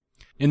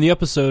In the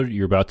episode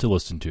you're about to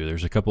listen to,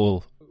 there's a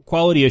couple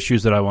quality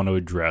issues that I want to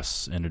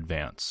address in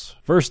advance.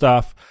 First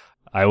off,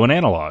 I went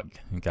analog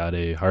and got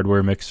a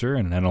hardware mixer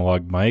and an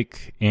analog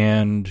mic,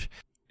 and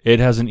it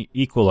has an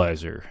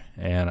equalizer,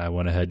 and I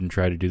went ahead and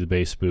tried to do the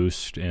bass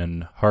boost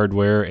in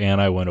hardware,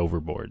 and I went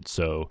overboard,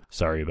 so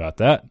sorry about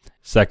that.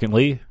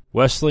 Secondly,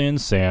 Wesley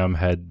and Sam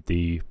had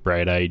the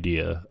bright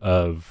idea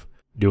of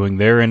doing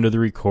their end of the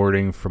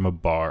recording from a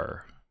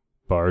bar.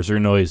 Bars are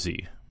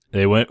noisy.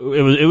 It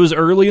was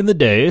early in the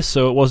day,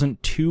 so it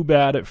wasn't too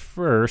bad at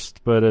first,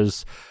 but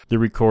as the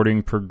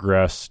recording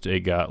progressed,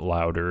 it got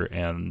louder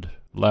and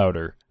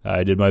louder.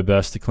 I did my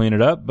best to clean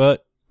it up,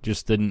 but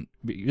just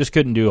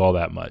couldn't do all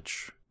that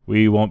much.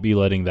 We won't be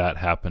letting that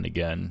happen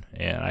again,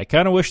 and I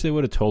kind of wish they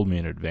would have told me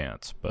in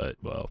advance, but,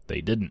 well,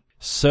 they didn't.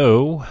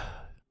 So,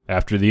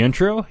 after the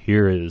intro,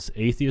 here is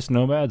Atheist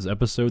Nomads,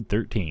 episode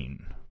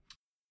 13.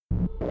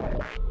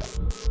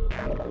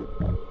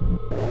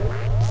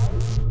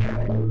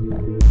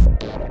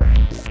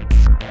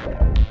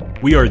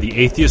 We are the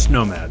Atheist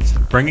Nomads,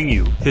 bringing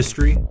you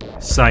history,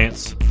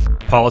 science,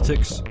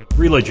 politics,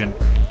 religion,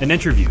 and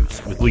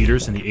interviews with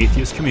leaders in the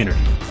atheist community.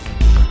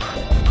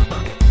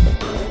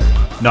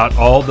 Not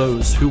all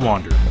those who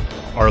wander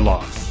are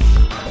lost.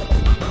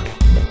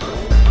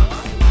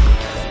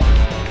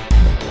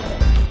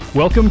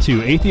 Welcome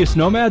to Atheist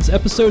Nomads,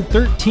 episode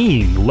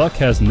 13. Luck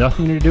has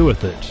nothing to do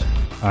with it.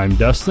 I'm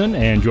Dustin,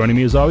 and joining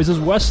me as always is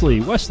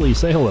Wesley. Wesley,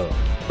 say hello.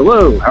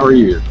 Hello, how are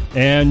you?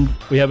 And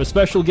we have a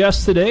special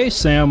guest today,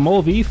 Sam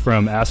Mulvey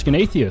from Ask an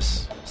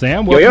Atheist.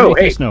 Sam, welcome to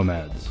Atheist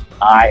Nomads.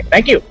 Hi,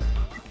 thank you.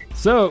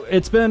 So,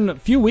 it's been a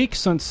few weeks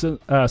since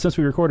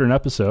we recorded an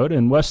episode,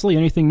 and Wesley,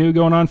 anything new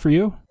going on for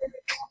you?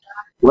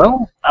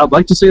 Well, I'd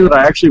like to say that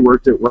I actually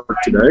worked at work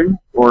today,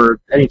 or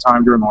any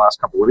time during the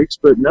last couple of weeks,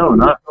 but no,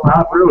 not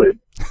really.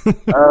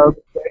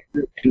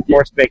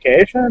 Enforced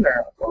vacation,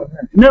 or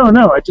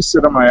No, I just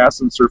sit on my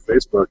ass and surf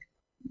Facebook.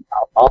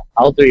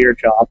 I'll do your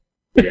job.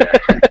 Yeah.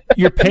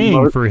 You're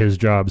paying for his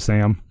job,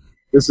 Sam.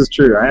 This is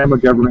true. I am a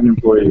government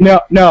employee.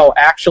 No,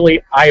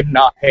 actually, I'm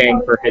not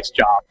paying for his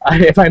job.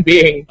 If I'm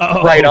being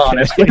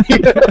honest with you.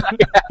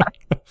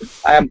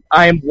 Yeah.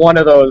 I'm one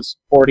of those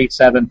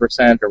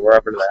 47% or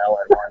wherever the hell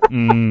I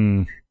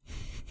was.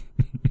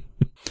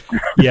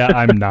 Yeah,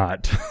 I'm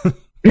not.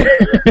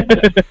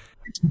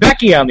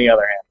 Becky, on the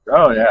other hand.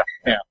 Oh,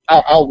 yeah.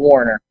 I'll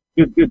warn her.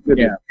 Good.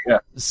 Yeah.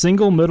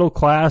 Single middle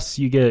class,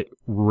 you get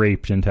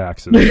raped in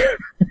taxes.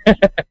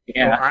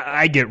 Yeah. Well,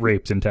 I get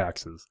raped in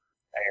taxes.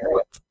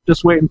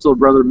 Just wait until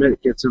Brother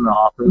Mick gets in the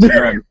office, and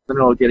then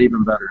it'll get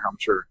even better, I'm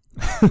sure.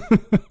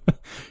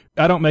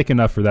 I don't make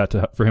enough for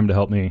that for him to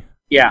help me.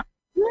 Yeah.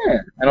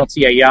 I don't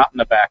see a yacht in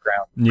the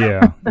background.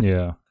 Yeah.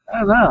 I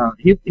don't know.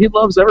 He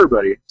loves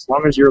everybody, as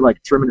long as you're,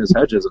 like, trimming his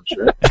hedges and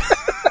shit.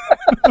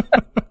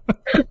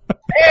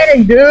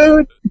 Dang,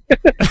 dude!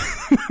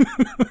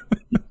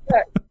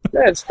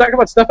 Let's talk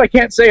about stuff I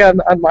can't say on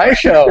my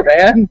show,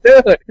 man.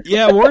 Dude.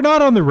 Yeah, we're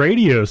not on the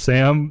radio,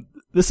 Sam.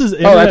 This is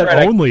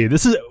internet only.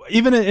 This is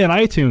even in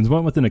iTunes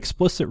went with an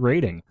explicit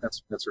rating.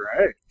 That's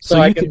right. So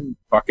I can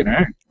fucking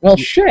act. Well,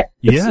 shit.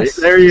 Yes.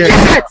 There you go.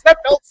 Yes, that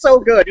felt so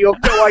good. You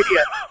have no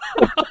idea.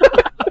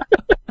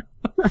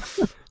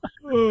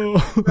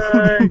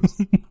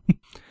 Nice.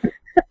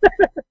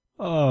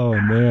 Oh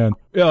man.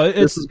 Yeah,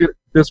 This is good.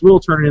 This will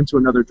turn into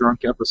another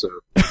drunk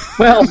episode.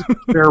 Well,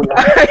 Fair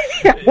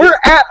warning. we're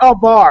at a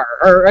bar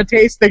or a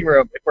tasting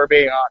room, if we're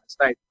being honest.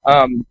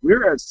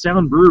 We're at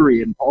Sound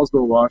Brewery in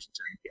Paulsville,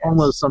 Washington. Home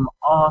of some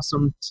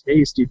awesome,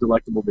 tasty,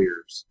 delectable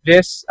beers.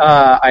 This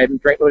I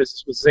haven't drank. What is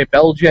this? Was a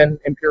Belgian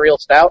Imperial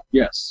Stout,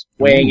 Yes.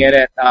 weighing in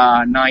at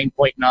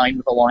 9.9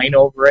 with a line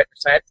over it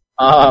percent.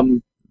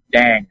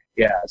 Dang,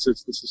 yeah. This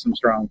is some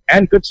strong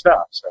and good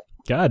stuff. So.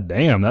 God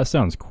damn, that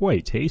sounds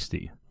quite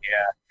tasty.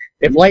 Yeah.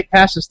 If light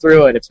passes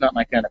through it, it's not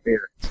my kind of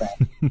beer. So.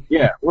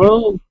 Yeah,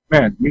 well,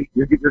 man,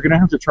 you're going to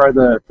have to try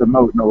the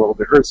moat in a little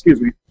bit. Or, excuse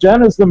me,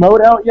 Jen, is the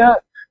moat out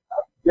yet?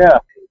 Yeah.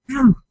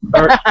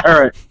 All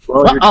right.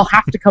 Well, I'll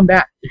have to come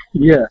back.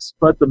 Yes,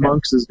 but the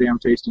Monk's is damn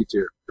tasty,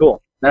 too.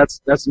 Cool.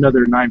 That's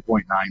another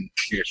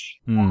 9.9-ish.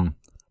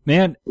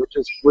 Man, which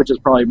is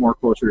probably more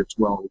closer to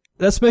 12.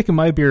 That's making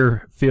my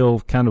beer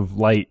feel kind of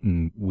light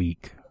and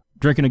weak.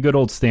 Drinking a good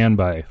old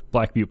Standby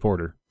Black Butte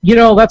Porter. You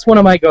know, that's one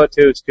of my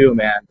go-tos too,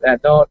 man.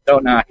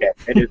 Don't knock it.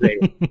 It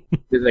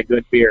is a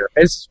good beer.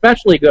 It's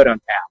especially good on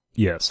tap.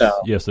 Yes. So.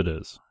 Yes, it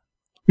is.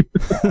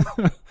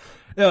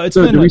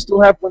 Do we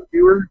still have one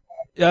viewer?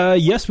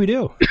 Yes, we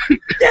do.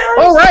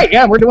 Oh, right.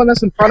 Yeah, we're doing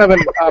this in front of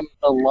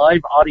a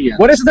live audience.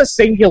 What is the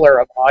singular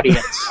of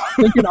audience?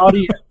 Think an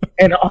audience.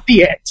 An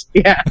audience.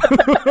 Yeah.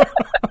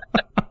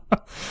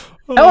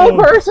 Hello,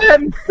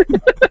 person.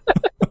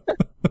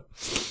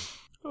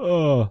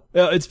 Oh,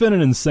 it's been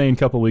an insane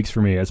couple weeks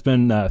for me. It's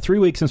been 3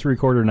 weeks since we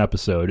recorded an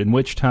episode, in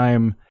which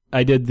time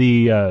I did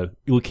the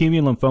Leukemia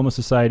and Lymphoma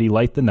Society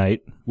Light the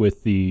Night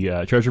with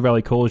the Treasure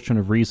Valley Coalition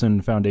of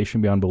Reason Foundation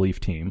Beyond Belief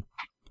team.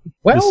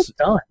 Well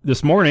done.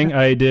 This morning,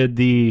 I did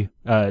the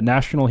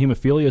National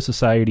Hemophilia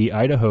Society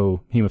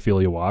Idaho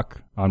Hemophilia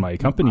Walk on my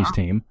company's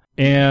team.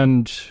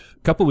 And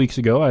couple weeks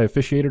ago, I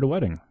officiated a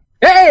wedding.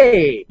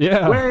 Hey!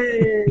 Yeah.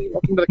 Way!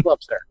 Welcome to the club,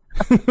 sir.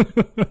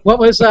 What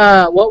was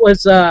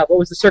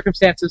the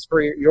circumstances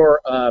for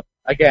your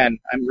again,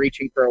 I'm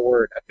reaching for a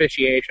word,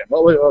 officiation.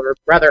 What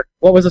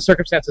was the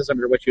circumstances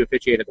under which you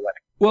officiated the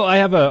wedding? Well, I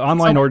have an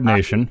online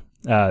ordination.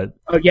 Oh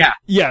yeah.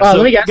 Yeah, Let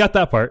so me guess. got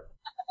that part.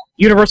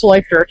 Universal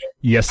Life Church.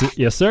 Yes,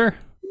 sir.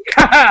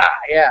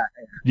 Yeah.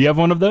 Do you have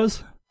one of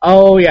those?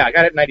 Oh yeah, I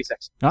got it in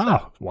 '96.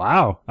 Oh,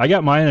 wow. I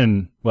got mine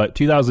in,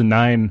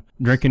 2009,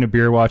 drinking a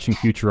beer, watching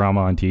Futurama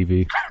on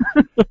TV.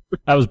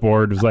 I was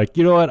bored. It was like,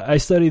 you know what? I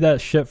studied that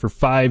shit for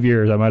 5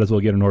 years. I might as well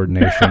get an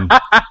ordination.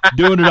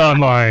 Doing it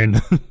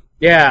online.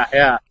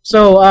 Yeah.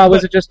 So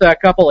was it just a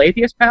couple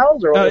atheist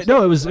pals, or what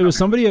no? It was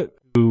somebody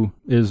who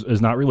is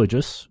not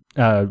religious.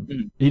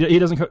 He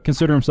doesn't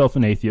consider himself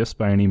an atheist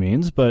by any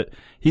means, but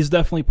he's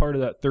definitely part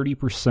of that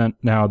 30%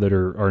 now that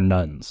are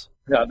nuns.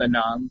 the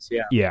nuns?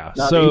 Yeah. Yeah.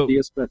 Not so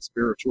atheist, but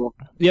spiritual.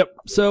 Yep.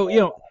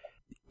 So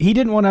he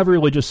didn't want to have a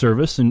religious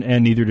service, and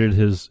neither did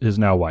his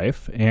now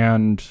wife,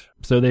 and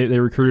so they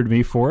recruited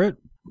me for it,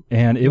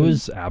 and it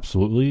was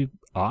absolutely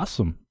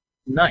awesome.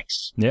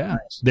 Nice. Yeah,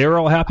 Nice. they were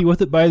all happy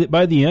with it. By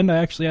the end, I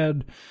actually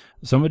had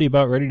somebody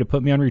about ready to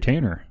put me on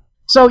retainer.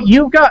 So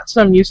you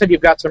said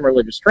you've got some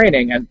religious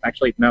training, and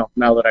actually, no,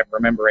 now that I'm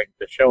remembering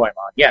the show I'm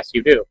on, yes,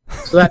 you do.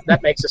 So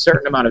that makes a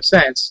certain amount of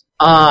sense.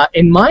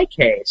 In my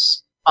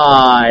case,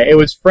 it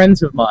was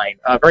friends of mine,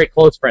 very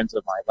close friends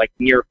of mine, like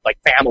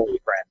family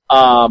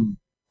friends.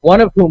 One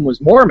of whom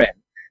was Mormon,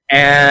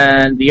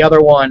 and the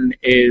other one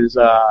is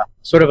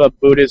sort of a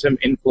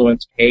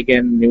Buddhism-influenced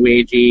pagan, New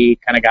Agey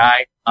kind of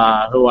guy,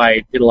 who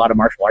I did a lot of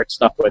martial arts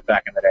stuff with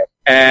back in the day.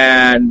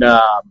 And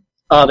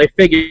they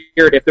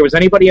figured if there was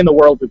anybody in the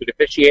world who could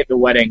officiate the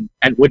wedding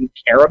and wouldn't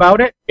care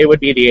about it, it would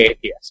be the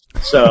atheist.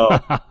 So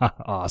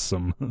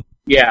Awesome.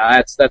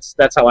 yeah,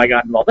 that's how I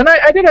got involved. And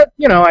I did I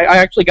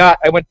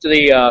went to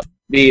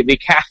the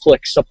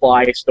Catholic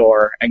supply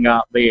store and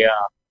got the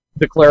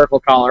clerical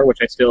collar, which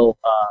I still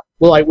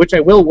which I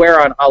will wear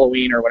on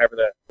Halloween or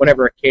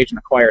whenever occasion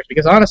acquires,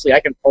 because honestly I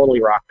can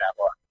totally rock that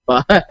look.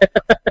 But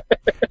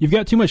You've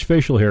got too much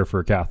facial hair for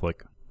a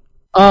Catholic.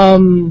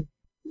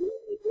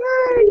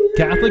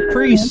 Catholic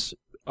priests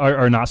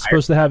are not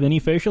supposed to have any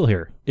facial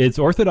hair. It's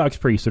Orthodox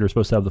priests that are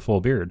supposed to have the full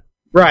beard.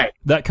 Right.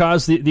 That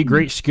caused the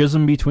great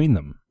schism between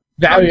them.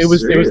 It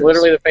was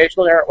literally the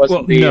facial hair. It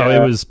wasn't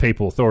it was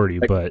papal authority,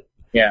 but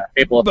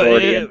papal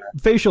authority.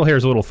 Facial hair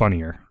is a little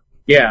funnier.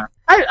 Yeah,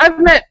 I've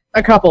met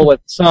a couple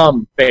with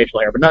some facial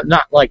hair, but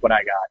not like what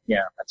I got.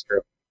 Yeah, that's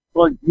true.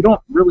 Well, you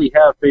don't really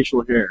have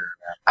facial hair.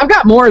 I've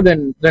got more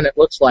than it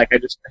looks like. I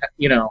just,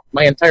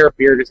 my entire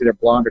beard is either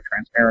blonde or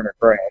transparent or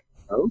gray.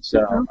 Oh,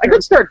 So I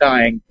could start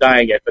dyeing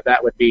it, but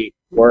that would be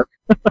work.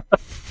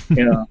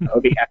 That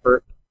would be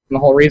effort. And the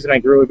whole reason I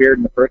grew a beard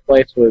in the first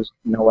place was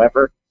no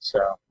effort. So.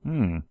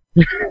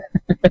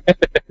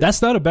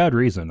 That's not a bad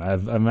reason.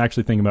 I'm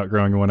actually thinking about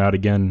growing one out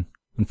again.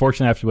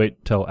 Unfortunately, I have to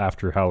wait till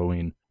after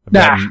Halloween.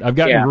 I've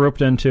gotten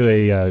roped into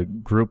a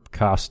group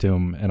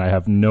costume, and I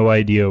have no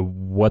idea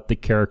what the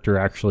character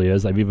actually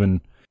is. I've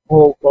even.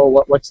 Well,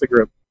 what's the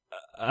group?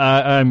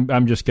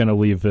 I'm just gonna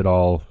leave it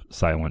all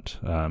silent.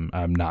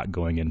 I'm not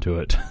going into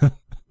it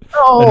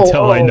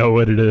until I know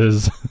what it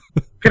is.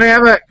 Can I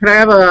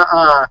have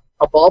a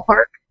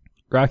ballpark?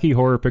 Rocky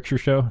Horror Picture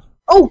Show.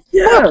 Oh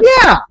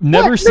yeah.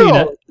 Never seen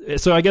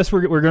it. So I guess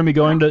we're going to be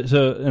going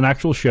to an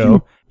actual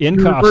show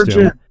in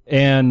costume,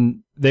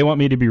 and they want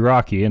me to be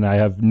Rocky, and I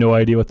have no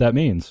idea what that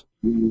means.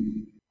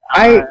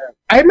 I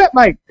met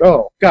my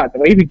do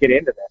we even get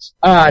into this?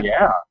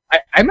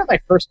 I met my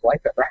first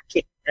wife at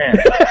Rocky. I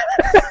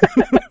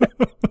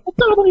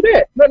totally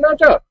did. No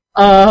joke.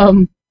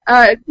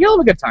 You'll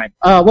have a good time.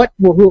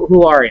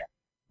 Who are you?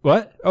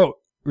 What? Oh,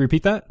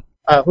 repeat that.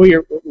 Who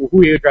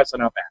are you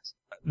dressing up as?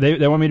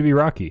 They want me to be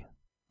Rocky.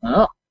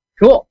 Oh,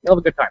 cool. You'll have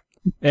a good time.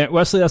 And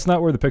Wesley, that's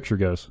not where the picture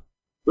goes.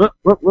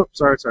 Whoop,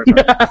 sorry.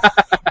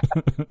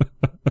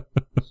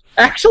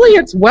 Actually,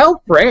 it's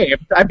well framed.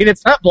 I mean,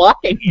 it's not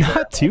blocking you.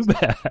 Not too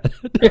bad.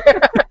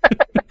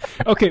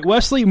 Okay,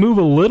 Wesley, move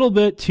a little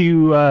bit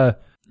to,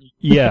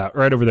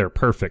 right over there.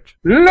 Perfect.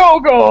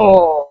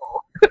 Logo!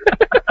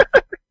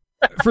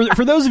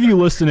 For those of you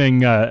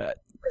listening to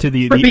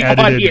the edited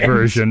audience.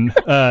 version,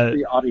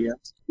 The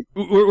audience.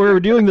 we're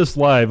doing this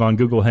live on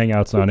Google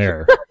Hangouts on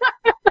air.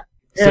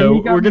 Yeah, So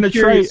you got we're me going to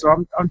curious, try.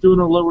 So I'm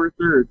doing a lower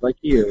third like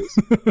he is,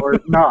 or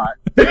not.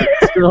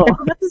 Still,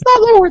 It's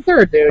not lower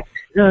third, dude.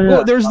 yeah.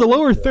 Well, there's the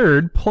lower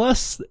third,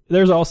 plus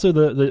there's also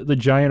the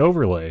giant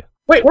overlay.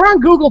 Wait, we're on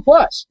Google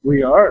Plus.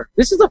 We are.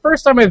 This is the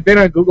first time I've been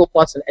on Google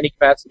Plus in any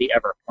capacity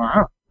ever.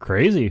 Wow.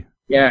 Crazy.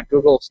 Yeah,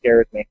 Google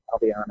scares me, I'll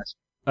be honest.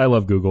 I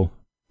love Google.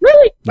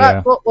 Really?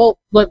 Yeah. Well,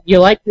 look, you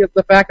like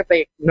the fact that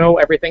they know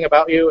everything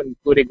about you,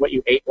 including what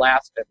you ate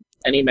last and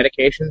any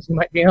medications you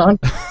might be on?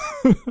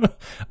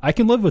 I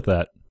can live with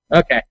that.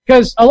 Okay.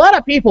 Because a lot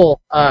of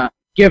people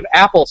give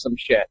Apple some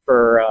shit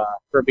for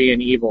being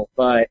evil,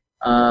 but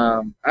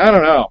I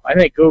don't know. I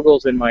think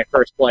Google's in my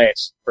first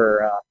place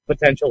for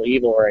potential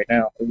evil right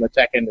now in the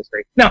tech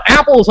industry. Now,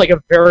 Apple is like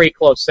a very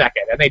close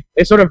second, and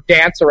they sort of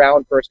dance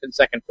around first and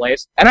second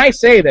place. And I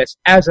say this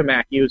as a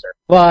Mac user,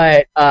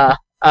 but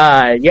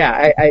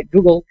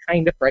Google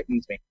kind of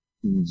frightens me.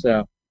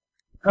 So.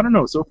 I don't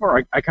know. So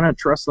far, I kind of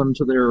trust them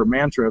to their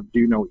mantra of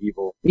do no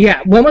evil.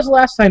 Yeah. When was the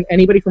last time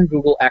anybody from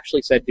Google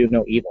actually said do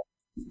no evil?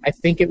 I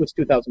think it was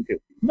 2002.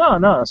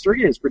 No.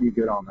 Sergey is pretty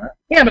good on that.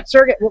 Yeah, but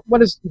Sergey,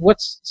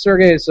 what's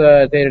Sergey's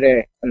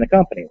day-to-day in the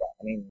company, though?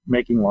 I mean,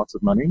 making lots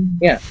of money.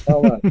 Yeah.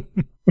 Well, I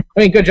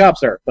mean, good job,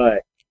 sir.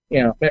 But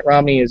Mitt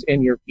Romney is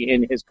in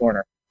his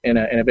corner in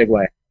a big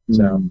way.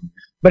 So.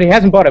 But he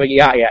hasn't bought a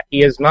yacht yet.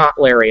 He is not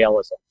Larry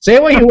Ellison. Say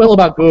what you will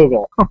about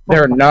Google.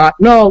 They're not.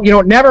 No,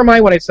 never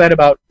mind what I said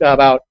about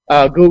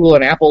Google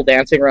and Apple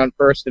dancing around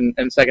first and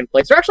second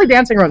place. They're actually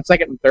dancing around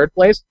second and third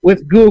place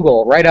with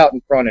Google right out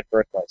in front in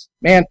first place.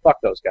 Man, fuck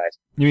those guys.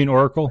 You mean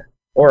Oracle?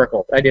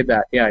 Oracle. I did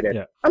that. Yeah, I did.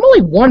 Yeah. I'm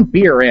only one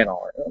beer in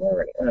already.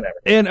 Whatever.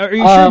 And are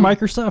you sure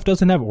Microsoft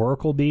doesn't have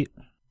Oracle beat?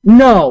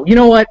 No, you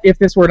know what? If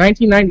this were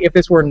 1990, if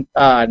it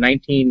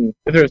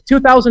was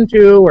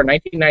 2002 or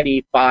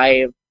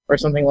 1995 or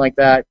something like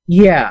that,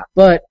 yeah.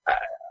 But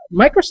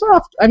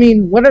Microsoft, I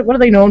mean, what are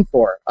they known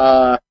for?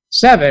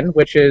 7,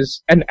 which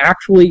is an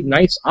actually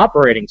nice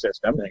operating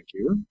system. Thank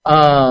you.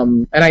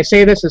 And I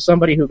say this as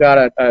somebody who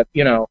got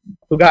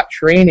who got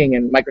training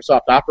in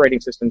Microsoft operating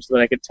systems so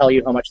that I could tell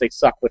you how much they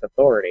suck with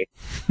authority.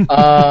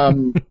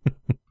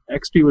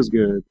 XP was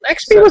good.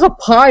 XP was a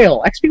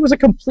pile. XP was a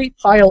complete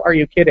pile. Are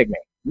you kidding me?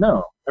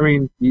 No. I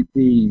mean,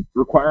 the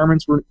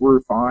requirements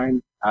were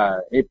fine.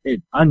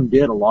 It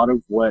undid a lot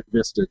of what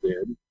Vista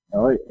did.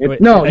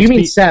 No, you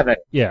mean 7.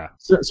 Yeah.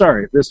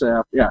 Sorry,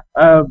 Vista. Yeah.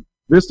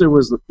 Vista's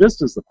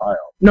the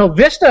pile. No,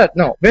 Vista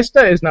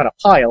is not a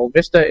pile.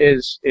 Vista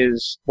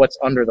is what's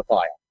under the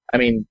pile. I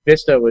mean,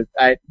 Vista was.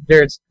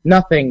 There's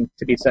nothing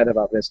to be said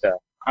about Vista.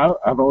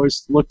 I've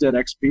always looked at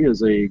XP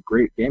as a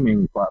great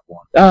gaming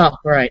platform. Oh,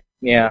 right.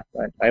 Yeah,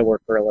 I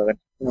work for a living.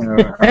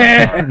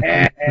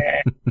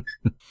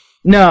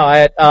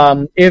 No,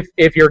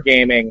 if you're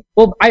gaming,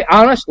 well, I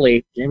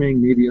honestly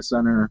gaming media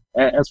center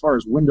as far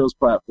as Windows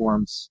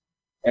platforms,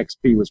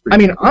 XP was pretty. I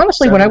mean,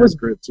 honestly, when I was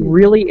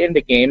really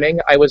into gaming,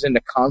 I was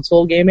into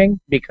console gaming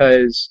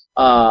because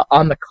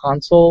on the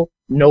console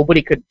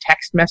nobody could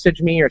text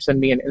message me or send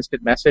me an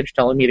instant message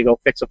telling me to go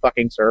fix a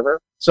fucking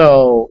server.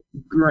 So,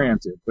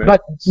 granted,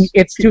 but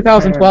it's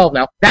 2012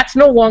 now. That's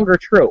no longer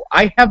true.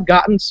 I have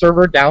gotten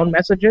server down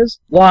messages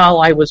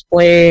while I was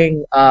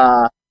playing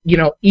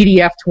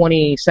EDF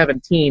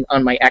 2017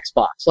 on my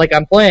Xbox. Like,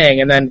 I'm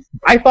playing, and then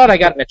I thought I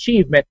got an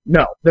achievement.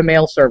 No, the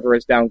mail server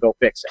is down, go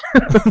fix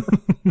it.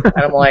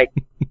 And I'm like,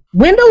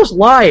 Windows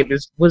Live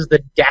was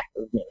the death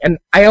of me. And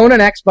I own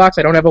an Xbox,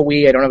 I don't have a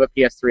Wii, I don't have a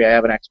PS3, I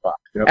have an Xbox.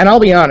 Yep. And I'll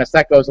be honest,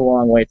 that goes a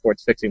long way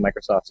towards fixing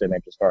Microsoft's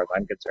image as far as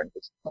I'm concerned.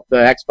 The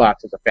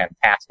Xbox is a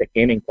fantastic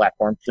gaming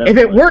platform.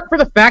 Definitely. If it weren't for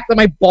the fact that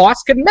my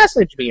boss could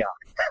message me on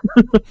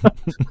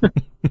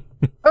it.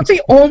 That's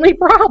the only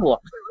problem.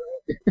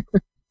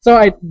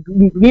 So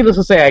needless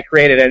to say, I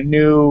created a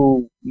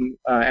new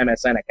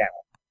MSN account,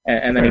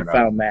 and then he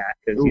found that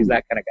because he's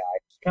that kind of guy.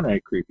 It's kind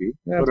of creepy.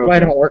 That's why I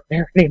don't work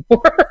there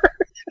anymore.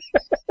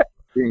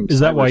 Is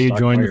that why you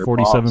joined the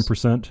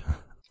 47%?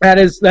 That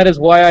is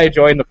why I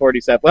joined the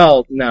 47%.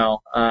 Well, no.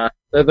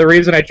 The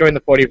reason I joined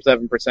the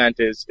 47%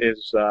 is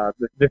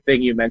the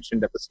thing you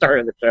mentioned at the start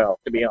of the show.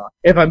 To be honest,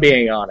 if I'm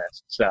being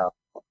honest, so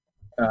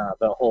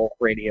the whole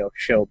radio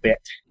show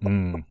bit.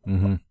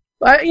 Mm-hmm.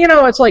 But,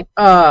 it's like,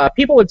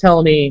 people would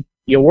tell me,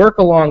 you work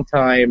a long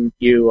time,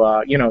 you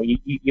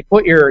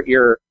put your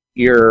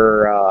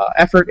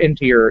effort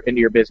into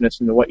your business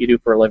and what you do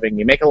for a living,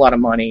 you make a lot of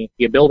money,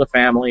 you build a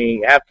family,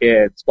 you have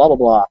kids, blah, blah,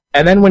 blah.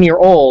 And then when you're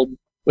old,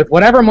 with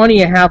whatever money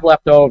you have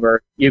left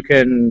over, you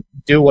can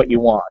do what you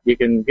want. You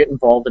can get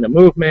involved in a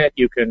movement,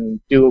 you can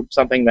do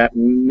something that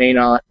may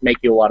not make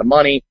you a lot of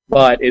money,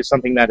 but is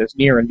something that is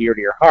near and dear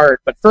to your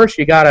heart. But first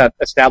you gotta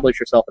establish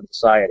yourself in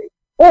society.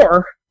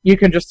 Or you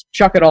can just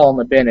chuck it all in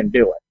the bin and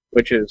do it,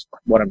 which is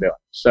what I'm doing.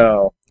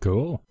 So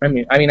cool. I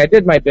mean, I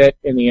did my bit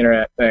in the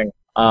internet thing.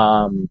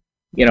 I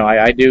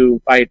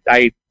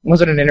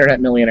wasn't an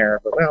internet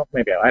millionaire, but well,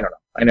 maybe I don't know.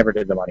 I never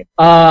did the money.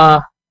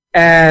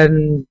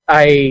 And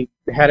I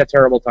had a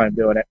terrible time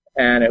doing it.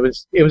 And it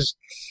was.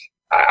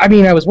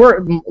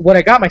 What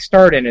I got my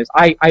start in is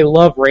I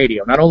love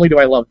radio. Not only do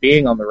I love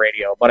being on the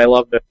radio, but I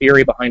love the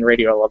theory behind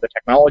radio. I love the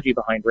technology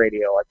behind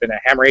radio. I've been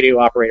a ham radio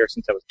operator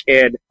since I was a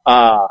kid.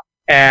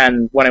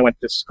 And when I went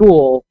to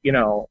school,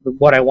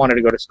 what I wanted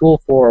to go to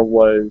school for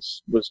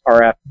was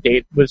RF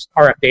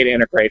data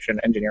integration,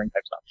 engineering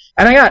type stuff.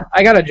 And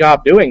I got a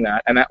job doing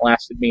that, and that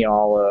lasted me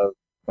all of,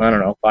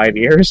 5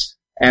 years.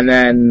 And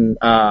then,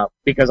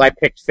 because I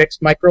picked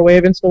fixed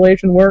microwave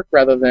installation work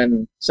rather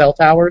than cell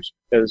towers,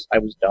 because I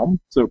was dumb.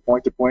 So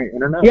point-to-point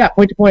internet? Yeah,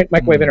 point-to-point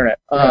microwave internet,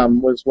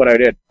 was what I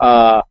did.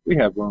 We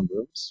have one of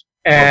those.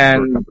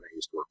 And company I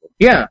used to work with.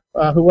 yeah,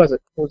 who was it?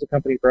 Who was the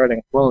company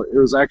providing? Well, it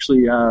was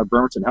actually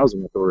Bremerton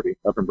Housing Authority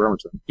up in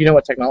Bremerton. Do you know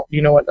what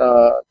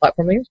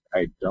platform they use?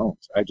 I don't.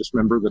 I just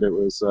remember that it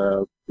was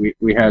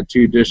we had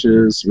 2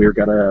 dishes.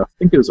 I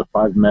think it was a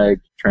 5 meg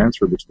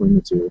transfer between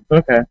the 2.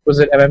 Okay. Was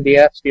it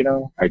MMDS? Do you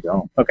know? I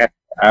don't. Okay.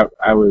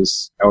 I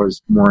was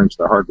more into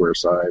the hardware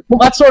side. Well,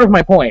 that's sort of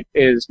my point,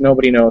 is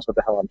nobody knows what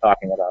the hell I'm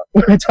talking about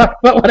when I talk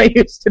about what I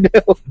used to do.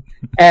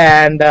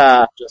 And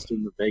Just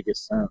in the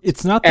vaguest sense.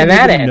 It's not that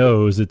nobody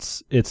knows.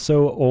 It's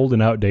so old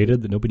and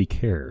outdated that nobody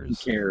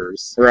cares. Who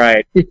cares?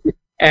 Right.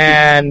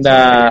 And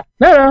no,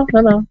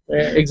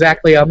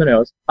 exactly on the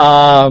nose.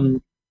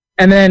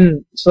 And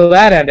then so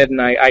that ended,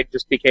 and I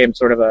just became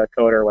sort of a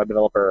coder, web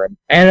developer, and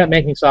I ended up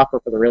making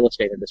software for the real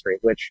estate industry,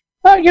 which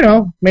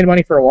made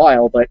money for a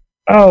while, but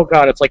oh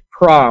god, it's like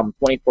prom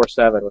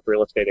 24/7 with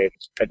real estate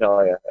agents. I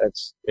tell you,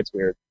 it's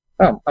weird.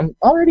 Oh, I'm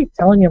already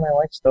telling you my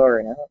life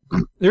story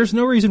now. There's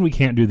no reason we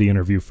can't do the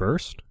interview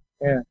first.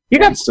 Yeah, you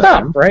got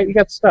stuff, right? You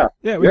got stuff.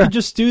 Yeah, we could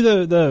just do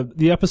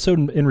the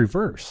episode in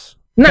reverse.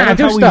 Nah,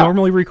 do how stuff. we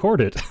normally record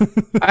it.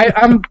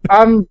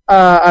 I'm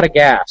out of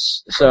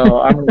gas, so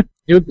I'm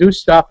do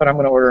stuff, and I'm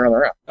going to order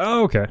another round.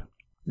 Oh, okay.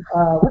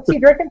 What's he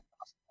drinking?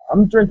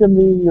 I'm drinking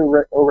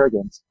the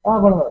Oregons. Oh,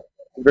 one of those.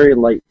 Very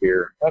light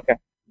beer. Okay.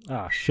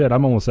 Ah, shit,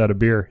 I'm almost out of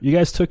beer. You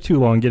guys took too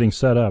long getting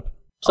set up.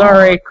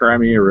 Sorry. Cry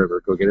me a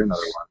river. Go get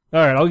another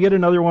one. All right, I'll get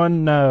another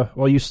one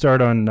while you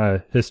start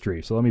on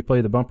history. So let me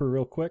play the bumper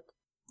real quick.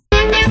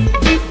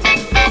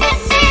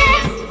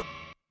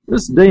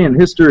 This day in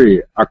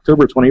history,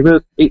 October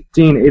 25th,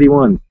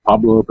 1881,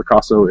 Pablo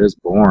Picasso is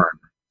born.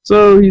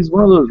 So he's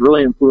one of those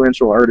really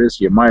influential artists.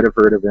 You might have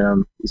heard of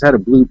him. He's had a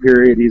blue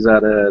period. He's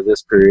had a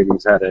this period.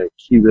 He's had a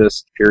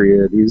cubist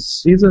period.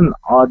 He's an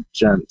odd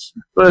gent.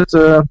 But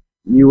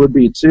you would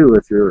be too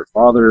if your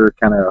father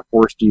kind of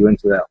forced you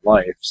into that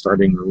life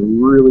starting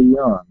really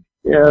young.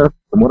 Yeah,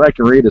 from what I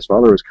can read, his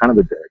father was kind of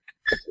a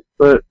dick.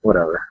 But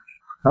whatever.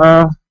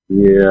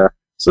 Yeah.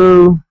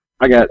 So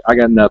I got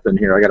nothing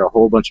here. I got a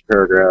whole bunch of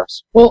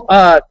paragraphs. Well,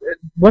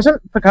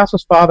 wasn't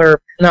Picasso's father?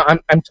 No,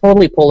 I'm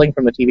totally pulling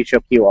from the TV show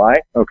QI.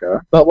 Okay.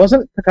 But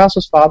wasn't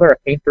Picasso's father a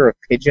painter of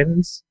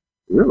pigeons?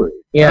 Really?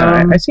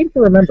 Yeah, I seem to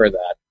remember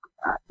that.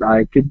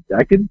 I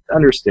could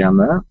understand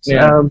that.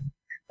 Yeah.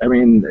 I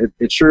mean,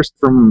 it's sure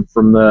from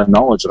the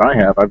knowledge that I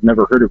have, I've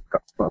never heard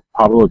of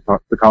Pablo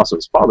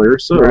Picasso's father,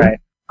 so Right.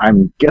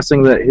 I'm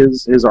guessing that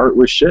his art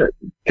was shit.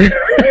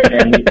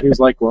 And he was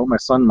like, well, my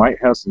son might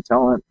have some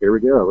talent. Here we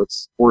go.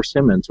 Let's force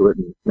him into it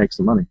and make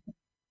some money.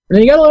 And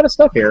you got a lot of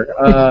stuff here.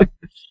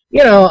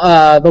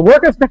 The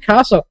work of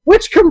Picasso,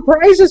 which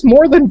comprises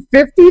more than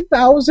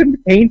 50,000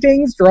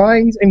 paintings,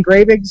 drawings,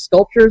 engravings,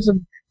 sculptures,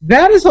 and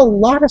that is a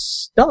lot of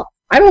stuff.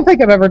 I don't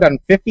think I've ever done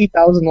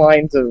 50,000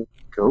 lines of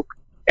Coke?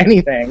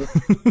 Anything.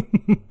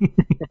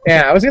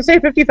 Yeah, I was going to say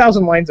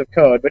 50,000 lines of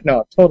code, but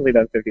no, I've totally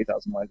done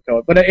 50,000 lines of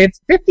code. But it's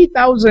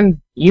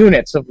 50,000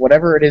 units of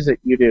whatever it is that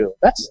you do.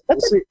 That's a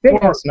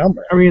big-ass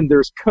number. I mean,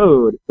 there's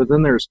code, but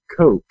then there's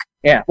Coke.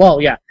 Yeah, well,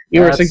 yeah.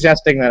 You were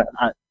suggesting that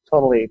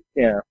totally,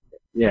 yeah.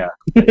 Yeah.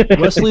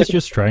 Wesley's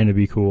just trying to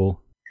be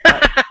cool.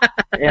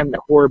 And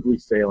horribly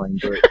failing,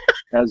 but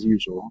as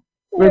usual.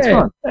 But it's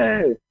fun.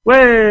 Hey,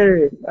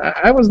 way!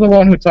 I was the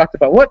one who talked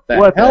about what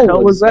the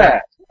hell was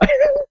that?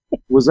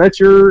 Was that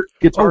your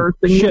guitar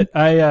thing? Shit,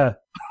 I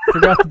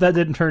forgot that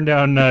didn't turn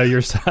down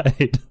your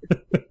side.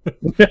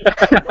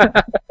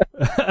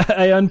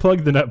 I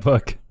unplugged the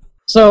netbook.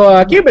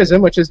 So,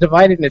 Cubism, which is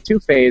divided into 2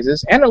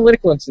 phases,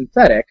 analytical and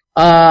synthetic,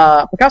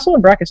 Picasso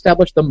and Braque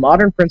established the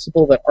modern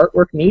principle that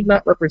artwork need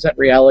not represent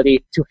reality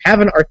to have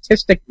an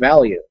artistic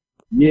value.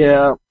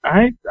 Yeah,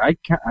 I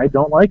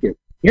don't like it.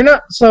 You're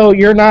not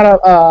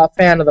a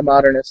fan of the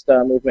modernist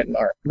movement in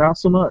art? Not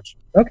so much.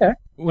 Okay.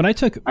 When I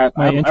took I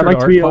my intro like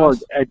to to be art able class,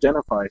 to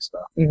identify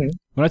stuff. Mm-hmm.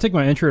 when I took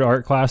my intro to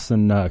art class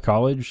in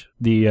college,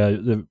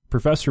 the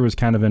professor was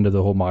kind of into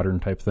the whole modern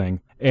type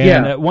thing.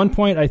 And at one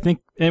point, I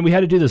think, and we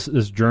had to do this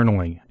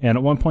journaling. And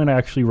at one point, I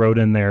actually wrote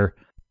in there,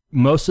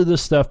 most of the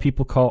stuff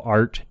people call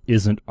art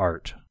isn't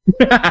art.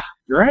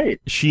 Right.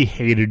 She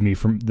hated me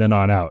from then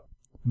on out.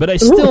 But I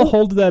still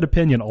hold to that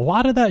opinion. A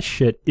lot of that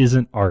shit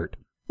isn't art.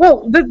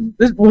 Well,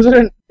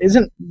 doesn't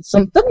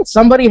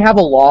somebody have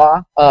a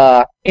law,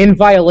 in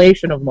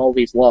violation of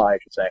Mulvey's law, I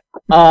should say,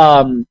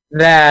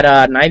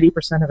 that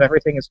 90% of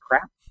everything is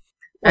crap?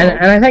 And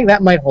I think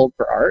that might hold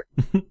for art.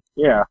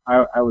 Yeah,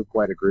 I would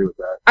quite agree with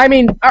that. I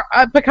mean,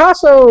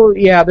 Picasso,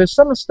 yeah, there's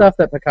some stuff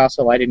that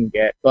Picasso I didn't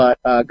get, but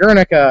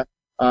Guernica,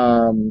 I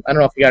don't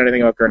know if you got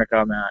anything about Guernica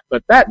on that,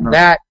 but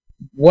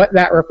what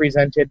that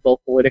represented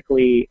both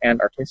politically and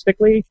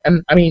artistically,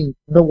 and I mean,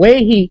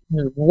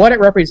 what it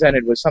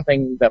represented was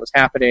something that was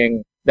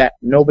happening that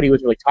nobody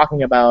was really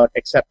talking about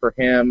except for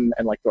him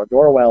and like George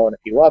Orwell and a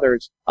few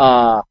others.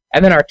 And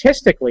then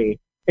artistically,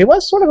 it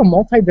was sort of a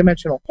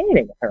multi-dimensional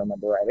painting, if I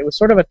remember right. It was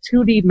sort of a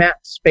 2D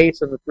mapped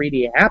space of a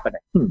 3D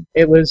happening.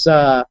 It was,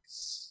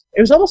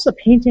 It was almost the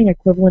painting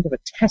equivalent of a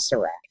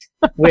tesseract,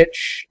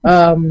 which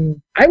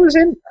I was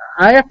in.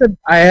 I have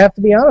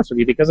to be honest with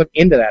you because I'm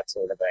into that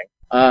sort of thing.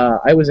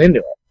 I was into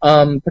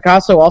it.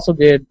 Picasso also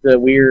did the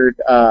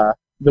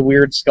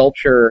weird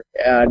sculpture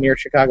near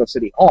Chicago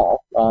City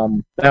Hall.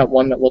 That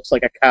one that looks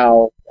like a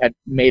cow had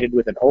mated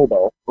with an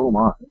oboe. Oh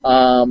my.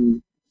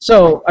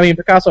 So I mean,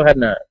 Picasso had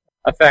an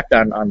effect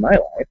on my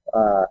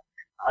life.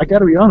 I got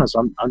to be honest.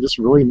 I'm just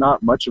really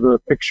not much of a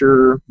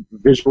picture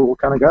visual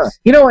kind of guy.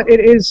 You know what? It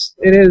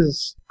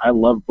is. I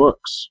love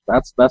books.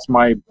 That's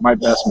my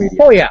best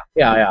medium. Oh yeah.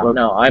 Book,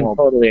 No, I'm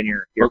totally in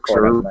your books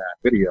court or on that.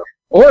 video.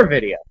 Or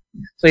video.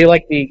 So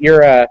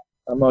you're a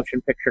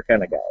motion picture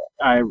kind of guy.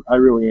 I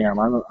really am.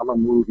 I'm a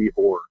movie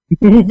whore.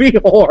 Movie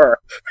whore.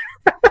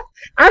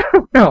 I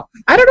don't know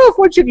if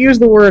one should use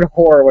the word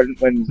whore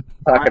when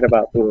talking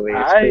about movies.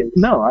 I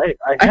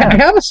I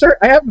have a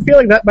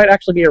feeling that might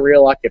actually be a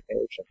real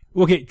occupation.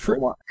 Okay,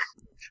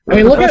 I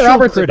mean, look at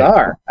Robert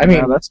Zadar. I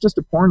mean, that's just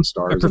a porn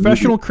star. A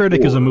professional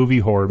critic is a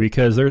movie whore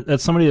because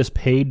that's somebody that's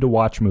paid to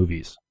watch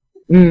movies.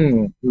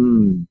 Getting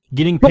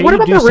paid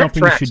to do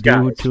something you should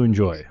do to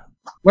enjoy.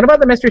 What about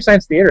the Mystery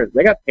Science Theater?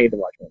 They got paid to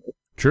watch movies.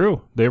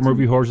 True, they're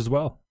movie whores as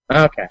well.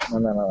 Okay,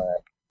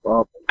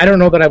 well, I don't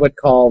know that I would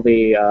call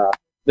the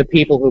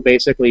people who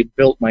basically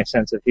built my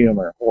sense of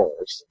humor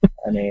whores.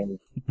 I mean,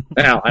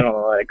 now I don't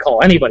know that I'd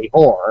call anybody a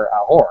whore,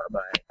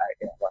 but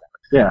whatever.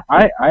 Yeah,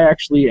 I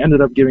actually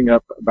ended up giving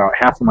up about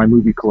half of my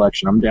movie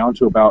collection. I'm down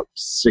to about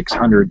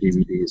 600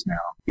 DVDs now.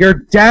 You're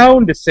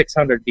down to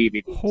 600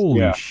 DVDs.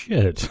 Holy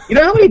shit. You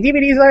know how many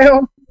DVDs I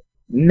own?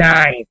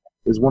 9.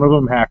 Is one of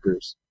them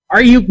Hackers?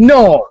 Are you?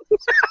 No.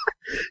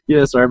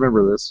 Yes, I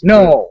remember this.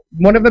 No,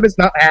 one of them is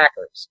not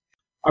Hackers.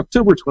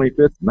 October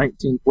 25th,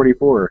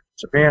 1944.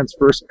 Japan's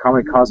first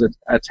kamikaze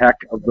attack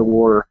of the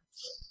war.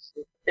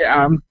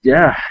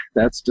 Yeah,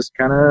 that's just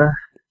kind of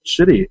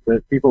shitty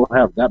that people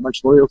have that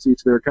much loyalty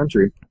to their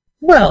country.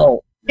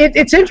 Well,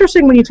 it's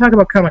interesting when you talk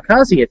about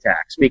kamikaze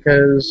attacks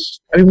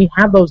because, I mean, we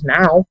have those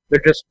now.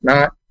 They're just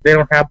not, they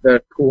don't have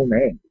the cool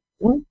name.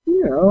 Well,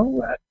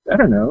 I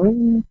don't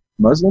know.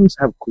 Muslims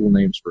have cool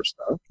names for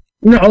stuff.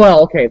 No,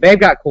 well, okay, they've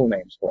got cool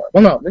names for it.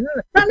 Well, no, they're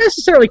not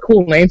necessarily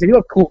cool names. They do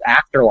have cool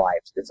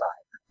afterlives designed.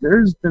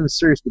 There's been a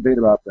serious debate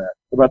about that,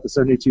 about the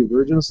 72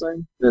 virgins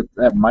thing,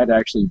 that might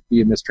actually be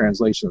a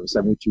mistranslation of the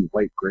 72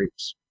 white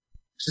grapes.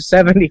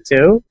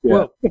 72? Yeah.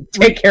 Well,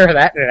 take care of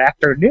that in an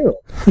afternoon.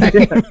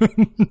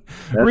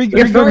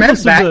 You ferment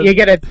that, you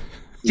get a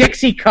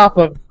Dixie cup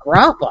of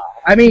grappa.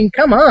 I mean,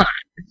 come on.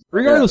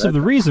 Regardless of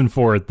the reason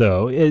for it,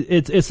 though,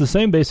 it's the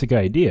same basic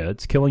idea.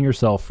 It's killing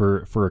yourself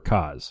for a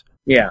cause.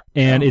 Yeah.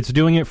 And it's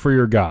doing it for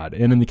your God.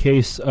 And in the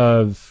case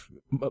of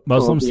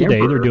Muslims today,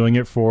 emperor. they're doing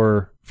it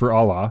for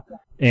Allah.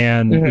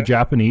 And the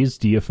Japanese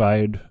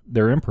deified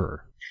their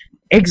emperor.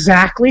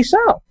 Exactly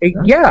so.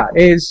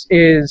 Is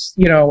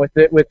with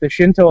the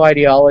Shinto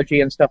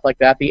ideology and stuff like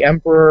that, the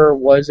emperor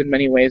was in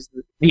many ways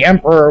the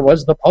emperor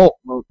was the Pope.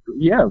 Well,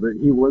 yeah,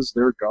 he was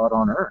their god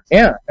on earth.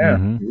 Yeah.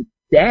 Mm-hmm.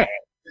 Dang.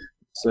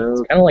 So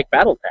it's kind of like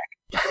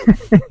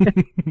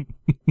BattleTech.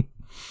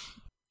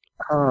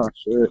 Oh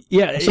shit.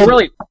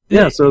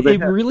 Yeah. So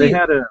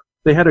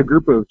they had a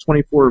group of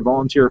 24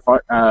 volunteer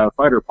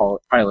fighter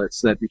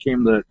pilots that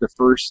became the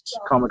first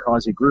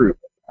kamikaze group,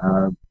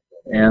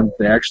 and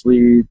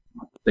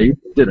they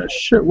did a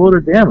shitload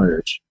of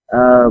damage.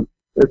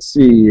 Let's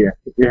see,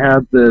 you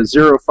had the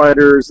Zero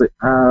fighters that.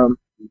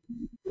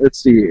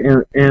 Let's see,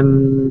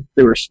 and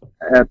they were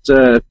at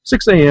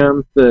 6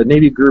 a.m. The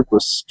Navy group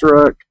was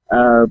struck,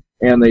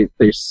 and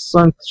they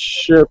sunk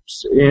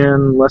ships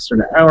in less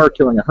than an hour,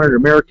 killing 100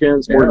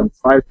 Americans. More than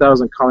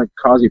 5,000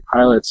 kamikaze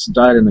pilots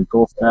died in the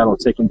Gulf battle,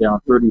 taking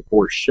down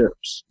 34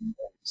 ships.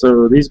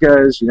 So these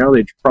guys,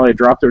 they probably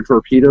drop their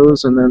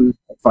torpedoes and then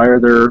fire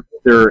their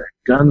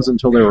guns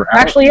until they were out.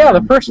 Actually, yeah,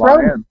 the first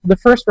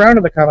round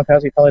of the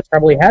kamikaze pilots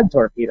probably had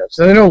torpedoes.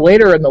 So I know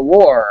later in the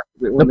war,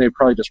 when they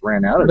probably just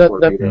ran out of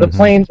torpedoes. The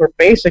planes were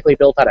basically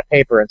built out of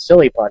paper and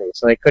silly putty,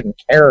 so they couldn't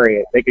carry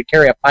it. They could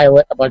carry a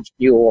pilot, a bunch of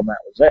fuel, and that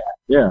was it.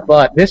 Yeah.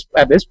 But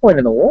at this point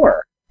in the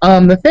war,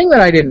 the thing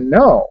that I didn't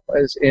know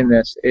is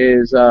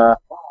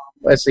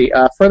let's see.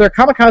 Further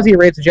kamikaze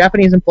raids, the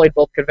Japanese employed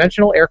both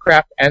conventional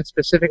aircraft and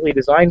specifically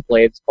designed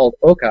blades called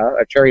Oka,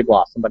 a cherry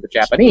blossom, by the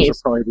Japanese.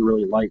 Those are probably the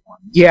really light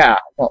ones. Yeah,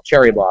 well,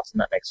 cherry blossom,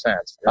 that makes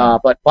sense. Yeah.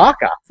 But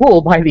Baka,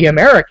 fooled by the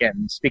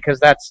Americans, because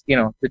that's,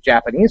 the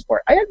Japanese for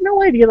it. I had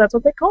no idea that's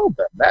what they called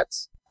them.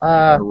 That's,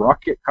 a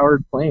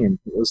rocket-powered plane.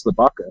 It was the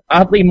Baka.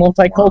 Oddly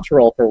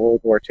multicultural for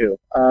World War II.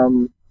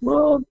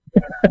 Well...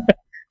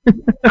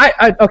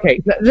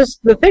 okay.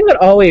 Just the thing that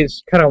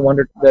always kind of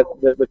wondered that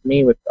with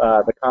me with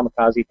the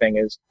kamikaze thing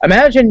is,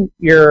 imagine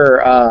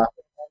you're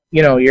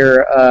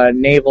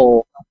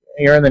naval,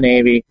 you're in the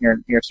Navy, you're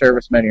a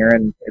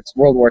serviceman, it's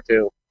World War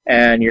II,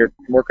 and you're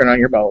working on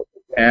your boat,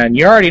 and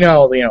you already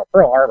know,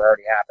 Pearl Harbor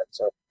already happened,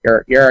 so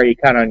you're already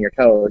kind of on your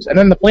toes, and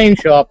then the planes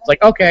show up. It's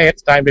like, okay,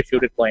 it's time to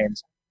shoot at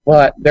planes,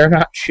 but they're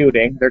not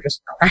shooting; they're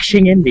just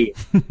crashing into you.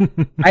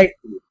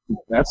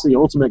 That's the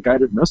ultimate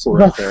guided missile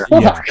right there.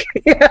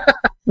 Yeah.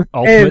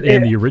 Ultimate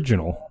and the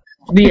original.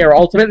 The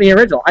ultimate, the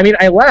original. I mean,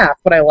 I laugh,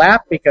 but I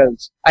laugh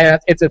because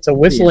it's a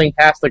whistling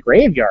past the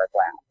graveyard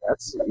laugh.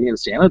 That's the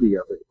insanity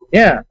of it.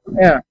 Yeah.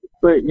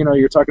 But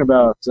you're talking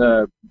about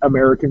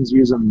Americans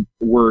using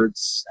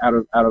words out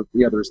of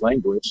the other's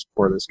language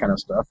for this kind of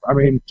stuff. I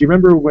mean, do you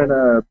remember when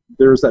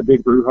there was that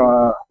big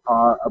brouhaha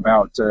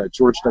about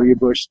George W.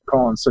 Bush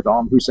calling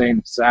Saddam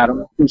Hussein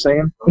Saddam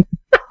Hussein?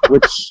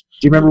 Which,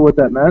 do you remember what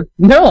that meant?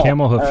 No.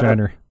 Camel hoof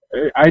shiner.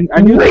 I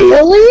knew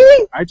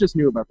really? I just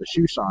knew about the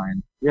shoe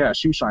shine. Yeah,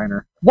 shoe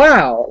shiner.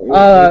 Wow.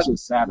 Which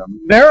is Saddam.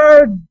 There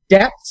are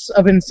depths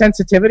of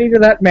insensitivity to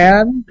that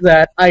man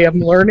that I am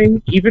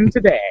learning even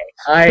today.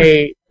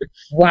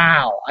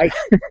 Wow.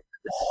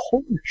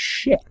 Holy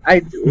shit.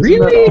 Isn't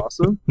Really? that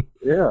awesome?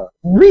 Yeah.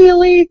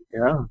 Really?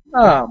 Yeah.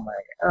 Oh my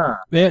god.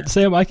 Man,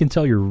 Sam, I can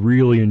tell you're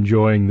really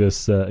enjoying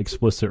this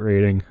explicit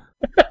rating.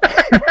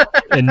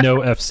 And no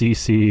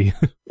FCC.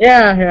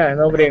 Yeah.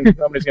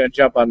 Nobody's gonna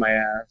jump on my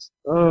ass.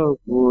 Oh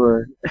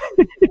boy.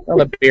 Well,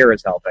 the beer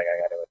is helping.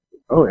 I gotta.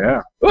 Oh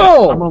yeah.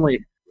 Oh. I'm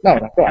only No,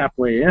 go on.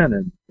 halfway in,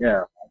 and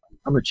yeah,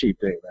 I'm a cheap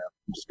date, man.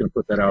 I'm just gonna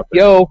put that out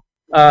there. Yo,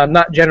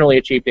 not generally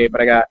a cheap date,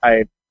 but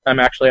I'm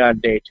actually on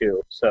day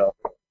 2, so.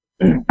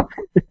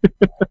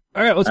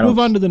 All right, let's move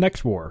on to the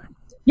next war.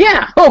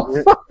 Yeah.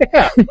 Oh, fuck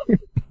yeah.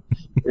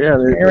 Yeah,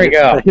 There we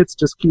go. The hits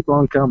just keep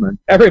on coming.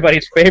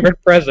 Everybody's favorite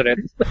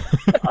president.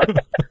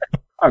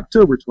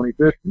 October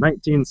 25th,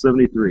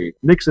 1973.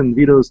 Nixon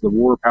vetoes the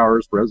War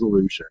Powers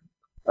Resolution.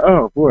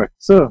 Oh, boy.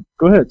 So,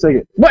 go ahead, take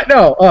it. What?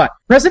 No.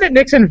 President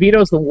Nixon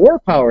vetoes the War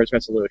Powers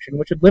Resolution,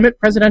 which would limit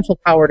presidential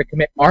power to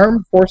commit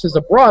armed forces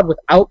abroad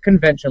without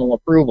conventional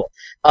approval.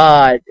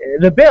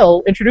 The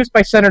bill, introduced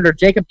by Senator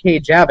Jacob K.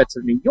 Javits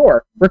of New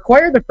York,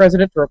 required the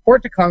president to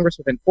report to Congress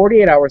within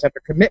 48 hours after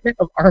commitment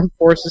of armed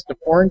forces to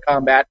foreign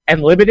combat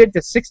and limited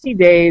to 60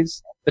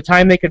 days the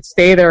time they could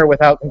stay there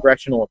without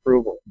congressional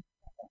approval.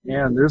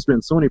 And there's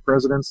been so many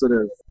presidents that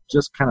have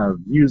just kind of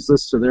used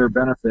this to their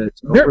benefit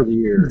over the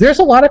years. There's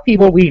a lot of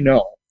people we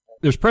know.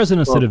 There's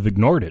presidents that have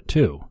ignored it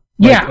too.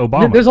 Like Yeah,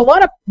 Obama. there's a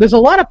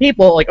lot of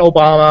people like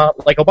Obama,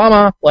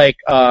 like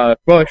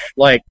Bush,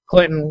 like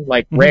Clinton,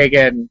 like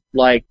Reagan,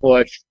 like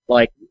Bush,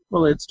 like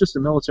Well, it's just a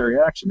military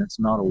action. It's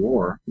not a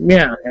war.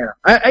 yeah.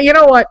 You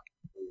know what?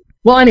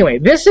 Well, anyway,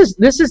 this is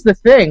the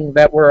thing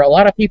that where a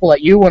lot of people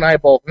that you and I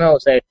both know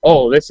say,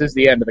 "Oh, this is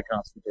the end of the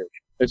Constitution.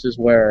 This is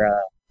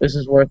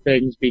where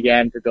things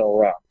began to go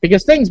wrong."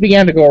 Because things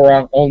began to go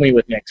wrong only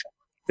with Nixon.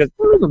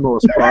 For the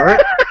most part,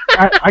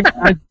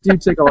 I do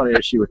take a lot of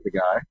issue with the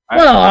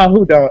guy.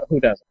 Who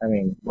doesn't? I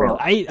mean, Well,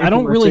 I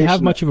don't really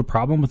have much of a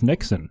problem with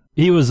Nixon.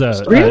 He was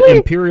a Really?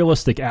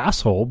 imperialistic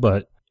asshole,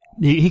 but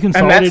he and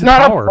consolidated that's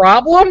not power. a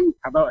problem.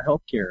 How about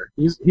healthcare?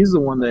 He's the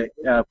one that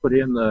put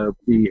in the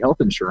health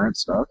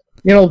insurance stuff.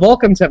 You know,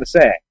 Vulcans have a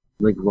say.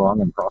 Live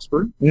long and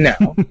prosper. No.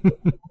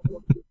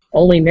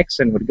 Only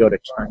Nixon would go to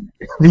China.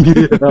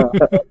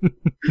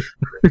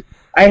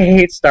 I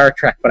hate Star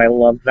Trek, but I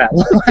love that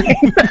line.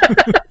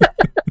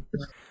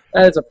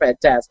 That is a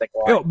fantastic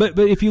line. Oh, but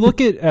if you look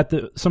at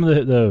some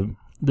of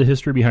the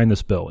history behind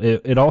this bill,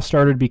 it all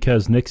started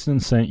because Nixon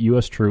sent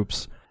U.S.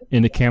 troops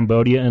into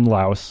Cambodia and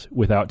Laos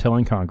without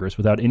telling Congress,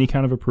 without any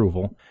kind of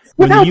approval.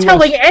 When Without the US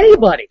telling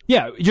anybody.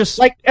 Yeah, just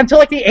Until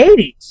the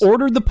 80s.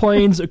 ordered the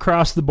planes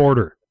across the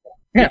border.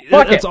 Yeah,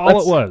 fuck That's it. all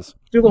Let's it was.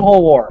 Do the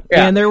whole war.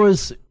 Yeah. And there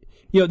was,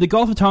 the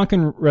Gulf of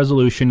Tonkin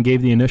resolution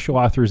gave the initial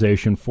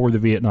authorization for the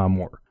Vietnam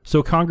War.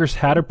 So Congress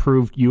had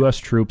approved U.S.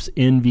 troops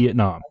in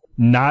Vietnam,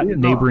 not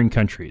neighboring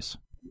countries.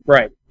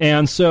 Right.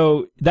 And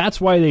so that's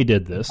why they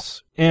did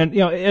this. And,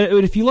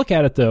 if you look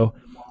at it, though,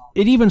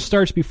 it even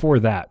starts before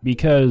that,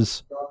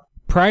 because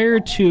prior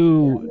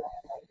to,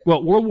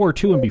 World War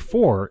II and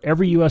before,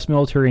 every U.S.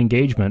 military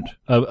engagement,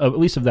 at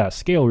least of that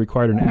scale,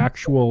 required an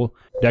actual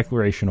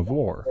declaration of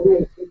war.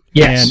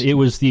 Yes. And it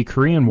was the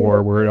Korean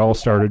War where it all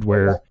started,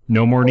 where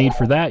no more need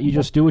for that. You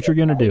just do what you're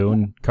going to do,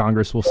 and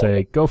Congress will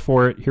say, go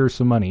for it, here's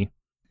some money.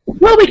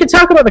 Well, we can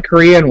talk about the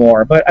Korean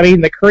War, but, I mean,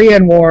 the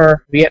Korean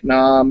War,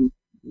 Vietnam,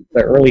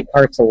 the early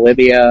parts of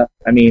Libya,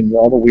 I mean,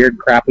 all the weird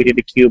crap we did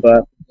to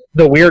Cuba,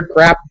 the weird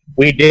crap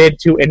we did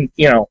to,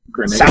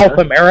 Grenada. South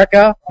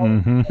America.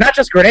 Mm-hmm. Not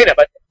just Grenada,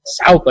 but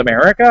South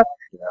America.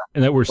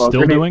 And that we're still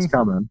Grenade's doing.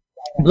 coming.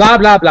 Blah,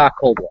 blah, blah,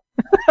 Cold War.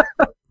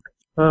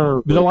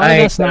 Oh, But a lot of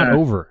that's not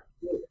over.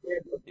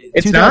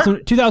 It's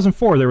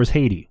 2004, there was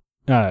Haiti.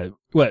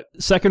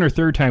 Second or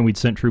third time we'd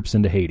sent troops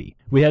into Haiti.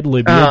 We had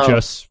Libya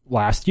just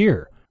last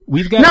year.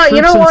 We've got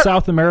troops in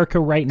South America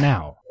right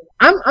now.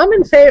 I'm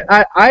in favor.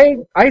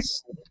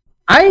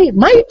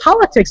 My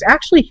politics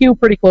actually hew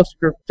pretty close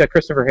to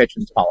Christopher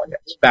Hitchens'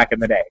 politics back in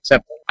the day.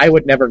 Except I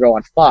would never go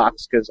on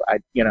Fox because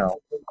you know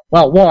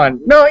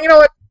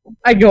what?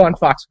 I'd go on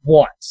Fox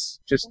once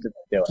just to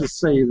do it. Just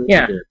say that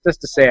Yeah, you did. just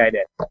to say I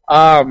did.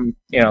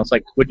 It's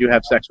like, would you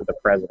have sex with the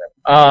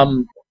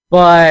president?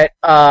 But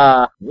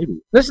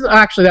Maybe. this is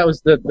actually that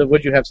was the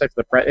would you have sex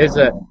with the president? Is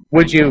a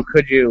would you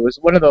could you? Is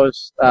one of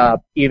those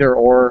either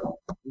or.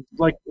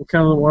 Like,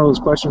 kind of one of those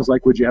questions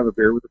like, would you have a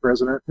beer with the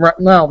president?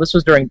 No, this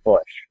was during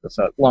Bush. That's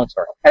a long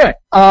story. Anyway,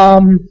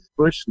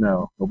 Bush?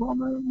 No.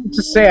 Obama?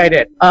 to say I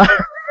did.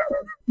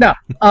 No.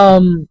 I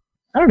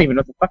don't even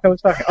know what the fuck I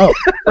was talking. Oh,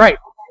 right.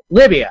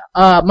 Libya.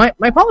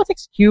 My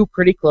politics skew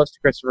pretty close to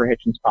Christopher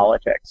Hitchens'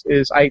 politics.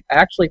 I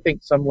actually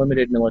think some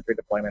limited military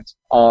deployments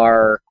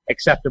are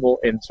acceptable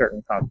in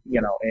certain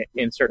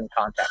in certain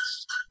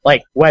contexts,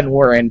 like when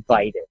we're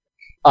invited.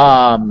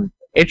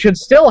 It should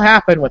still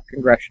happen with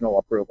congressional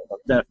approval.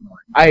 Definitely.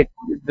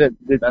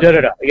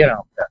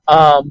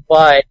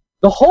 But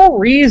the whole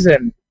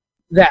reason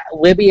that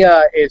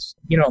Libya is,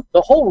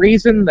 the whole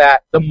reason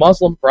that the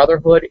Muslim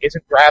Brotherhood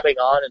isn't grabbing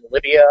on in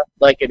Libya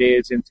like it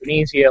is in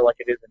Tunisia, like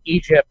it is in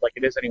Egypt, like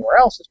it is anywhere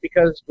else, is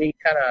because we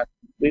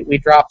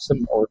dropped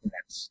some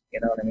ordnance. You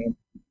know what I mean?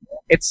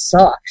 It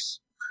sucks.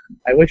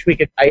 I wish we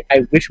could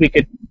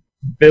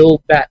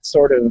build that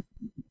sort of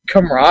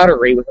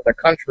camaraderie with other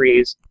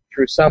countries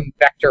through some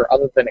vector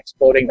other than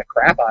exploding the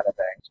crap out of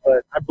things.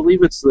 But I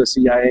believe it's the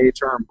CIA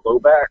term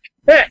blowback.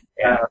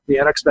 The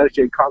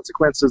unexpected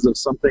consequences of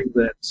something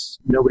that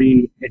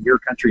nobody in your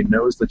country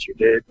knows that you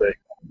did, but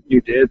you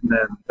did, and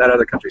then that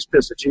other country's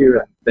pissed at you,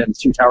 and then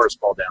 2 towers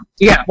fall down.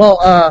 Yeah, well,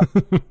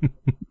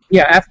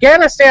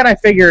 Afghanistan, I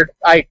figured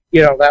that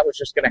was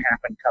just going to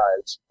happen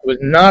because I was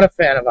not a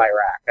fan of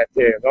Iraq. I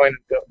tell you, going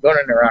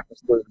into Iraq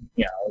was,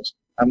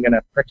 I'm going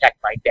to protect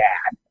my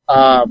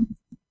dad.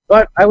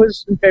 But I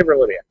was in favor of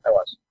Libya. I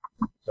was.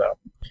 So,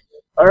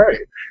 all right.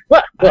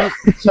 Well,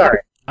 sorry.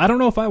 I don't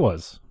know if I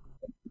was.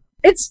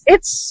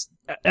 It's.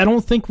 I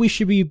don't think we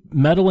should be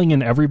meddling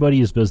in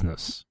everybody's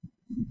business.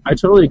 I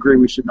totally agree.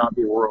 We should not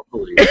be world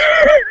police.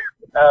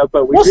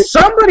 But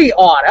somebody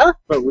oughta.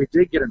 But we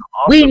did get an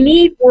awesome. We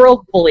need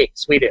world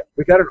police. We do.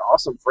 We got an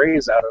awesome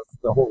phrase out of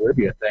the whole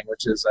Libya thing,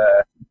 which is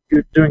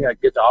doing a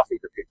Gaddafi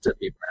to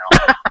people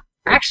now.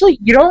 Actually,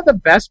 you know what the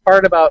best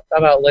part about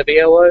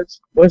Libya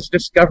was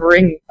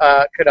discovering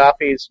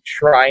Gaddafi's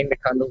shrine to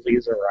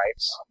Condoleezza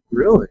Rice.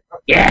 Really?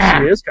 Yeah.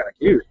 She is kind of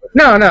cute.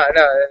 No,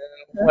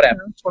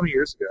 whatever. 20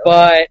 years ago.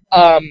 But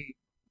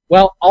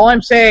well, all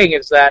I'm saying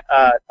is that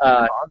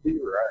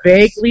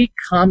vaguely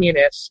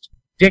communist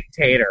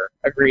dictator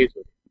agrees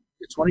with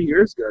you. 20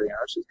 years ago,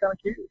 she's kind of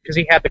cute. Because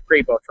he had the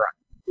Creepo truck.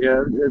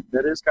 Yeah,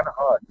 that is kind of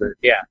odd. But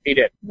yeah, he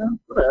did.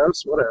 What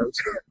else?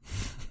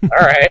 All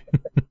right.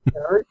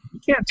 You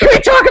can't Can we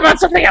talk about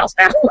something else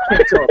now? You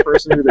can't tell a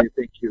person who they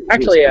think you.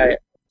 Actually, I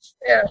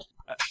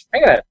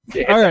got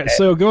it. All right,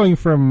 so going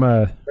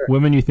from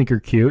women you think are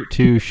cute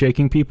to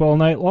shaking people all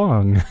night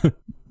long.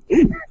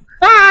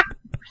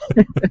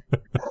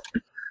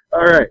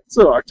 All right,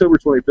 so October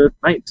 25th,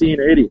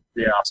 1980,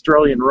 the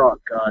Australian rock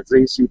gods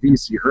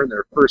AC/DC earned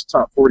their first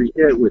top 40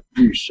 hit with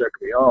You Shook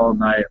Me All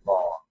Night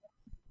Long.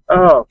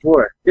 Oh,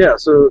 boy. Yeah,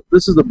 so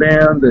this is a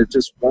band that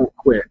just won't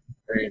quit.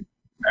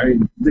 I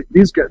mean,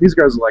 these guys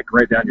are like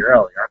right down your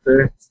alley, aren't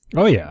they?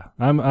 Oh yeah,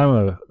 I'm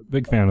a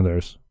big fan of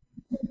theirs.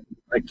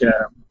 Like,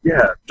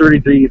 Dirty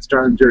Deeds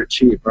Done Dirt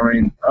Cheap. I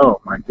mean, oh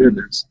my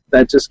goodness,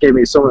 that just gave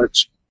me so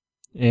much.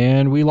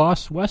 And we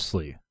lost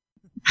Wesley.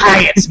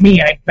 Hi, it's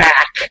me. I'm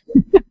back.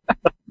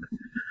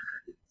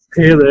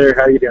 Hey there,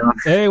 how you doing?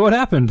 Hey, what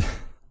happened?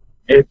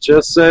 It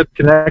just said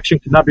connection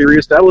could not be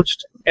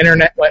reestablished.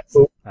 Internet went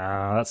poop.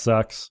 Ah, that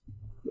sucks.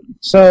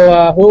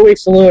 So, who are we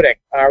saluting?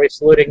 Are we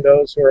saluting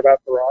those who are about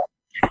to rot?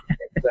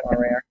 Is that where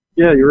we are?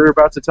 Yeah, you were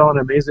about to tell an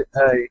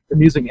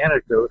amusing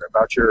anecdote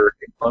about your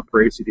love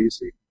for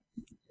AC/DC.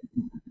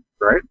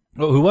 Right?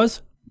 Oh, who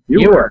was?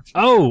 You were.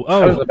 Oh.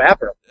 That was the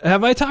bathroom.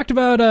 Have I talked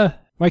about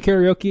my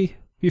karaoke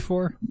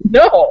before?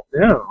 No.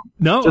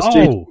 No? Just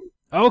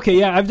okay,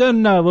 yeah, I've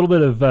done a little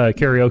bit of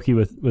karaoke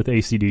with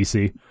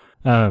AC/DC.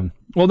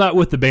 Well, not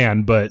with the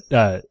band, but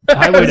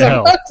Highway to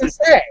Hell. What to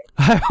say?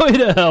 Highway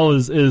to Hell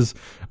is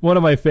one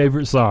of my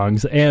favorite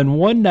songs, and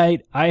one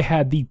night I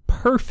had the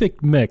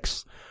perfect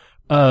mix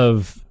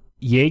of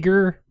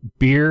Jaeger,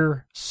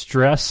 beer,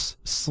 stress,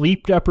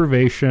 sleep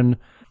deprivation,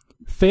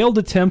 failed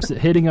attempts at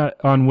hitting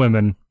on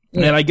women,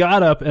 and I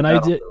got up and I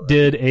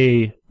did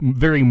a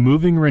very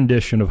moving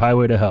rendition of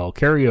Highway to Hell,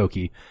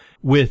 karaoke,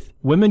 with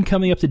women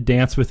coming up to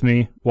dance with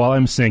me while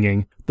I'm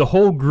singing, the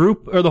whole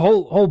group, or the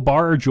whole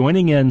bar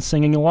joining in,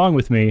 singing along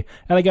with me,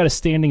 and I got a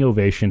standing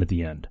ovation at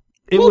the end.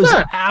 It was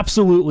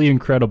absolutely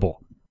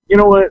incredible. You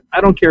know what?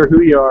 I don't care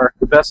who you are.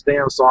 The best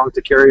damn song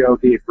to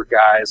karaoke for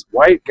guys,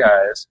 white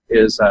guys,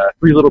 is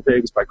Three Little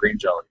Pigs by Green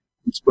Jelly.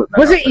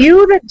 Was it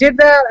you that did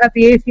that at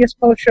the Atheist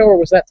Post Show, or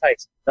was that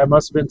Tyson? That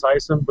must have been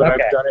Tyson, but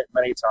I've done it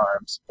many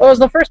times. Well, it was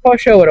the first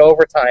post show at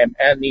Overtime,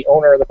 and the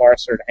owner of the bar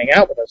started to hang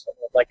out with us.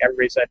 Like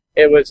everybody said,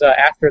 it was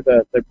after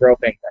the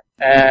groping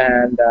thing,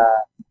 and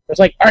it was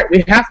like, all right,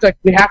 we have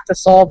to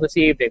solve this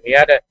evening.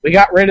 We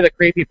got rid of the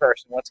creepy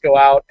person. Let's go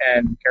out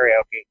and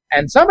karaoke.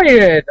 And somebody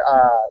did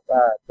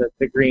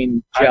the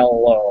green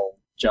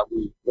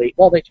jelly.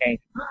 Well, they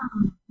changed.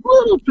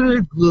 Little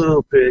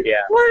pig. Yeah.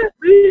 Let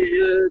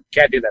me.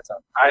 Can't do that song.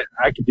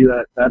 I can do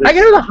that. I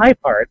can do the high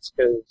parts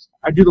because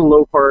I do the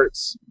low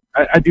parts.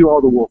 I do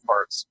all the wolf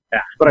parts.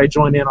 Yeah. But I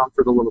join in on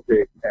for the little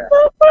pig. Yeah.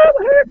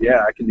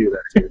 Yeah, I can do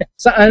that too.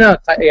 So, I know.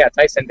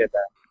 Tyson did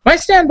that. My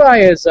standby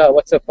is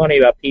What's So Funny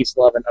About Peace,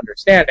 Love, and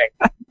Understanding,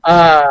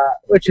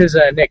 which is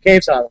a Nick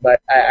Cave song,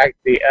 but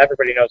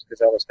everybody knows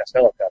because Elvis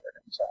Costello covered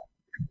it. So.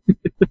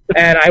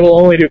 And I will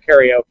only do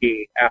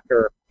karaoke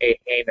after a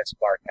heinous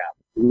bar cap.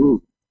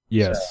 Ooh.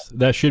 Yes,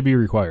 that should be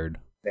required.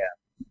 Yeah.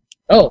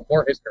 Oh,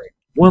 more history.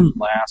 One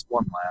last.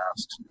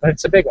 But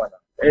it's a big one,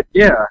 though.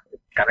 It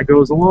kind of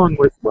goes along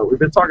with what we've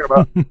been talking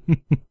about.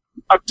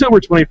 October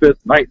 25th,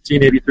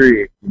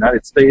 1983,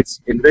 United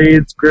States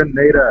invades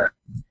Grenada.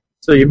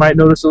 So you might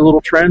notice a little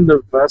trend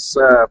of us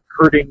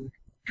hurting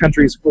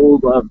countries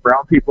full of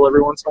brown people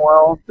every once in a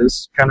while.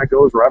 This kind of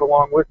goes right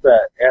along with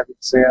that. And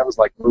say I was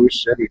like, oh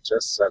shit, he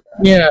just said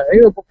that. Yeah.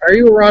 Are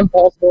you a Ron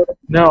Paul supporter?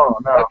 No.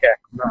 Okay.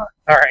 No.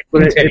 All right.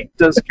 But Continue. it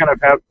does kind of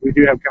we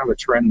do have kind of a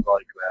trend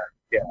like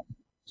that. Yeah.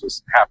 It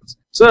just happens.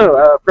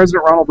 So,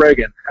 President Ronald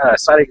Reagan,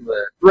 citing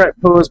the threat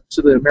posed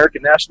to the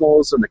American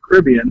nationals in the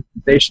Caribbean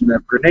nation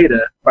of Grenada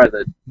by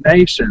the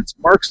nation's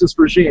Marxist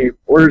regime,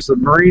 orders the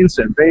Marines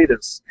to invade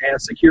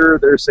and secure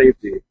their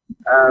safety.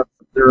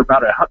 There are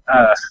about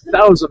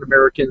 1,000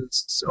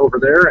 Americans over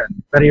there,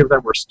 and many of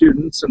them were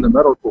students in the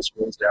medical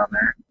schools down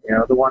there. You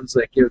know, the ones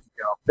that give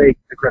fake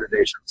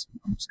accreditations.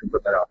 I'm just gonna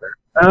put that out there.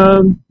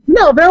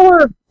 No, there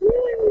were.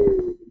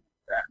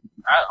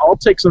 I'll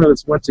take somebody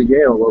that went to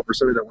Yale over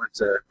somebody that went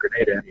to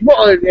Grenada.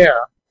 Well, yeah.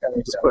 I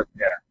mean, so.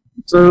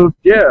 So,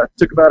 it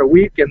took about a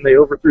week, and they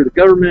overthrew the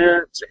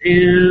government,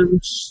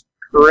 and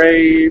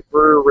hooray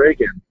for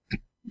Reagan.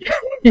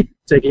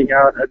 Taking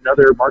out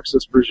another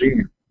Marxist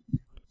regime.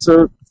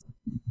 So,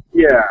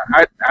 yeah,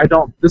 I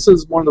don't, this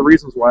is one of the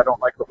reasons why I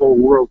don't like the whole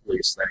world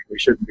police thing. We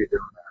shouldn't be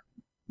doing that.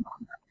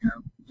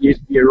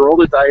 You roll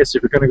the dice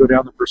if you're going to go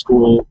down there for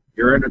school.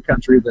 You're in a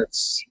country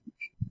that's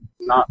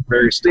not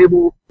very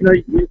stable.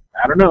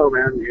 I don't know,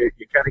 man. You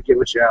kind of get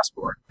what you ask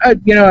for. I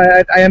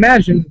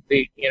imagine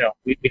we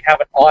have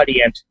an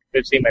audience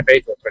who's seen my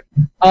facial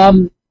expression.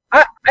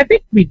 I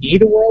think we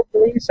need a world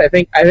police. I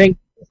think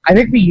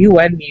the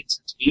UN needs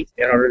some teeth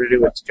in order to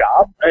do its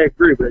job. I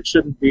agree, but it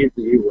shouldn't be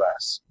the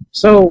U.S.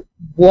 So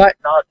what?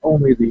 Not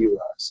only the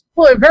U.S.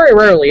 Well, it very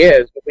rarely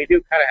is, but we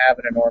do kind of have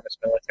an enormous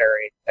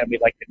military, and we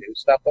like to do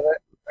stuff with it.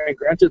 I mean,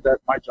 granted that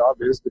my job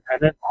is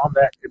dependent on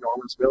that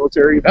enormous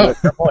military, Oh, but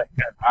fair point.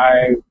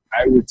 I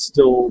would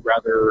still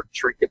rather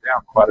shrink it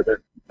down quite a bit.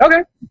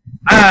 Okay.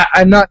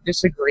 I'm not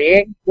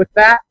disagreeing with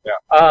that.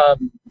 Yeah.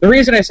 The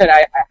reason I said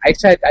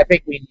I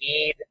think we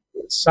need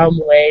some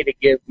way to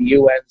give the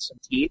UN some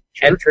teeth,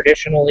 Sure. and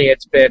traditionally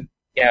it's been,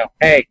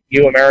 hey,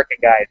 you American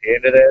guys, you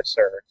into this?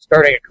 Or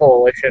starting a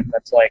coalition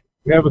that's like,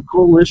 We have a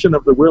coalition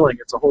of the willing.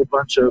 It's a whole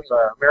bunch of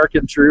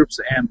American troops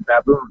and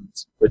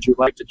baboons. Would you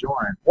like to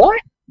join? what?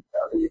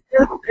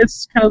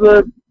 It's kind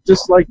of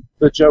just like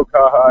the joke,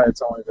 haha,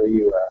 it's only the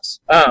U.S.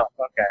 Oh,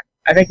 okay.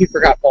 I think you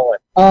forgot Poland.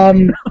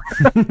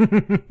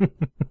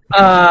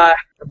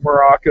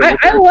 Morocco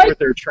I like with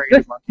their trained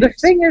The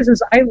monkeys. thing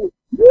is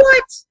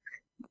what?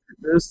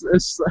 This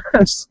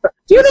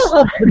Do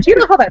you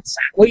know how that's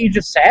what you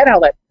just said? How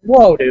that?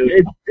 Whoa,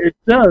 dude. it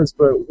does,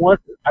 but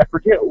I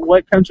forget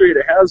what country it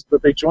has,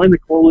 but they joined the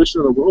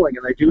coalition of the willing,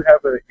 and they do have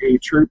a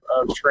troop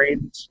of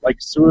trained like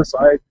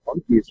suicide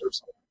monkeys or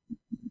something.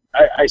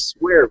 I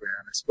swear, man.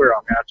 I swear,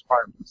 I'm gonna have to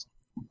find this.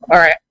 All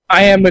right,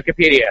 I am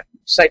Wikipedia.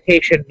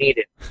 Citation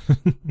needed.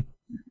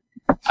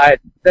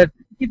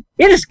 You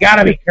just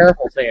gotta be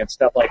careful saying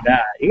stuff like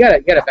that. You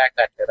gotta back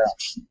that shit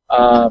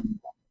up.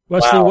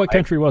 Wesley, Wow, what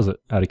country was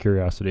it, out of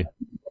curiosity?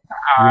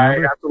 I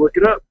have to look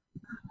it up.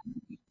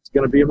 It's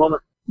gonna be a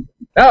moment.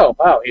 Oh,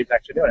 wow, he's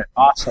actually doing it.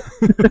 Awesome.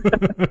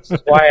 This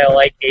is why I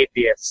like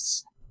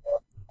atheists.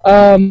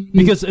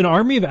 Because an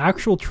army of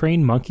actual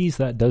trained monkeys,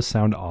 that does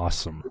sound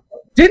awesome.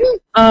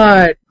 Didn't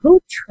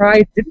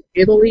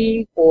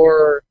Italy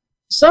or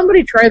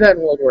somebody try that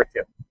in World War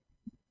II?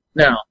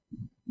 No,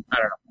 I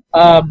don't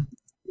know.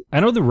 I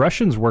know the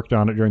Russians worked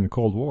on it during the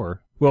Cold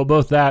War. Well,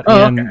 both that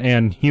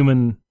and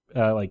human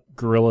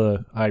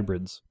guerrilla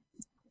hybrids.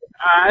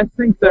 I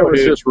think that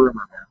was just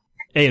rumor, man.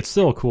 Hey, it's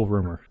still a cool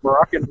rumor.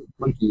 Moroccan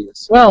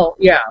monkeys. Well,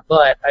 yeah,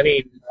 but I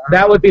mean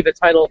that would be the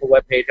title of the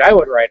webpage I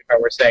would write if I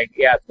were saying,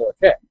 yeah, it's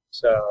legit.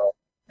 So,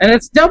 and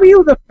it's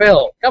W the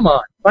Phil. Come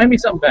on, find me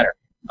something better.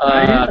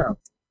 Yeah.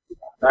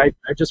 I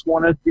just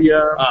wanted the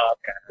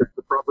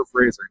proper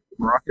phrasing.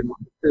 Moroccan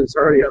is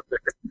already up there.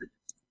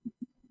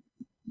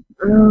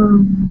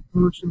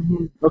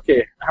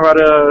 Okay, how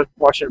about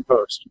Washington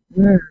Post?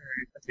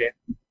 Okay.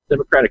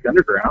 Democratic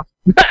Underground.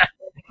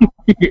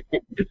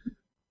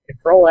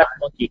 Control F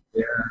monkey.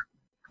 Yeah.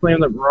 Claim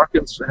that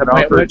Moroccans had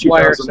offered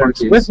 2,000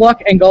 monkeys. With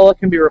luck, Angola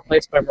can be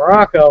replaced by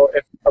Morocco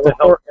if a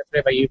report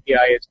made by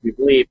UPI is to be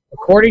believed.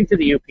 According to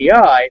the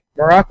UPI,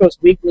 Morocco's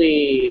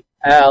weekly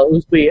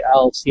Ousbi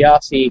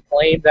al-Siasi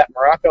claimed that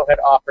Morocco had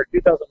offered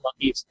 2,000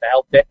 monkeys to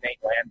help detonate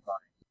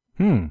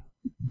landmines.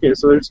 Okay,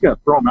 so they're just going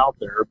to throw them out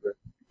there, but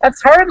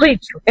That's hardly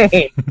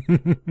trained.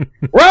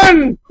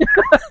 Run!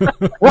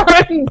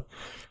 Run!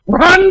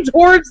 Run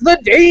towards the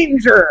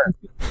danger!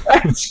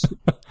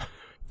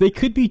 They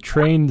could be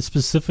trained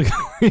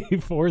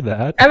specifically for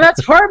that. And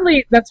that's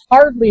hardly, right.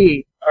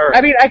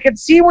 I mean, I can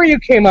see where you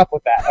came up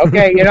with that,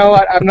 okay? You know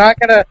what? I'm not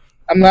gonna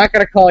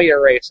call you a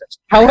racist.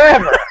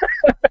 However...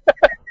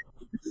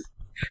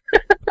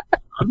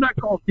 I'm not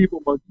calling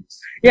people monkeys.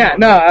 Yeah,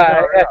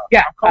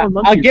 yeah.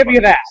 I'll give you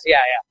that.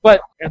 Yeah.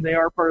 But and they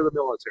are part of the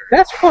military.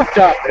 That's fucked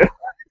up, dude.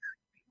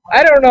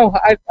 I don't know.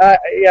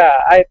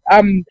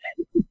 I'm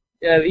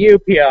the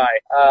UPI.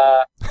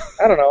 I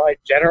don't know. I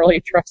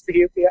generally trust the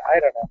UPI. I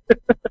don't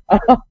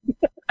know.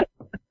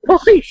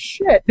 Holy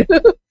shit,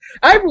 dude.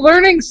 I'm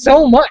learning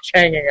so much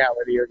hanging out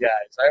with you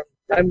guys.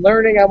 I'm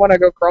learning. I want to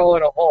go crawl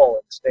in a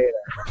hole and stay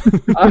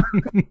there.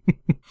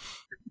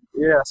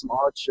 Yeah, some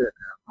odd shit,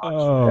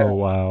 man.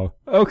 Wow.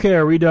 Okay,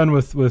 are we done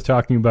with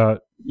talking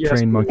about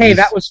trained monkeys? Hey,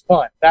 that was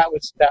fun. That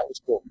was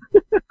cool.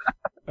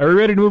 Are we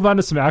ready to move on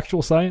to some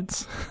actual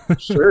science?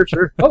 Sure.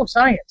 Oh,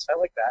 science. I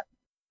like that.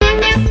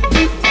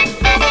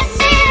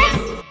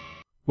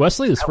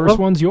 Wesley, this first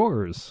one's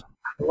yours.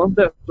 I love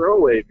that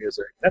throwaway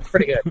music. That's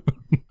pretty good.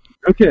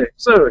 Okay,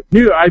 so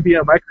new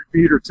IBM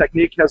microcomputer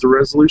technique has a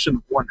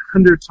resolution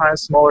 100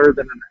 times smaller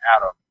than an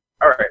atom.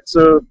 All right,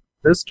 so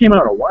this came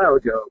out a while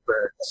ago,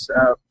 but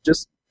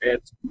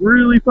it's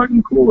really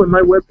fucking cool, and my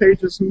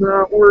webpage is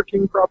not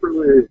working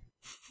properly.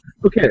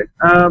 Okay,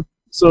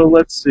 so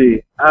let's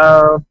see.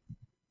 We're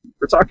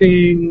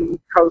talking,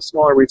 how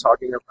small are we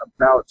talking?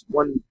 About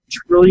 1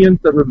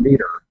 trillionth of a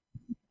meter.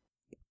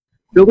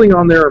 Building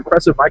on their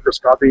impressive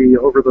microscopy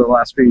over the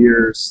last few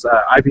years,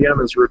 IBM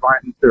has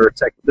refined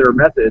their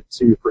method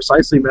to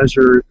precisely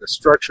measure the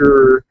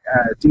structure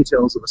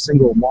details of a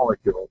single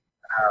molecule.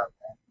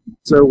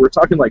 So we're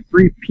talking like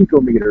 3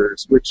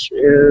 picometers, which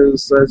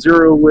is a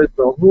 0 with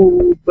a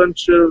whole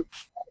bunch of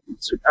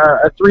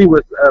a 3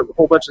 with a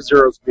whole bunch of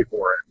zeros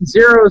before it.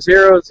 0,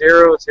 0,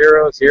 0,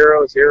 0,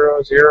 0, 0,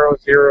 0, 0,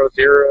 0,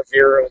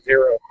 0,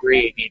 0,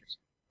 3 meters.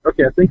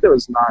 Okay, I think that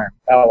was 9.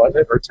 Oh, was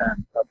it? Or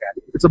 10. Okay.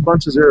 It's a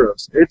bunch of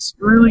zeros. It's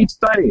really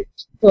tiny.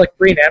 So like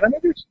 3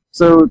 nanometers?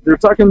 So they're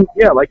talking,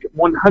 like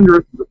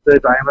 1/100th the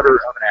diameter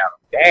of an atom.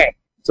 Dang.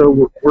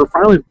 So we're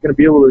finally going to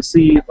be able to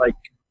see,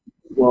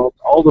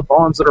 all the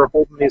bonds that are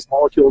holding these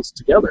molecules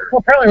together. Well,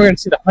 apparently we're going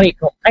to see the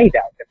honeycomb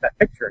hideout if that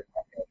picture.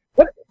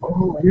 What?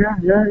 Oh, yeah.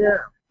 I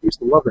used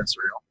to love that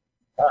cereal.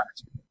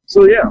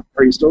 So, yeah,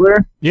 are you still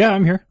there? Yeah,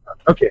 I'm here.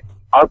 Okay,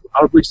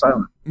 oddly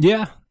silent.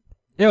 Yeah,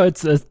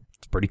 it's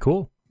pretty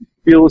cool.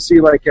 Be able to see,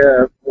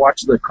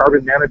 watch the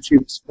carbon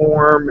nanotubes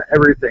form,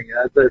 everything.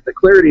 The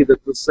clarity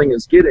that this thing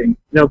is getting.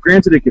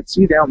 Granted, it can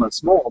see down that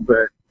small,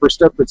 but for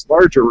stuff that's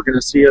larger, we're going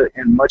to see it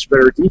in much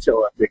better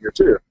detail that figure,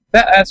 too.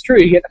 That's true.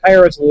 You get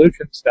higher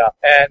resolution stuff.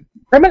 And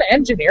from an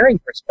engineering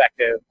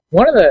perspective,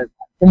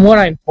 from what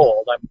I'm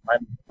told,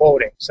 I'm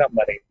quoting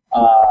somebody,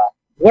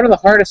 one of the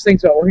hardest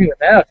things about working with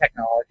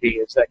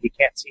nanotechnology is that you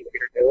can't see what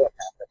you're doing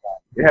half the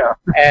time. Yeah.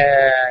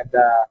 And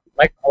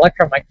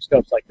electron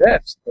microscopes like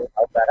this will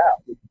help that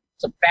out.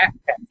 It's a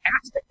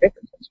fantastic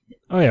difference.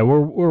 Oh yeah,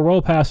 we're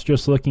well past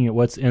just looking at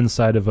what's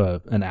inside of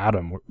an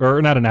atom,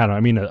 or not an atom. I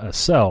mean a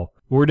cell.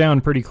 We're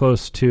down pretty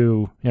close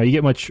to. You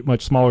get much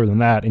smaller than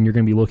that, and you're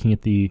going to be looking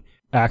at the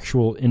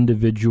actual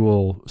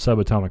individual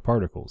subatomic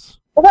particles.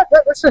 Well,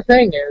 that's the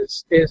thing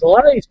is a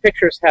lot of these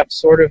pictures have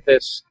sort of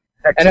this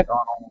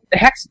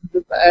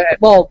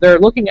hexagonal. They're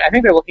looking. I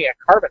think they're looking at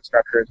carbon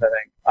structures. I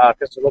think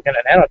because they're looking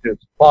at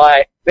nanotubes,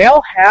 but they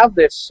all have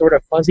this sort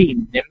of fuzzy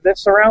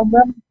nimbus around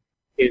them.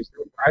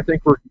 I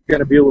think we're going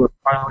to be able to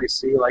finally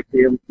see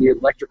the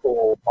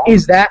electrical bonds.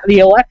 Is that the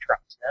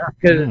electrons? Yeah,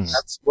 because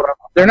that's what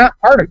they're not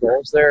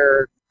particles;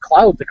 they're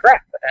clouds of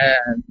crap,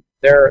 and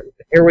here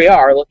we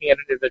are looking at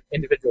an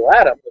individual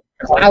atom with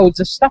clouds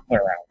of stuff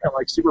around. And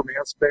like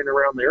Superman spinning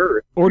around the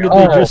Earth. Or did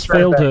they just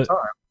fail to?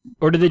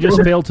 Or did they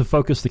just fail to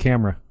focus the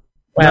camera?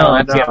 Well,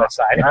 that's the other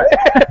side.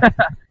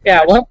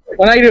 Yeah, well,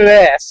 when I do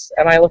this,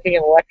 am I looking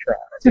at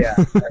electrons? Yeah.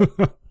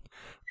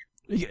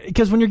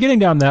 Because when you're getting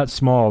down that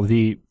small,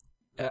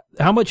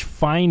 how much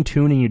fine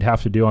tuning you'd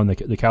have to do on the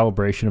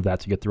calibration of that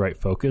to get the right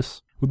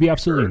focus would be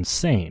absolutely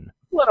insane.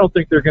 Well, I don't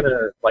think they're going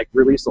to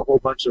release a whole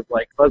bunch of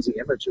fuzzy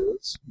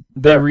images.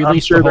 They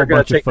released a whole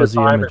bunch of fuzzy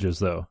images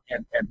though,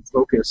 and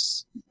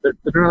focus. They're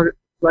not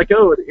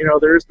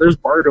there's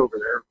Bart over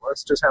there.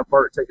 Let's just have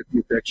Bart take a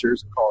few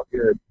pictures and call it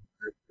good.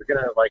 They're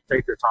going to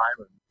take their time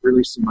and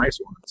release some nice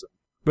ones.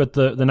 But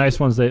the nice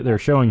ones they're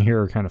showing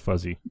here are kind of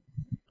fuzzy.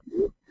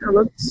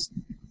 Yeah,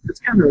 it's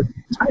kind of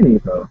tiny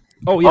though.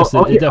 Oh yes,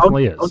 it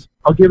definitely is.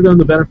 I'll give them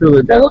the benefit of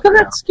the doubt. Look at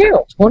that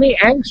scale, 20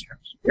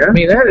 angstroms. Yeah. I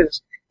mean that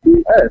is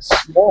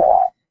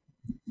small.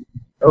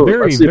 Oh,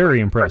 very, very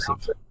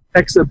impressive.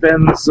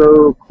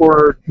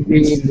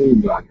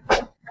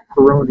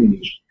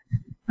 Hexabenzocoronine.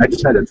 I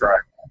just had to try.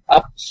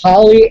 A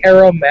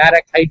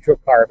polyaromatic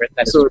hydrocarbon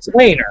that is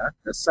planar.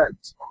 A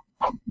scent.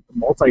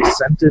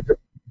 Multi-scented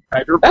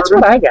hydrocarbon? That's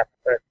what I get.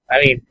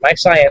 I mean, my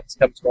science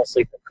comes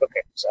mostly from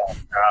cooking, so.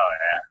 Oh,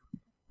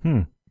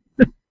 yeah.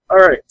 All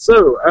right,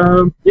 so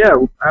be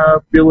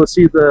able to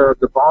see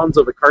the bonds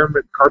of the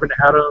carbon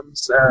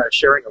atoms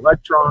sharing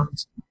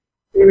electrons.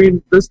 I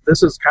mean, this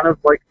is kind of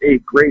like a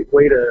great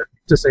way to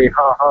say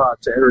ha ha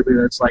to everybody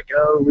that's like,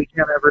 oh, we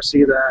can't ever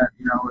see that.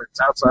 You know, it's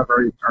outside of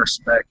our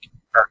spec,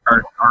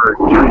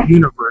 our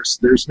universe.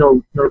 There's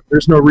no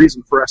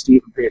reason for us to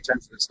even pay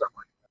attention to stuff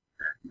like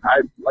that.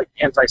 I like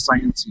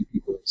anti-sciencey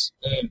people.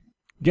 You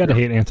gotta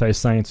hate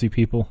anti-sciencey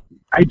people.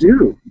 I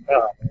do.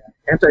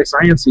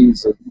 Anti-sciencey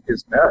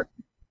is bad.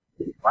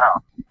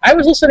 Wow. I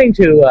was listening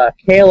to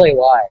KLAY,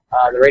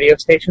 the radio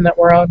station that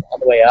we're on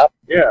the way up.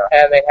 Yeah.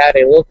 And they had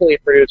a locally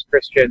produced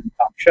Christian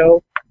talk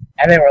show.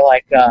 And they were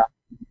like,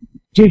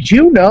 did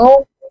you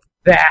know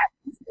that,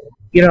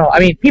 I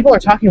mean, people are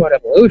talking about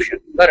evolution.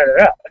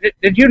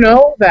 Did you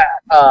know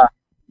that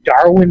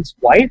Darwin's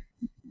wife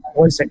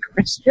was a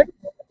Christian?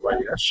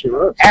 Well, yes, she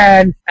was.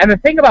 And the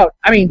thing about,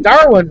 I mean,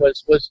 Darwin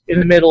was in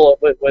the middle of,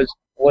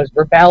 was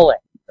rebelling,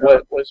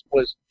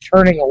 was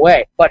turning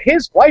away. But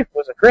his wife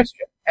was a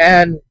Christian.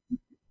 And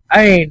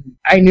I mean,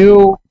 I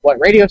knew what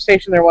radio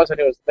station there was, and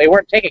they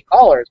weren't taking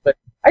callers, but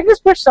I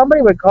just wish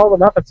somebody would call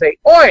them up and say,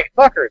 "Oi,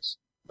 fuckers,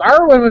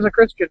 Darwin was a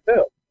Christian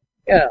too."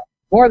 Yeah,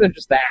 more than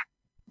just that.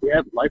 He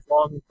had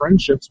lifelong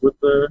friendships with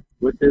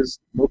his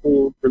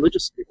local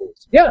religious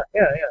peoples. Yeah.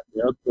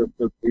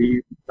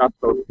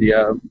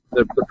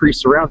 The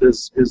priests around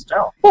his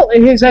town. Well,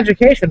 his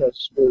education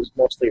was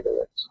mostly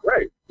religious,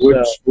 right?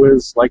 Which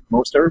was like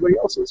most everybody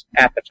else's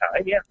at the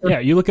time. Yeah. Yeah,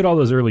 you look at all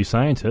those early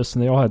scientists,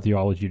 and they all had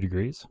theology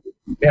degrees.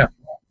 Yeah.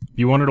 If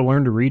you wanted to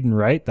learn to read and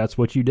write, that's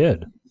what you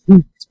did.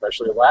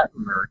 Especially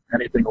Latin or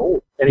anything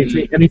old,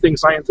 anything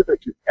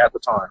scientific at the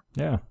time.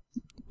 Yeah.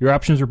 Your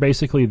options were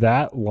basically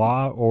that,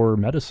 law, or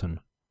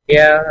medicine.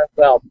 Yeah,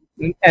 well,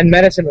 and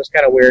medicine was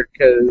kind of weird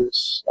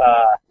because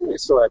they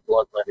still had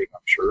bloodletting,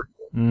 I'm sure.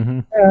 Mm-hmm.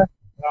 Yeah.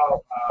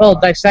 Well,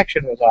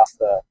 dissection was off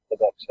the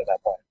books at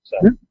that point. So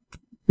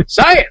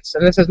science,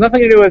 and this has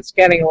nothing to do with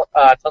scanning,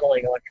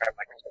 tunneling electron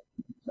microscope.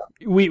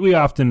 So. We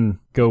often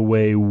go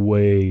way,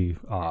 way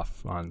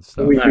off on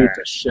stuff. We beat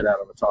the shit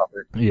out of the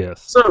topic.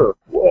 Yes. So,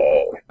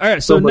 all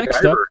right. So next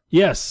MacGyver. up,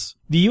 yes,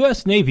 the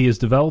U.S. Navy is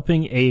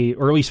developing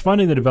or at least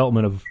funding the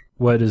development of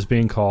what is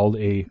being called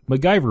a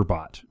MacGyver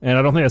bot, and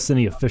I don't think that's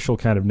any official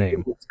kind of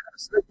name.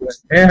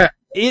 Yeah.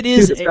 It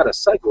is. Dude, it's got a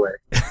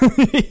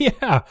segue.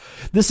 Yeah,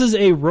 this is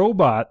a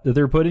robot that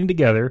they're putting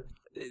together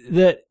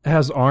that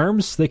has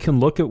arms that can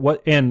look at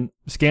and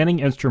scanning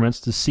instruments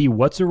to see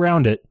what's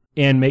around it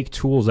and make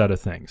tools out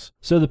of things.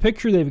 So the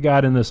picture they've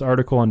got in this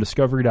article on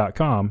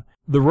Discovery.com,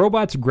 the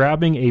robot's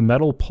grabbing a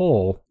metal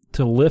pole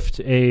to lift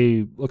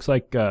looks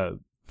like a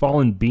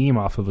fallen beam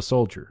off of a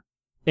soldier.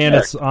 And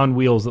it's on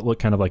wheels that look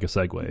kind of like a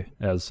Segway,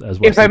 as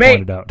Wesley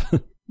pointed out.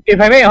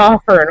 If I may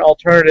offer an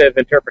alternative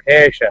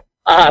interpretation,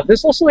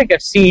 this looks like a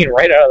scene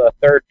right out of the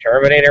third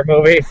Terminator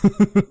movie,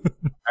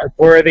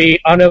 where the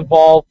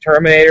unevolved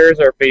Terminators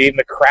are beating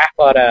the crap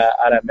out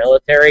of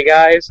military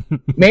guys.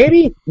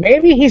 Maybe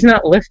he's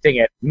not lifting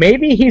it.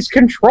 Maybe he's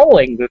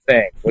controlling the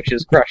thing, which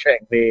is crushing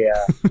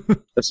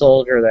the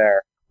soldier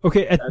there.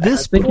 Okay, at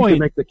this point, you can point,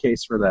 make the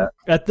case for that.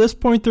 At this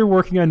point, they're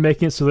working on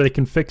making it so they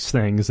can fix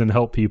things and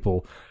help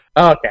people.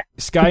 Okay.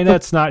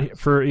 Skynet's not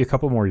for a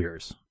couple more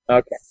years.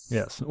 Okay.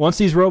 Yes. Once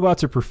these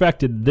robots are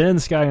perfected, then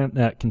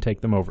Skynet can take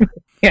them over.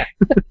 Yeah.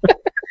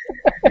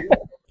 It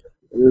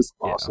is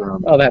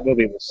awesome. Oh, that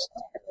movie was...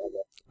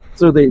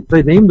 So they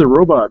named the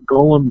robot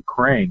Golem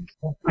Krang.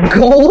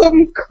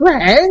 Golem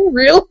Krang?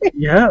 Really?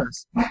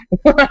 Yes.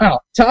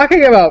 Wow. Talk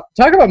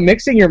about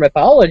mixing your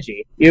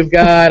mythology. You've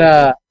got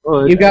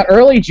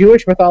early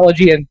Jewish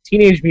mythology and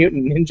Teenage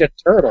Mutant Ninja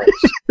Turtles.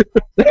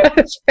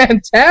 That's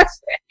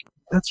fantastic.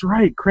 That's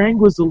right. Krang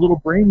was the little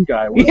brain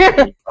guy,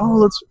 wasn't he?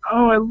 Oh,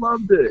 I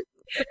loved it.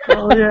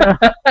 Oh yeah.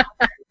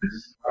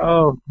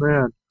 Oh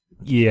man.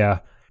 Yeah.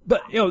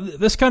 But,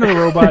 this kind of a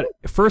robot,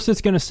 first it's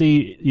going to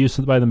see use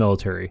by the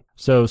military.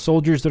 So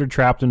soldiers that are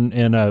trapped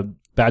in a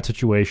bad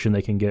situation,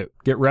 they can get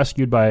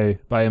rescued by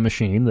a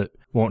machine that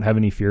won't have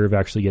any fear of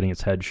actually getting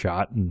its head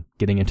shot and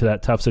getting into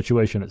that tough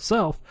situation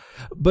itself.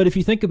 But if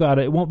you think about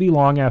it, it won't be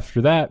long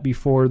after that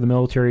before the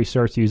military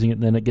starts using it,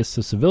 and then it gets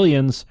to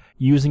civilians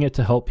using it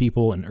to help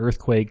people in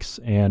earthquakes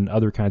and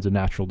other kinds of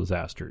natural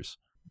disasters.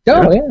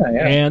 Oh,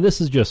 yeah. And this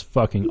is just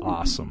fucking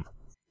awesome.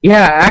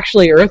 Yeah,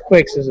 actually,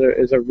 earthquakes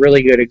is a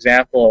really good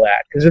example of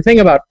that. Because the thing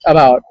about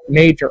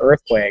major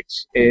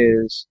earthquakes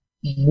is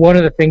one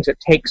of the things that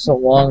takes so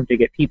long to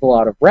get people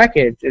out of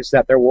wreckage is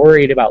that they're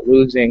worried about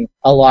losing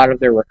a lot of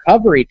their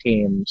recovery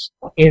teams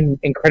in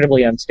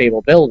incredibly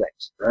unstable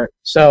buildings. Right.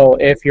 So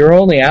if your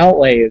only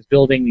outlay is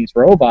building these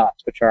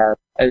robots, which are,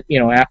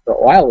 after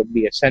a while would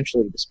be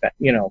essentially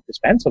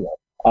dispensable.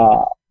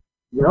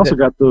 We also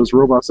got those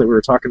robots that we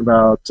were talking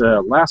about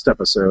last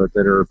episode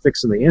that are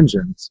fixing the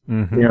engines.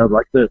 Mm-hmm.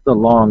 Like the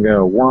long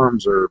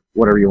worms or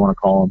whatever you want to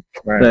call them,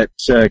 right,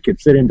 that could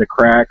fit into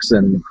cracks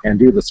and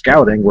do the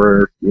scouting.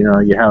 Where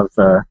you have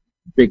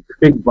big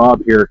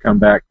Bob here come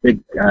back, big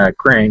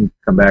Krang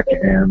come back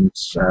and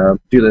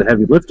do the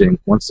heavy lifting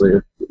once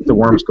the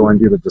worms go and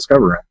do the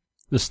discovering.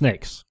 The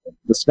snakes.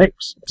 The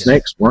snakes. Yes.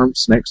 Snakes,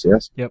 worms, snakes,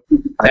 yes. Yep.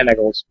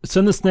 Tentacles.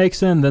 Send the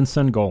snakes in, then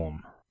send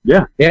Golem.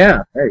 Yeah.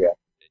 Yeah, there you go.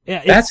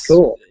 Yeah, That's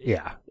cool.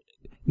 Yeah.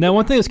 Now,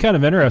 one thing that's kind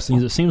of interesting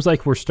is it seems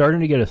like we're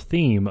starting to get a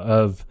theme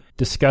of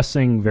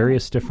discussing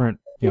various different,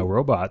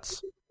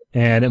 robots,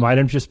 and it might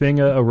end up just being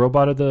a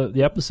robot of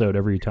the episode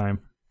every time.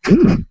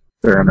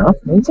 Fair enough.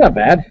 It's not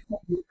bad.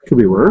 Could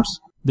be worse.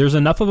 There's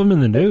enough of them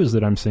in the news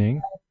that I'm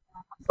seeing.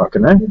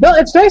 Fucking A. No,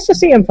 it's nice to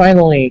see him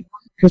finally,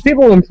 because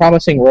people have been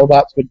promising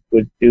robots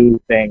would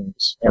do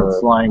things And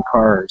flying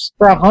cars.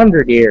 for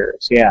 100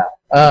 years, yeah.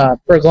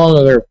 For as long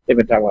as they've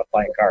been talking about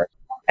flying cars.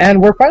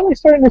 And we're finally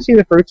starting to see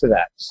the fruits of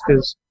that,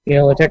 because,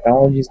 the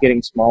technology is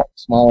getting small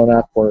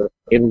enough we're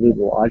able to do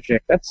the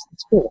logic. That's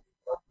cool.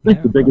 I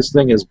think the biggest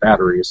thing is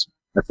batteries.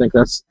 I think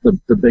that's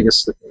the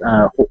biggest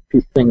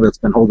thing that's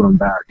been holding them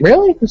back.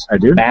 Really? Just I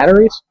do.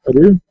 batteries? I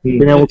do.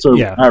 Being able to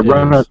Yeah,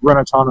 run it is.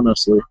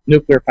 autonomously.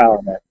 Nuclear power,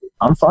 man.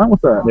 I'm fine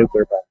with that.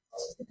 Nuclear power.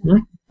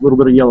 A little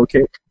bit of yellow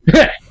cake.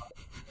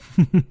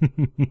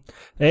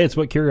 Hey, it's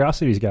what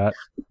Curiosity's got.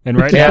 And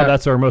right Yeah. now,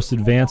 that's our most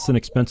advanced and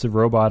expensive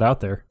robot out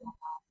there.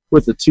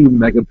 With a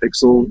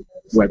 2-megapixel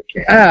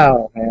webcam.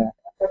 Oh, man.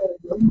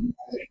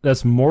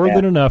 That's more Yeah.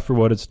 than enough for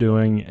what it's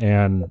doing,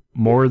 and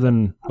more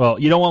than... Well,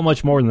 you don't want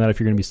much more than that if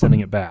you're going to be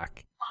sending it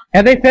back.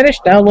 Have they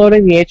finished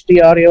downloading the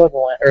HD audio of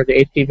or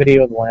the HD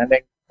video of the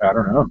landing? I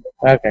don't know.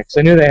 Okay, because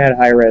I knew they had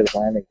high-res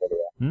landing video.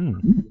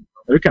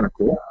 They're kind of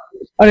cool.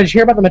 Oh, did you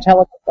hear about the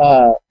metallic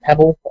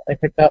pebble they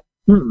picked up?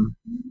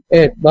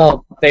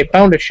 Well, they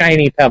found a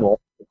shiny pebble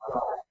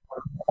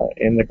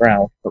in the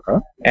ground. Okay.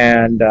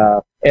 And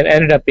it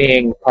ended up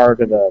being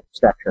part of the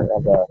structure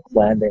of the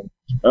landing.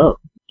 Oh.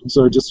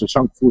 So just a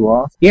chunk flew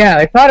off? Yeah,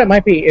 they thought it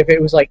might be, if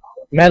it was like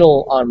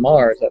metal on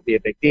Mars, that'd be a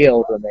big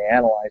deal. Then they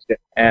analyzed it,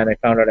 and they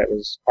found out it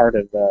was part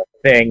of the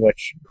thing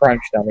which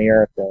crunched on the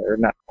Earth, or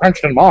not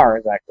crunched on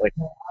Mars, actually,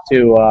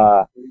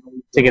 to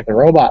get the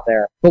robot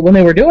there. But when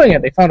they were doing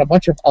it, they found a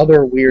bunch of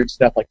other weird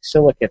stuff, like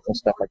silicates and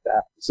stuff like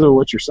that. So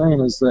what you're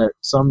saying is that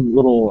some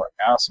little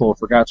asshole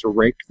forgot to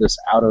rake this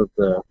out of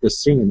the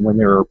scene when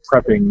they were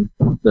prepping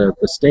the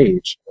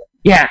stage.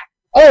 Yeah.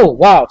 Oh,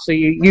 wow. So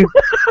you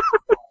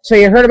so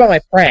you heard about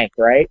my prank,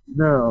 right?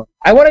 No.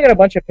 I want to get a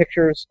bunch of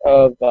pictures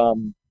of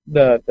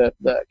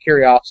the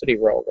Curiosity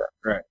rover.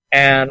 Right.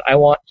 And I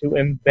want to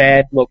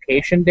embed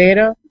location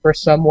data for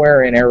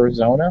somewhere in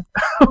Arizona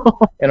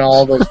in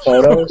all those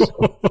photos.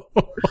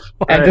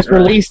 And just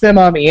release them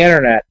on the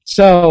internet.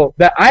 So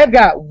that I've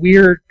got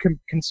weird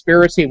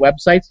conspiracy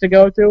websites to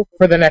go to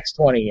for the next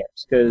 20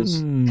 years.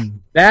 Because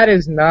that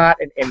is not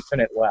an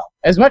infinite well.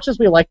 As much as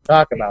we like to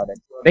talk about it,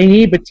 they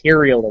need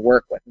material to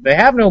work with. If they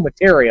have no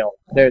material,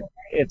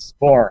 it's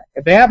boring.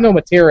 If they have no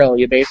material,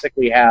 you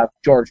basically have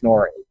George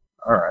Norrie.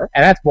 All right.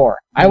 And that's boring.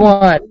 I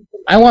want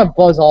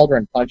Buzz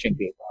Aldrin punching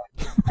people.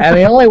 And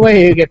the only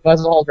way you get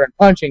Buzz Aldrin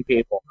punching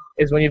people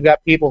is when you've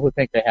got people who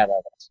think they have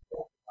evidence.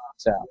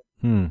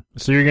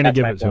 So you're going to That's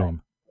give my it to point.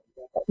 him?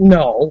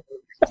 No.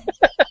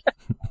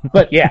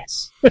 But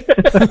yes.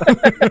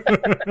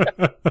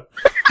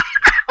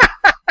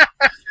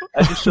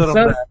 I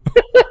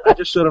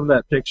just showed him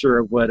that picture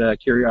of what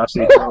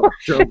Curiosity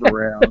drove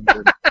around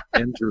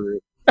and drew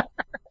it. Do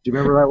you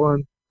remember that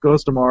one?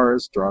 Goes to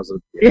Mars, draws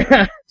it.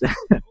 Yeah.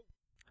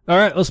 All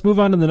right, let's move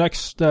on to the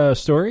next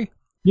story.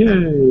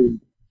 Yay!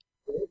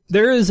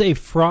 There is a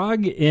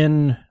frog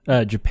in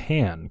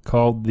Japan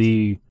called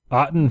the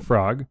Aten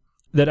frog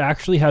that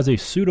actually has a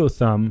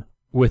pseudo-thumb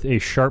with a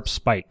sharp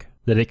spike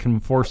that it can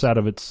force out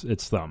of its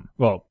thumb.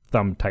 Well,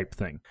 thumb type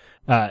thing.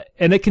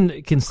 And it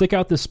can stick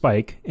out this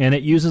spike, and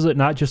it uses it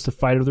not just to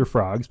fight other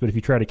frogs, but if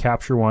you try to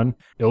capture one,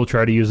 it will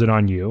try to use it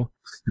on you.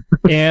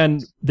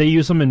 And they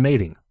use them in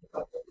mating.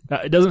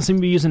 It doesn't seem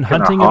to be used in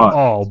hunting at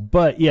all,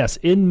 but yes,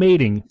 in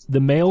mating, the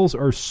males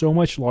are so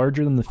much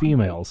larger than the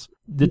females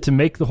that to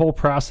make the whole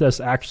process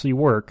actually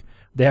work,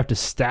 they have to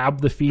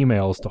stab the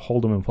females to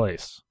hold them in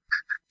place.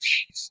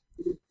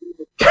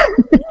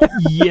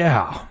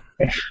 Yeah.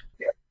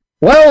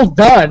 Well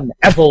done,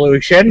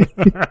 evolution.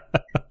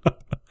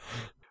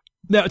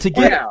 Now, to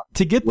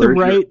get the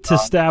right to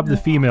stab the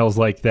females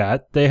like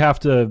that, they have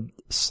to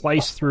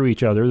slice through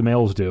each other, the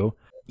males do.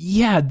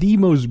 Yeah, the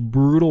most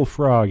brutal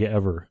frog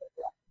ever.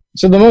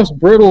 So the most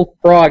brutal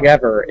frog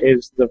ever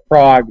is the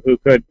frog who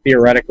could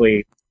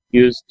theoretically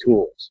use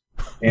tools.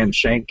 And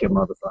shank him,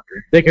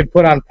 motherfucker. They could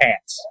put on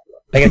pants.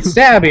 They can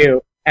stab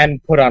you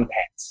and put on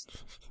pants.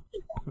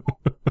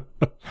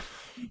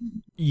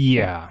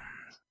 Yeah. Have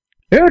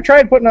you ever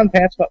tried putting on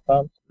pants without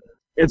thumbs?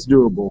 It's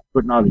doable,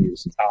 but not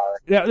easy.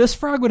 Yeah, this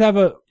frog would have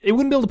it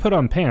wouldn't be able to put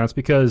on pants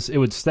because it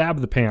would stab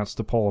the pants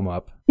to pull them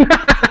up.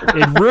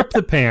 It'd rip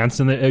the pants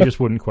and it just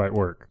wouldn't quite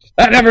work.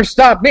 That never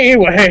stopped me.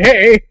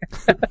 Hey.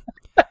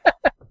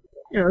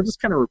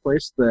 Just kind of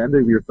replace the end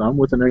of your thumb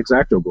with an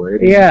X-Acto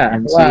blade. Yeah,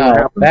 and see what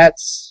wow.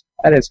 happens.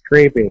 That is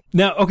creepy.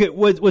 Now, okay,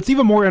 what's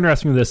even more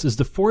interesting with this is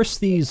to force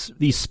these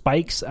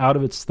spikes out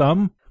of its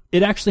thumb,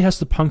 it actually has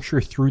to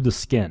puncture through the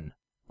skin,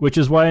 which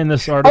is why in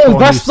this article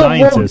on New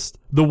Scientist,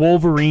 the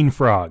Wolverine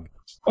frog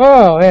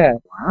Oh, yeah.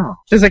 Wow.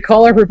 Does it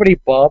call everybody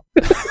Bub?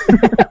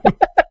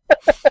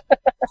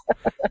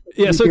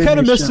 Yeah, so it kind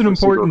of missed an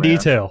important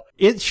detail.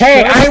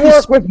 Hey, I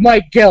work with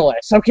Mike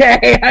Gillis,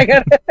 okay? I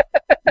got.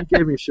 You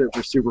gave me shit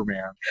for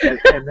Superman, and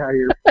now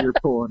you're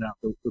pulling out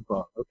the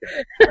bug.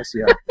 Okay, I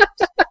see how it goes.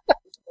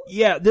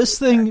 Yeah, this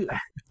thing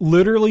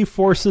literally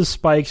forces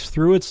spikes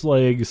through its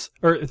legs,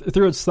 or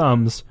through its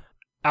thumbs,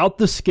 out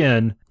the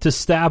skin to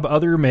stab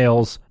other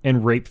males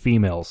and rape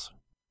females.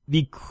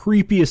 The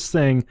creepiest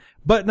thing,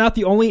 but not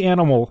the only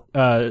animal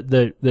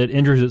that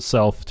injures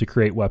itself to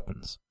create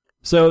weapons.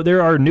 So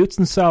there are newts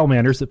and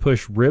salamanders that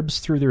push ribs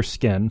through their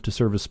skin to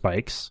serve as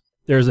spikes.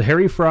 There's a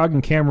hairy frog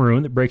in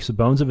Cameroon that breaks the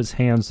bones of its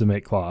hands to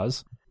make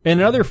claws. And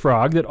another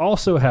frog that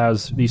also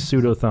has these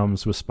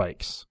pseudo-thumbs with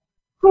spikes.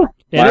 And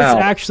it's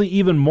actually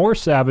even more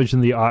savage than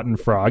the Otten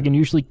frog and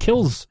usually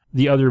kills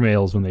the other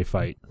males when they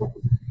fight.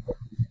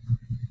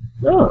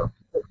 Oh.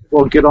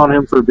 Well, good on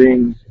him for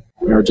being,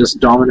 just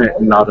dominant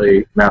and not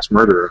a mass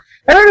murderer.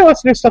 I don't know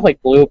what's new stuff like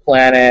Blue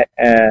Planet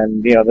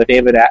and, the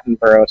David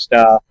Attenborough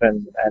stuff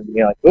and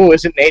like, ooh,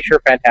 isn't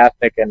nature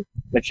fantastic and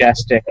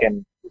majestic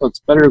and... Well, it's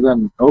better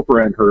than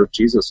Oprah and her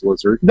Jesus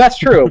lizard. That's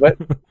true, but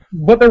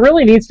what there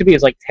really needs to be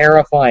is like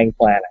terrifying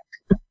planet.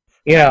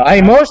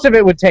 Most of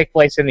it would take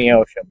place in the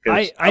ocean.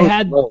 I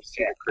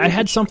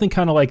had something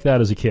kind of like that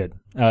as a kid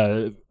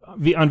on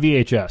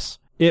VHS.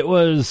 It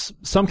was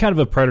some kind of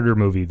a Predator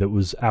movie that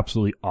was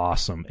absolutely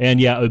awesome. And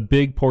yeah, a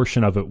big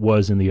portion of it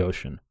was in the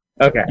ocean.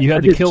 Okay. You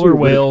had the killer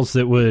whales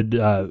that would,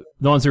 the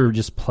ones that would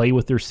just play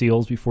with their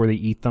seals before they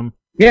eat them.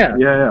 Yeah.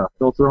 Yeah.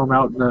 They'll throw them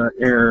out in the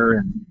air.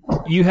 And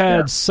you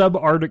had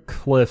subarctic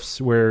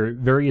cliffs where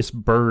various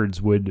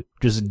birds would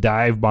just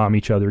dive bomb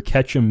each other,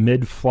 catch them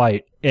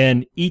mid-flight,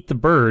 and eat the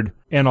bird,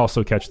 and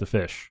also catch the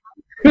fish.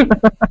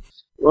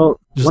 Well,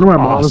 just one of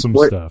my awesome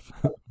stuff.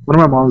 One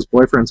of my mom's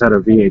boyfriends had a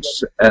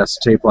VHS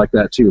tape like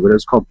that too, but it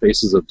was called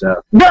Faces of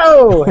Death.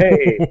 No,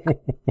 hey,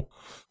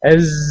 a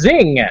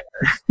zing!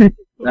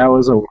 That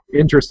was an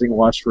interesting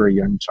watch for a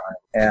young child.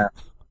 Yeah.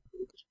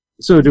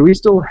 So, do we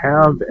still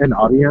have an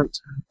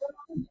audience?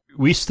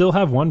 We still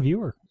have one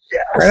viewer. Yeah.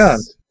 Right on.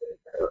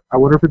 I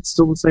wonder if it's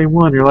still the same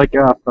one. You're like,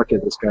 fuck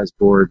it, this guy's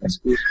bored.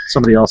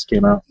 Somebody else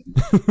came out.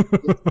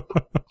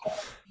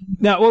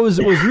 Now, what was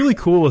really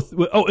cool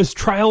it's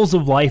Trials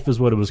of Life is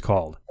what it was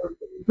called.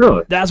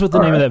 Really? That's what the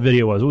name of that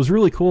video was. It was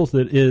really cool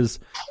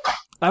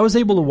I was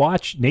able to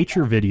watch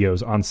nature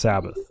videos on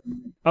Sabbath.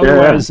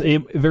 Otherwise, a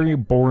very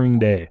boring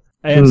day.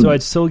 And so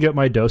I'd still get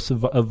my dose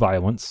of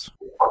violence.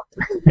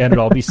 And it'd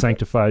all be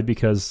sanctified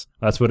because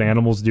that's what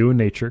animals do in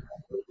nature.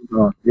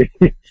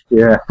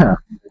 Yeah.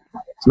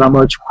 It's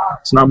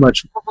not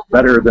much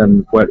better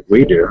than what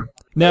we do.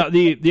 Now,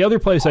 the other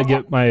place I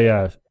get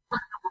my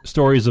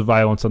stories of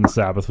violence on the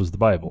Sabbath was the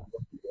Bible.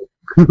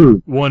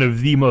 One of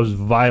the most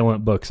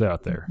violent books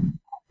out there.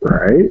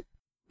 Right.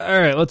 All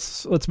right,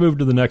 let's move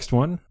to the next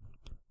one.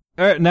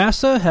 All right,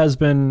 NASA has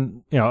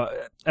been,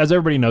 as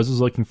everybody knows,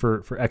 is looking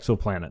for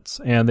exoplanets,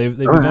 and they've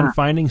begun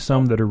finding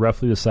some that are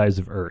roughly the size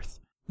of Earth.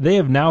 They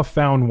have now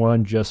found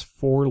one just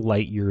 4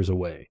 light years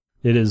away.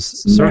 It is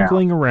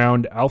circling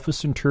around Alpha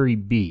Centauri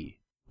B,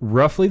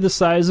 roughly the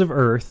size of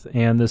Earth,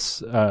 and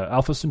this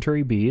Alpha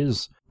Centauri B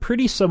is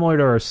pretty similar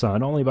to our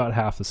Sun, only about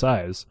half the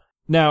size.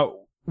 Now,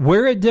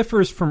 where it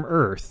differs from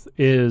Earth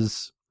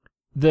is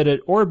that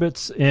it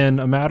orbits in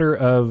a matter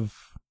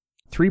of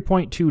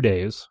 3.2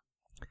 days,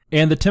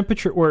 and the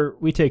temperature, where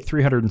we take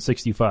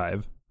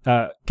 365.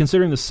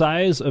 Considering the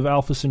size of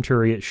Alpha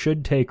Centauri, it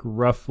should take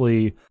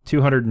roughly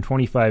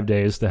 225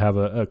 days to have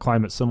a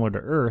climate similar to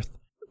Earth.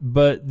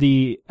 But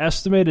the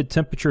estimated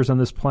temperatures on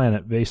this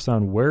planet, based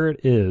on where it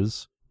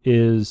is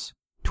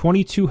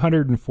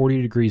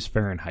 2,240 degrees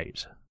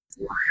Fahrenheit.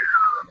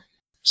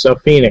 So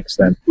Phoenix,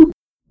 then.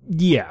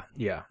 Yeah.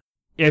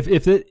 If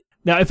it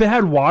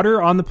had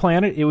water on the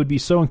planet, it would be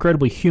so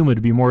incredibly humid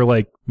to be more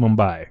like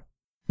Mumbai.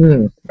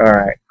 All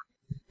right.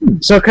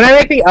 So can I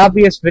make the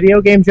obvious video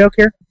game joke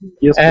here?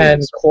 Yes,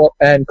 and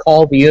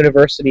call the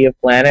University of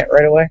Planet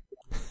right away?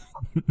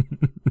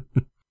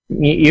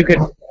 You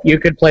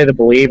could play the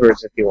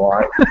Believers if you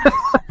want,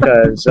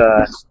 because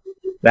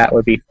that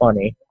would be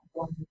funny.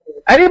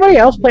 Anybody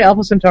else play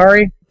Alpha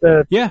Centauri?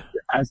 Yeah,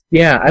 I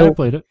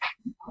played it.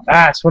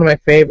 It's one of my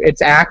favorite.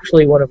 It's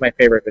actually one of my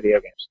favorite video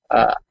games.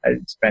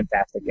 It's a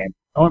fantastic game.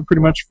 I went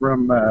pretty much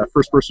from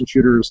first-person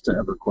shooters to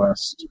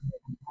EverQuest,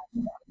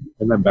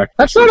 and then back.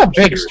 That's not a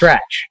big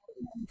stretch.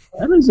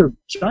 That is a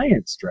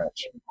giant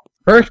stretch.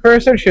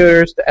 First-person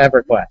shooters to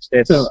EverQuest.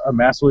 It's a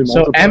massively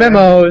so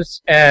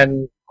MMOs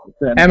and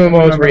then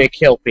MMOs where you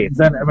kill people.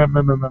 Then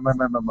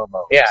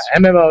MMOs. Yeah,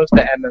 MMOs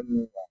to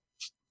MMOs.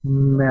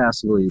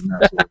 Massively.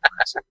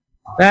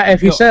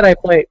 If you said I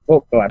played...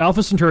 Oh, go on.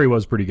 Alpha Centauri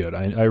was pretty good.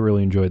 I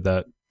really enjoyed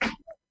that. It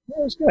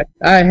was good.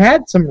 I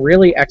had some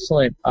really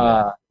excellent...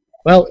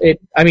 it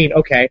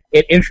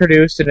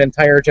introduced an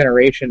entire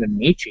generation of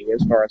Nietzsche,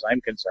 as far as I'm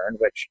concerned,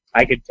 which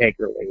I could take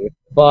or leave.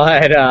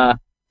 But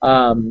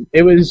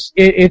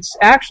it's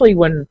actually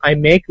when I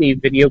make the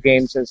video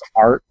games as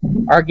art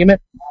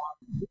argument,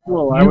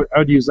 Well, I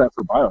would use that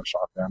for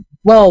BioShock then.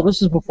 Well,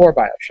 this is before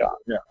BioShock.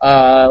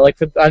 Yeah.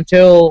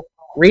 Until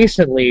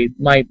recently,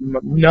 my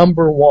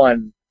number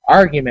one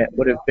argument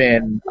would have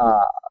been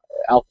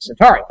Alpha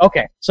Centauri.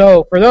 Okay,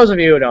 so for those of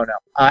you who don't know,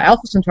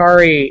 Alpha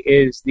Centauri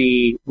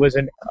was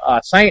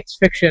a science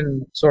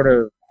fiction sort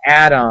of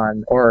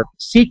add-on or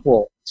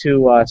sequel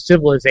to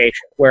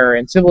Civilization, where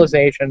in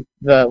Civilization,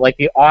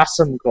 the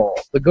awesome goal,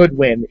 the good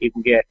win that you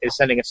can get is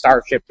sending a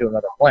starship to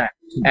another planet.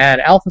 And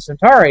Alpha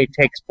Centauri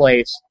takes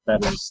place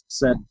That is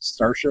said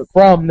starship.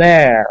 from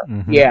there,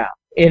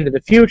 into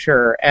the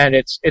future, and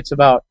it's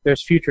about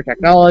there's future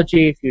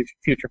technology,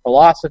 future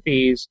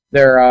philosophies.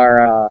 There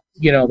are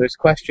there's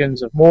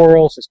questions of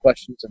morals, there's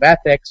questions of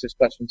ethics, there's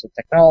questions of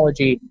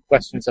technology,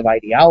 questions of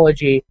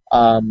ideology.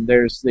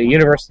 There's the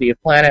University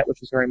of Planet,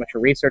 which is very much a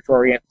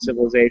research-oriented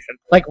civilization.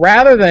 Like,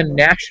 rather than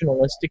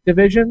nationalistic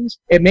divisions,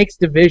 it makes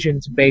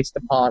divisions based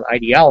upon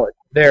ideology.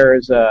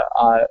 There's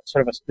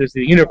there's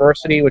the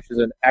university, which is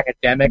an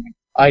academic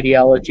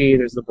ideology.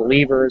 There's the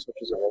Believers, which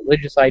is a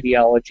religious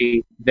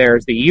ideology.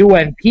 There's the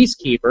UN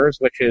Peacekeepers,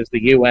 which is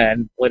the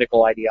UN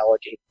political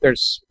ideology.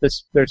 There's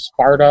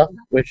Sparta,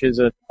 which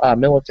is a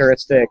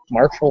militaristic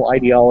martial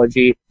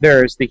ideology.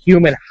 There's the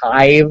Human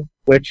Hive,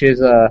 which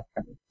is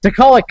to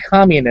call it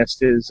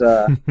communist is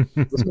I was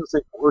going to say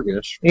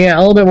Borgish. Yeah, a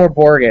little bit more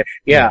Borgish.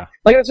 Yeah.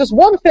 Like, there's this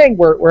one thing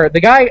where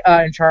the guy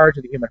in charge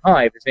of the Human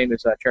Hive, his name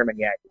is Chairman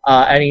Yang,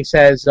 and he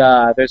says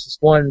there's this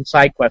one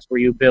side quest where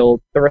you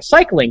build the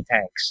recycling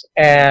tanks,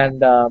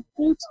 and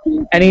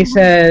he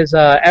says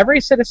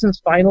every citizen's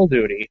final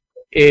duty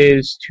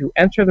is to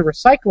enter the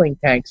recycling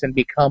tanks and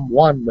become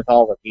one with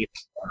all the people.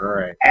 All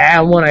right.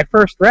 And when I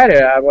first read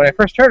it, when I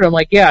first heard it, I'm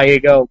like, yeah, you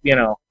go,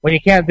 when you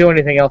can't do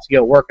anything else, you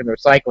go work in the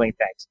recycling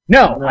tanks.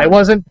 No, I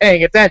wasn't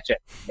paying attention.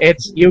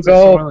 It's you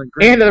go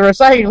into the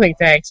recycling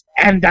tanks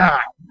and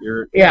die.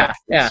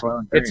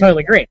 It's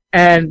Soylent Green.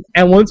 And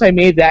once I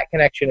made that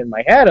connection in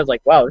my head, I was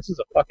like, wow, this is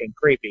a fucking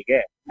creepy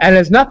game. And it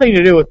has nothing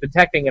to do with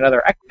detecting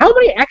another. How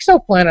many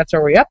exoplanets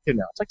are we up to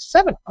now? It's like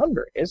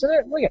 700, isn't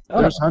it? Look at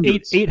There's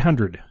hundreds.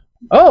 800.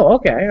 Oh,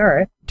 okay, all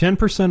right.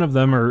 10% of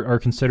them are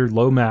considered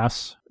low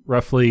mass,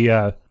 roughly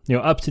up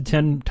to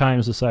 10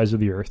 times the size of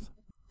the Earth.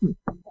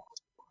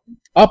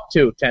 Up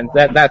to 10.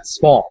 That's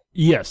small.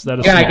 Yes, that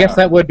is small. small. I guess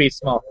that would be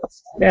small.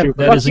 That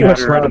is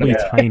incredibly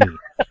tiny.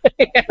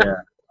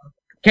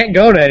 Can't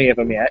go to any of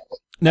them yet.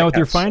 Now, what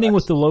they're finding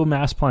with the low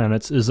mass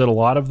planets is that a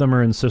lot of them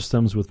are in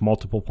systems with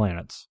multiple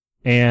planets.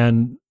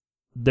 And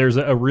there's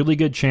a really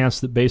good chance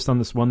that based on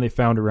this one they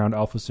found around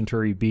Alpha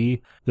Centauri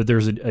B, that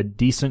there's a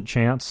decent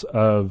chance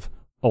of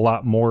a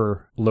lot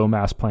more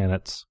low-mass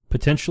planets,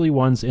 potentially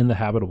ones in the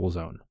habitable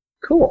zone.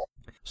 Cool.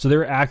 So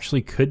there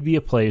actually could be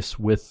a place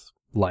with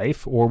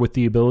life or with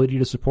the ability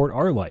to support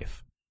our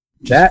life.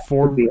 That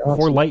would be awesome.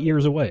 4 light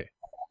years away.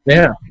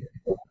 Yeah.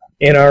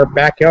 In our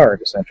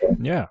backyard, essentially.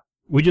 Yeah.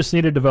 We just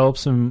need to develop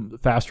some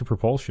faster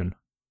propulsion.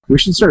 We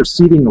should start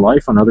seeding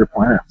life on other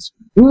planets.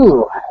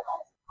 Ooh.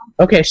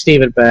 Okay,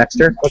 Stephen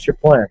Baxter, what's your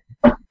plan?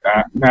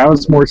 Now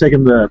it's more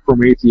taking the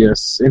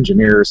Prometheus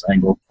engineers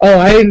angle. Oh,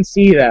 I didn't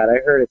see that.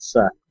 I heard it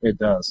sucked. It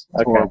does.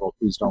 It's horrible.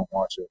 Please don't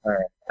watch it. All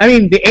right. I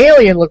mean, the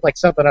alien looked like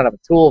something out of a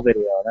Tool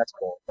video, and that's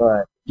cool.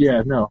 But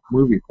yeah, no,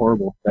 movie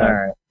horrible. All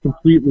right.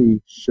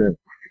 Completely shit.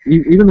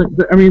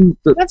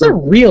 That's a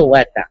real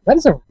letdown. That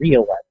is a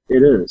real letdown.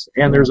 It is,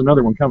 and there's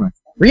another one coming.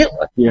 Really?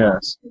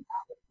 Yes.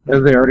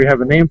 They already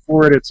have a name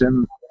for it. It's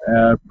in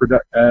I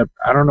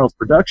don't know if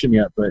production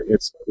yet, but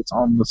it's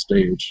on the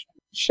stage.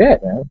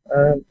 Shit, man.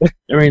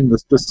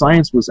 The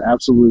science was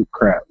absolute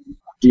crap.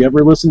 Do you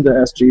ever listen to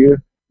SGU?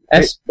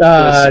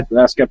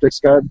 The Skeptic's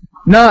Guide?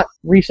 Not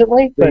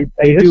recently, but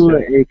they do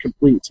a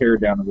complete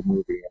teardown of the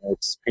movie, and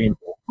it's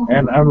painful.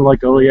 And I'm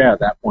like, oh yeah,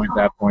 that point,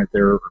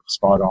 they're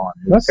spot on.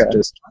 It's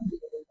just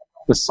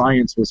the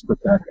science was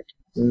pathetic.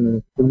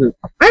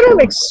 I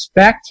don't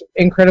expect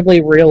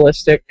incredibly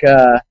realistic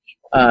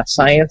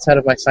science out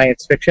of my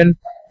science fiction,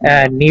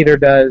 and neither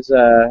does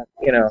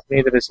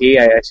he.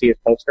 I see his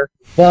poster,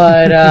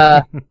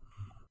 but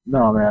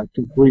no, man,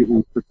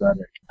 completely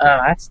pathetic. Oh,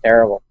 that's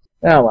terrible.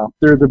 Oh well,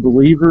 they're the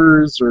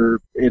Believers, or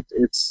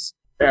it's.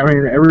 I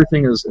mean,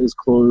 everything is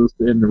clothed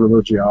in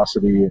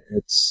religiosity.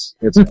 It's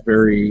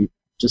very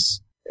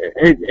just.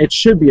 It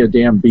should be a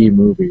damn B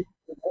movie.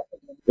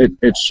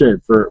 It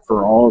should for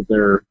all of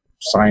their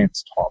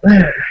science talk.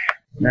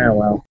 Oh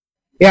well.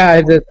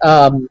 Yeah,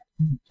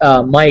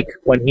 Mike,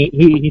 when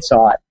he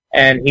saw it,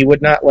 and he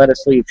would not let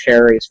us leave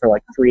Sherry's for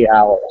like 3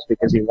 hours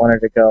because he wanted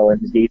to go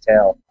into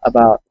detail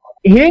about.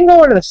 He didn't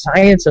go into the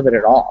science of it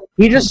at all.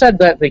 He just said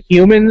that the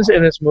humans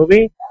in this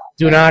movie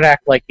do not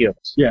act like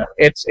humans. Yeah,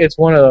 it's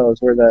one of those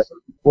where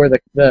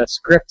the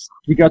script.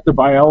 You got the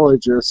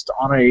biologist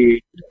on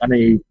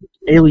a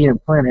alien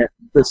planet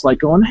that's like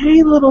going,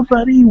 "Hey, little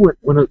buddy,"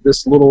 when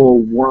this little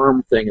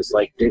worm thing is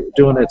like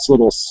doing its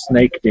little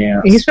snake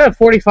dance. He spent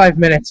 45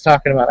 minutes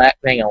talking about that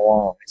thing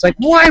alone. It's like,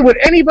 why would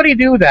anybody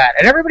do that?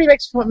 And everybody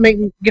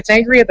gets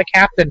angry at the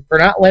captain for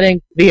not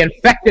letting the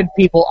infected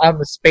people on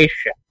the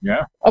spaceship.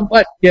 Yeah.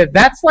 But yeah,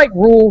 that's like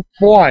rule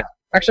 1.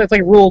 Actually, it's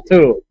like rule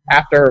 2.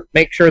 After,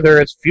 make sure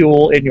there is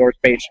fuel in your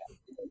spaceship.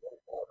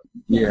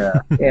 Yeah.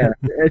 Yeah.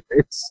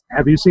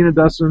 Have you seen it,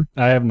 Dustin?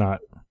 I have not.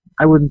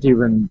 I wouldn't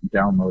even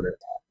download it.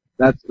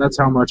 That's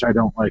how much I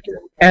don't like it.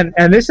 And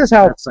this is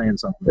how... That's saying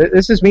something.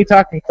 This is me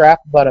talking crap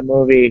about a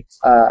movie,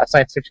 a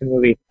science fiction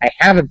movie I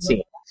haven't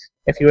seen.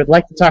 If you would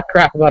like to talk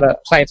crap about a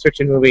science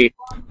fiction movie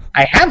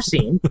I have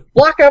seen,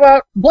 block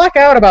out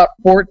about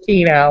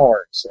 14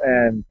 hours.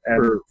 And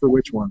For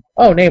which one?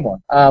 oh, name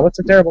one. What's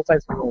a terrible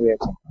science fiction movie I've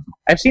seen?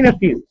 I've seen a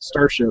few.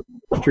 Starship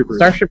Troopers.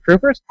 Starship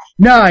Troopers?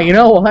 Nah, you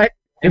know what?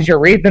 Did you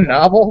read the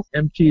novel?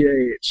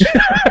 MPH.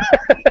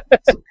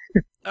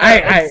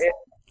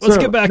 Let's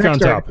get back on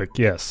next topic.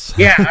 Yes.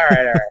 Yeah, all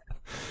right.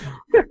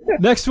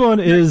 Next one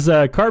is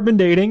carbon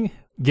dating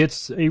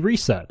gets a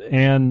reset,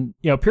 and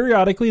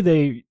periodically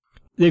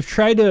they've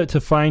tried to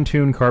fine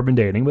tune carbon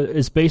dating, but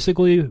it's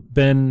basically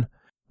been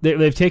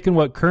they've taken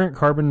what current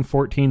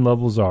carbon-14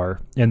 levels are,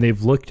 and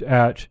they've looked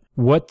at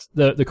what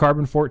the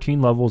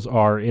carbon-14 levels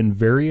are in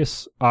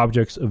various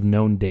objects of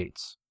known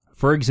dates.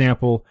 For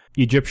example,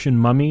 Egyptian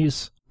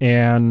mummies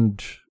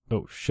and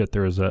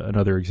there is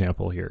another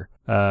example here.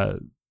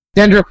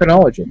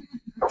 Dendrochronology.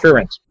 True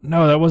rings.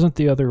 No, that wasn't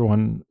the other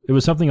one. It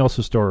was something else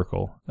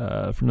historical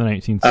from the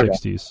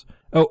 1960s.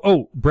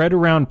 Okay. Bread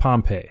around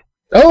Pompeii.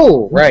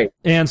 Oh, right.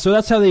 And so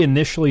that's how they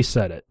initially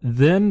said it.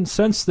 Then,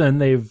 since then,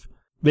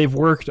 they've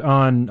worked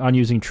on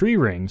using tree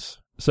rings.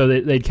 So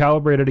they'd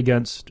calibrated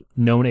against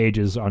known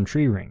ages on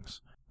tree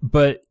rings.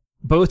 But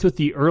both with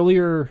the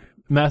earlier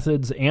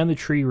methods and the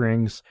tree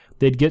rings,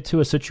 they'd get to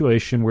a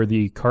situation where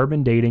the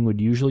carbon dating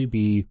would usually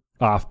be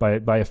off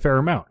by a fair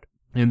amount.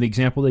 And the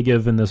example they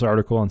give in this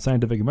article on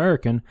Scientific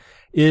American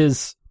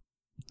is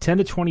 10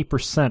 to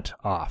 20%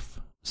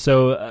 off.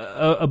 So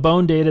a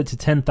bone dated to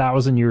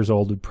 10,000 years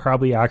old would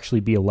probably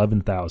actually be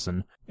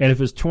 11,000. And if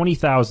it's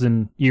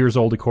 20,000 years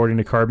old according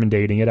to carbon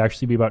dating, it'd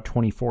actually be about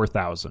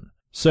 24,000.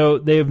 So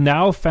they have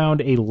now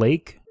found a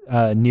lake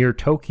near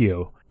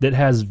Tokyo that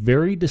has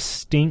very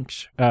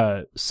distinct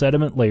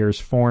sediment layers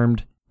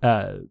formed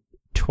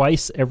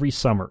twice every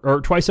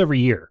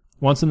year.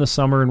 Once in the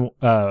summer and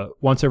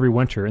once every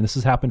winter, and this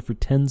has happened for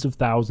tens of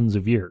thousands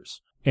of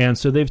years. And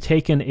so they've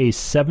taken a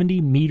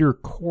 70-meter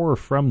core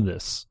from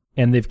this,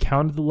 and they've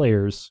counted the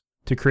layers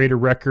to create a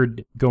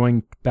record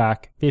going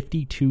back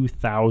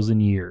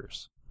 52,000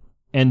 years.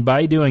 And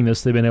by doing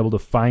this, they've been able to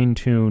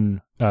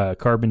fine-tune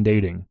carbon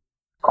dating.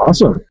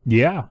 Awesome.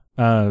 Yeah.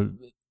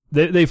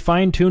 They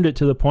fine-tuned it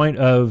to the point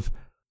of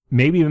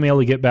maybe even able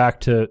to get back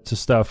to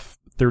stuff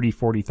 30,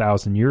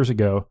 40,000 years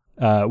ago,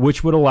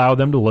 which would allow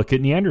them to look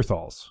at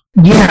Neanderthals.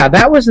 Yeah,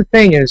 that was the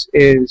thing is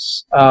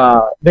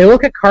they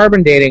look at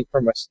carbon dating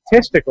from a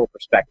statistical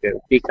perspective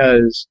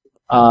because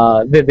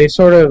they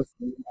sort of,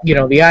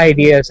 the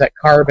idea is that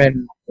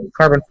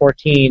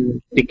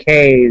carbon-14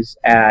 decays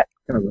at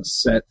kind of a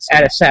set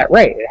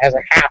rate. It has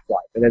a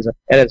half-life. It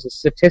has a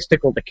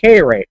statistical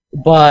decay rate.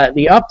 But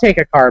the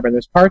uptake of carbon,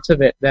 there's parts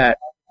of it that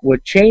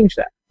would change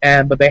that.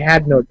 But they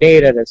had no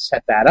data to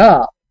set that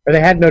up, or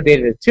they had no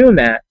data to tune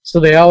that, so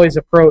they always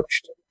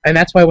approached. And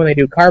that's why when they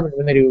do carbon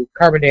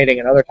dating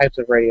and other types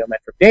of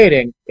radiometric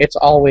dating, it's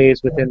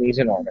always within these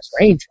enormous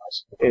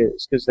ranges,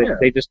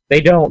 because they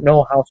don't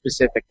know how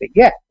specific they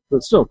get.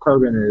 But still,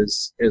 carbon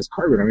is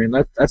carbon. I mean,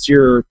 that's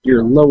your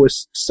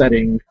lowest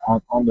setting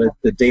on the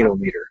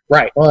datometer.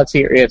 Right. Well, it's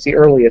the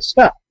earliest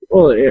stuff.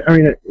 Well,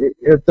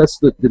 that's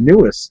the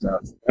newest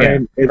stuff. Yeah.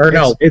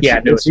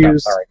 It's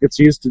used. Sorry. It's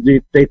used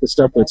to date the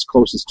stuff that's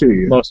closest to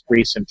you. Most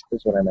recent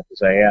is what I meant to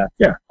say. Yeah.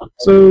 Yeah.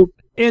 So.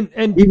 And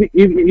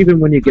even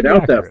when you get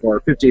out that far,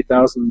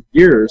 58,000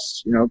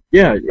 years,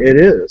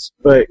 it is.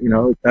 But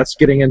that's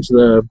getting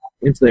into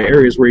the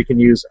areas where you can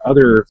use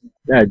other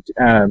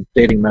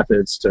dating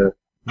methods to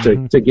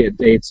get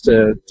dates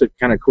to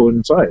kind of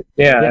coincide.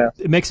 Yeah.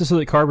 It makes it so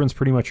that carbon's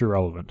pretty much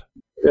irrelevant.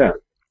 Yeah,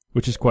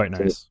 which is quite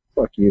nice.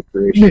 Fuck you,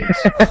 creation.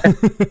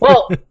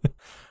 Well,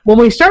 when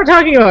we start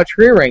talking about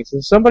tree rings,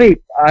 and somebody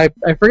I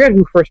forget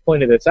who first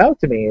pointed this out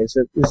to me is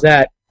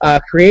that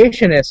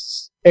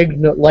creationists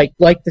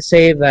like to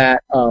say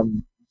that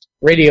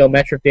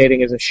radiometric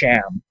dating is a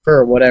sham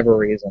for whatever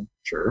reason.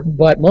 Sure.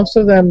 But most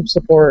of them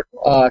support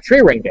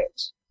tree ring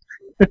dates.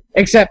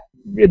 Except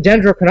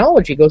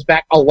dendrochronology goes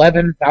back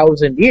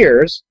 11,000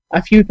 years,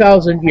 a few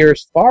thousand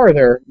years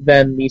farther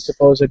than the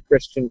supposed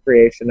Christian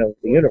creation of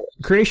the universe.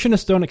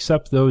 Creationists don't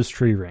accept those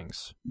tree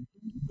rings.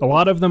 A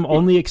lot of them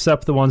only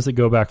accept the ones that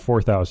go back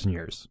 4,000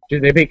 years. Do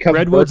they become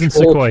redwoods and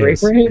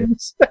sequoias? Tree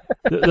rings?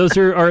 Those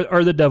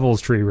are the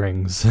devil's tree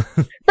rings.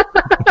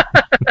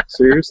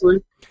 Seriously?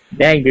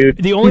 Dang, dude.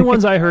 The only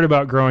ones I heard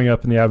about growing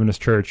up in the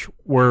Adventist church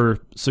were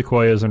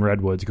sequoias and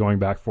redwoods going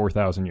back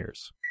 4,000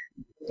 years.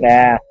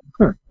 Nah.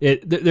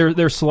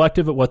 They're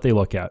selective at what they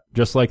look at,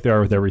 just like they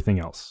are with everything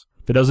else.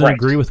 If it doesn't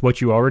agree with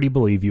what you already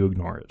believe, you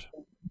ignore it.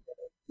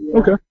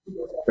 Okay.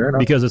 Fair enough.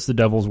 Because it's the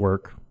devil's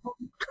work.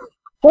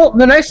 Well,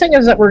 the nice thing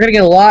is that we're going to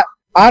get a lot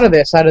out of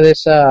this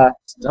by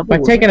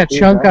taking a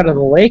chunk out of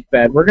the lake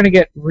bed. We're going to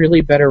get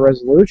really better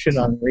resolution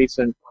on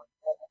recent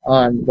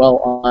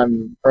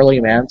on early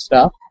man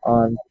stuff,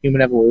 on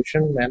human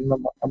evolution, and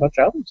a bunch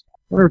of others. I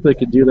wonder if they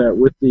could do that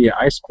with the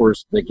ice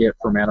cores they get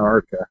from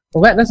Antarctica.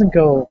 Well, that doesn't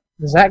go.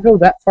 Does that go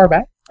that far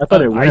back? I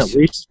thought it went at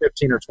least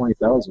 15 or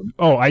 20,000.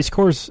 Oh, ice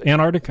cores,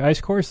 Antarctic ice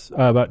cores,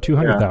 about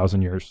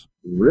 200,000 years.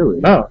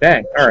 Really? Oh,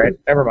 dang. All right,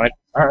 never mind.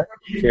 All right.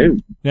 Okay.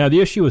 Now, the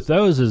issue with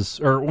those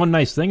is, or one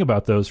nice thing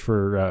about those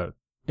for,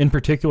 in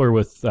particular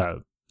with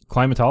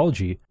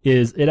climatology,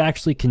 is it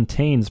actually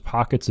contains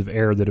pockets of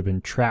air that have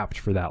been trapped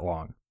for that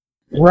long.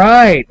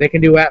 Right. They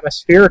can do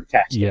atmospheric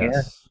testing. Yes.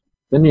 Yeah.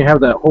 Then you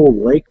have that whole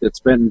lake that's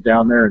been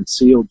down there and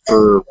sealed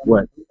for,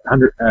 what,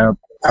 100,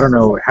 I don't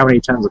know how many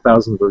tens of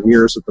thousands of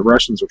years that the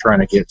Russians are trying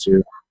to get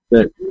to,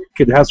 that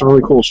could have some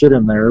really cool shit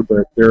in there,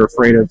 but they're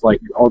afraid of,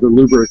 like, all the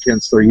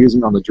lubricants they're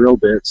using on the drill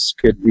bits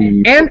could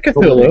be... And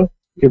Cthulhu.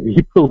 Could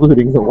be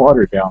polluting the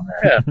water down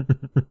there.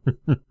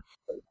 Yeah.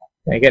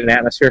 They get an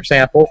atmosphere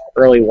sample,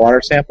 early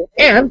water sample,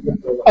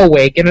 and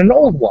awaken an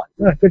old one.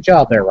 Oh, good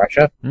job there,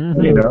 Russia.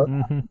 Mm-hmm. You know,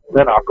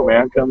 then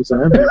Aquaman comes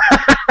in.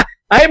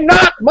 I'm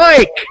not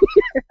Mike!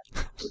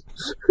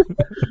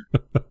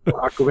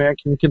 Aquaman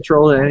can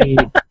control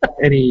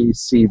any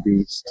sea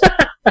beast.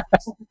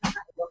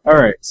 All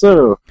right,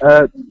 so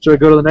should I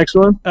go to the next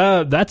one?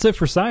 That's it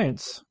for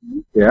science.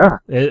 Yeah.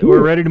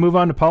 We're ready to move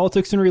on to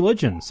politics and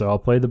religion, so I'll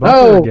play the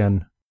bumper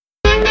again.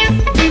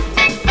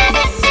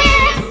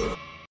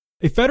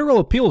 A federal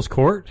appeals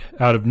court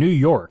out of New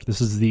York, this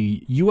is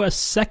the U.S.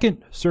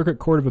 Second Circuit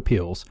Court of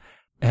Appeals,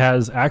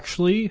 has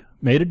actually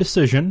made a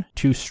decision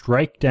to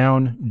strike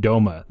down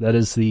DOMA. That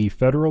is the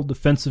Federal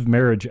Defensive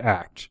Marriage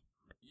Act.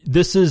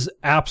 This is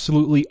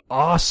absolutely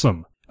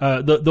awesome.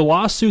 The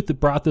lawsuit that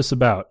brought this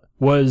about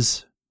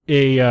was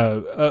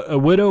a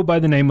widow by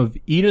the name of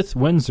Edith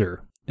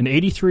Windsor, an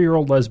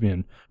 83-year-old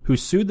lesbian, who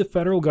sued the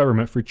federal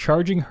government for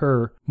charging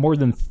her more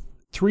than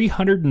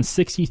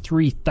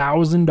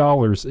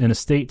 $363,000 in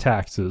estate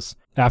taxes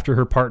after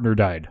her partner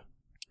died.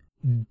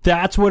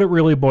 That's what it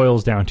really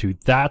boils down to.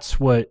 That's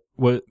what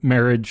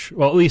marriage,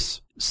 well, at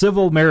least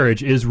civil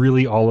marriage, is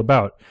really all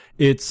about.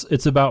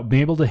 It's about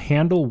being able to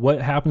handle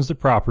what happens to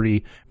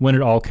property when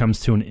it all comes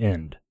to an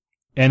end.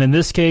 And in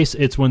this case,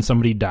 it's when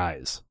somebody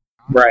dies.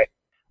 Right.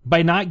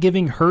 By not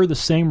giving her the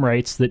same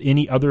rights that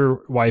any other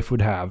wife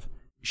would have,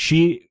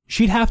 she'd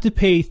have to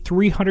pay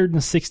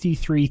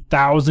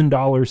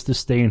 $363,000 to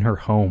stay in her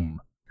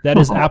home. That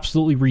is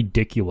absolutely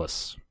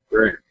ridiculous.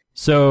 Right.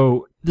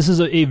 So this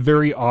is a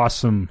very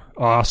awesome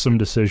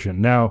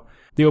decision. Now,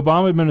 the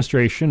Obama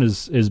administration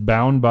is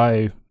bound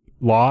by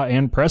law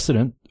and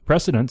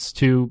precedents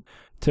to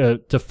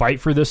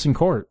fight for this in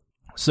court.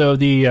 So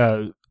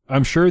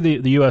I'm sure the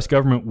U.S.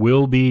 government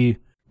will be.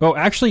 Oh,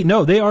 actually,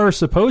 no, they are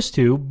supposed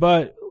to,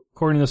 but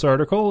according to this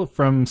article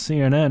from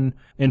CNN,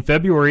 in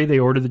February, they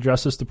ordered the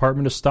Justice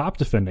Department to stop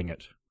defending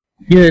it.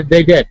 Yeah,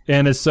 they did.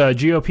 And it's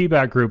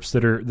GOP-backed groups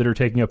that are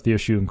taking up the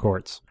issue in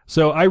courts.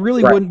 So I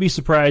really wouldn't be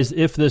surprised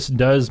if this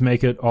does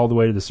make it all the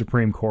way to the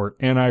Supreme Court,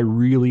 and I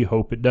really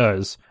hope it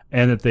does,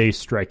 and that they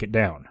strike it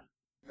down.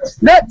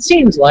 That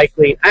seems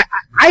likely.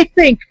 I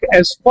think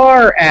as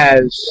far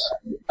as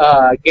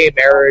gay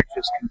marriage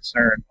is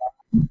concerned,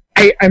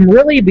 I'm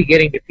really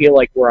beginning to feel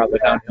like we're on the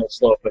downhill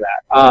slope of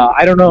that.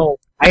 I don't know.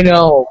 I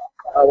know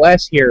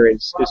Les here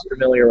is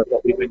familiar with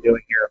what we've been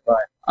doing here,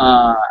 but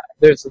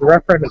there's the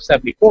referendum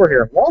 74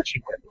 here in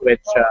Washington, which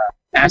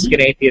Ask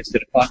an Atheist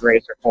did a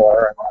fundraiser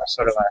for, and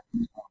sort of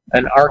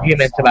an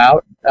argument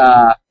about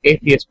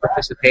atheist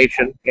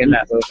participation in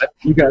that movement.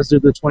 You guys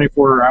did the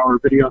 24-hour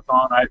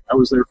videothon. I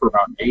was there for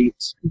about 8.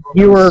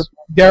 You were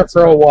there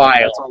for a while.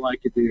 That's all I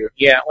could do.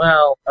 Yeah,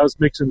 well, I was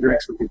mixing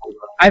drinks for people.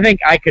 I think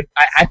I could.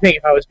 I think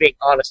if I was being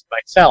honest with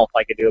myself,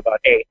 I could do about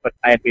 8, but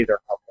I had to be there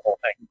for the whole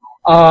thing.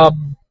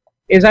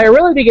 I'm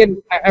really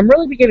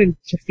beginning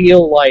to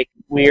feel like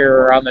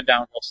we're on the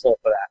downhill slope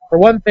of that. For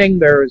one thing,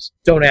 there's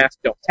Don't Ask,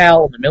 Don't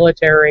Tell in the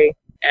military,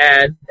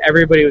 and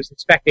everybody was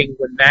expecting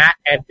when that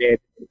ended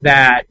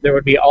that there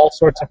would be all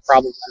sorts of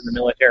problems in the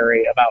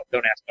military about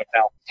Don't Ask, Don't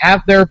Tell.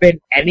 Have there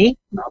been any?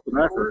 Not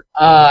that I've heard.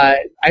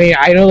 I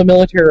know the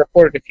military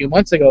reported a few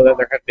months ago that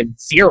there have been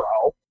 0,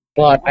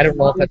 but I don't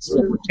know if that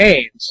still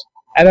pertains.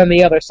 And then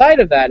the other side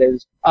of that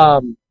is,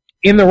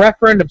 in the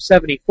referendum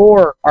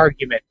 74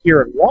 argument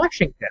here in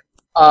Washington,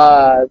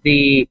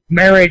 the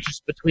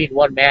marriages between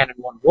one man and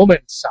one woman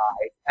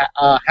side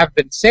have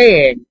been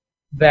saying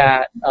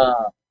that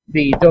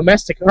the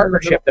domestic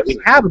partnership that we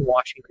have in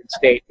Washington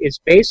State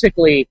is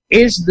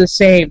the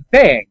same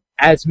thing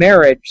as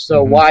marriage,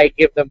 so why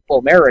give them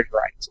full marriage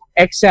rights?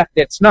 Except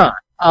it's not.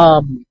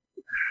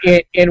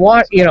 In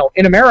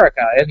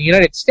America, in the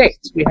United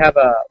States, we have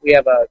a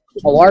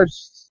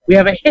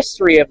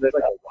history of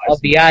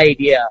the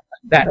idea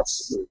that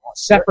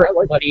separate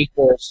but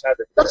equal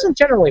doesn't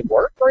generally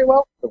work very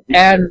well.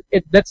 And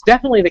that's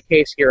definitely the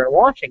case here in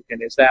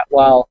Washington, is that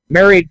while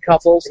married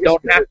couples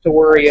don't have to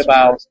worry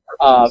about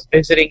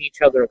visiting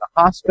each other in the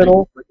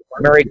hospital,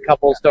 married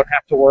couples don't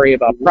have to worry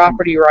about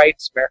property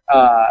rights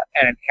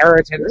and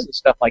inheritance and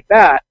stuff like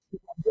that,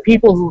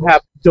 people who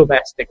have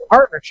domestic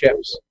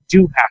partnerships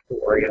do have to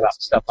worry about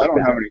stuff like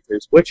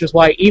that. Which is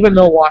why, even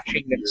though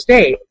Washington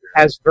State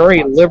has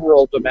very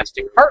liberal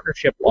domestic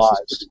partnership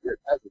laws,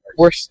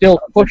 we're still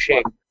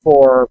pushing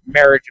for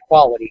marriage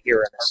equality here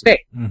in the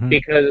state. Mm-hmm.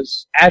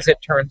 Because, as it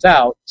turns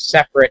out,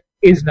 separate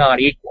is not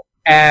equal.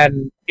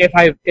 And if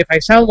I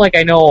sound like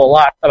I know a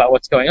lot about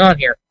what's going on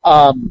here,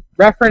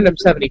 Referendum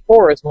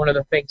 74 is one of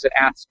the things that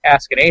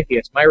Ask an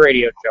Atheist, my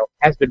radio show,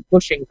 has been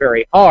pushing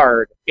very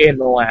hard in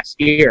the last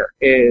year.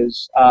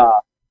 Is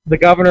the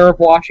governor of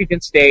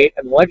Washington State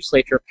and the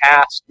legislature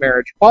passed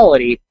marriage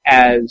equality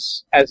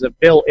as a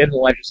bill in the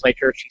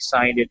legislature. She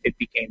signed it. It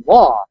became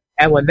law.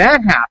 And when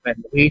that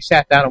happened, we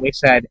sat down and we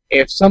said,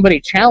 if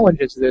somebody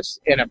challenges this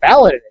in a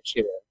ballot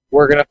initiative,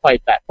 we're going to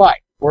fight that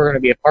fight. We're going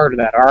to be a part of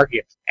that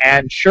argument.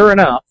 And sure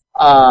enough,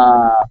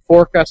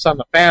 Fork Us on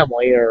the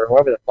Family, or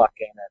whoever the fuck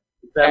came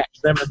in.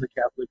 Them and the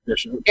Catholic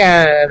bishop.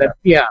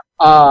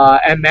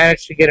 And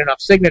managed to get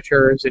enough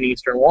signatures in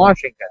Eastern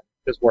Washington,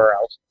 because where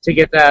else, to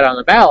get that on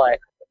the ballot.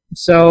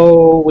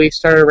 So we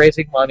started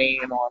raising money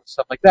and all that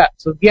stuff like that.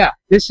 So yeah,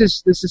 this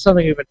is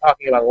something we've been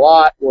talking about a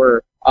lot,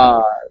 where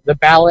the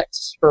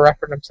ballots for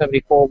Referendum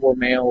 74 were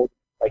mailed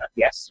like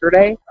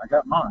yesterday. I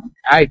got mine.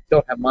 I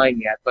don't have mine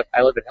yet, but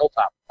I live in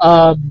Hilltop.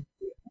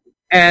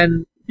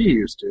 And he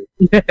used to.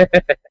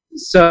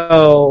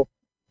 So,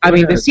 I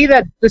mean, to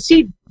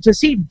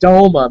see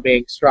DOMA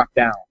being struck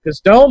down, because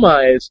DOMA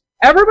is,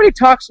 everybody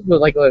talks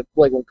about, like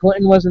when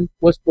Clinton was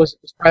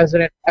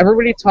president,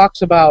 everybody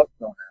talks about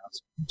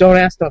Don't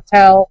Ask, Don't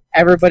Tell.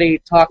 Everybody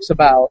talks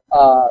about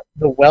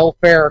the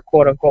welfare,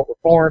 quote unquote,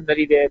 reform that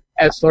he did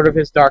as sort of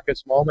his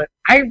darkest moment.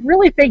 I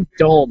really think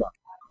DOMA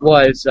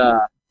was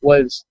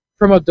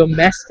from a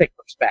domestic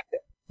perspective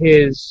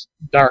his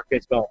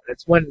darkest moment.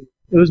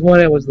 It was when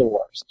it was the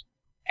worst.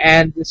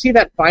 And to see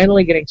that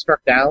finally getting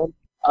struck down,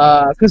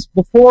 because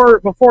before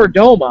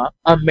DOMA,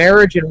 a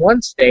marriage in one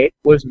state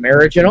was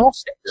marriage in all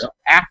states. Yeah.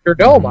 After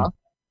DOMA,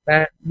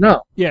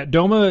 no. Yeah,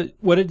 DOMA,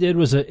 what it did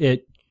was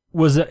it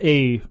was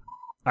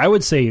I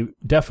would say,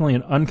 definitely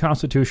an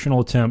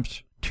unconstitutional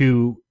attempt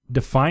to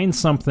define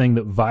something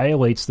that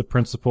violates the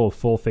principle of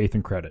full faith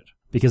and credit.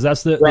 Because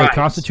that's the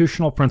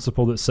constitutional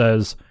principle that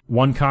says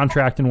one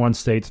contract in one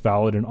state's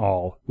valid in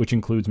all, which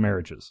includes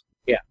marriages.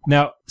 Yeah.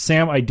 Now,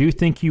 Sam, I do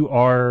think you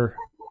are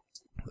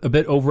a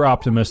bit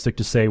over-optimistic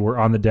to say we're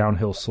on the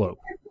downhill slope.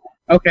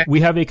 Okay.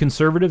 We have a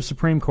conservative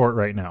Supreme Court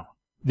right now.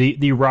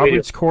 The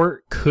Roberts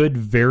Court could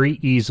very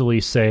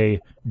easily say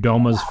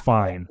DOMA's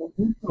fine,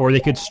 or they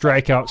could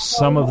strike out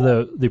some of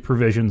the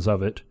provisions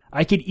of it.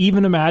 I could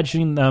even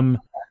imagine them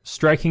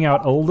striking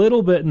out a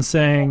little bit and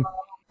saying,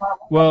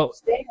 well,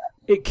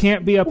 it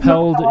can't be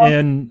upheld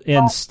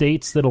in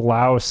states that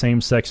allow a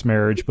same-sex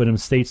marriage, but in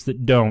states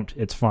that don't,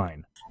 it's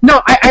fine.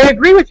 No, I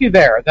agree with you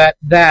there, that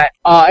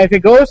if it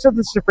goes to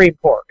the Supreme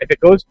Court, if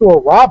it goes to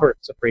a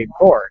Roberts Supreme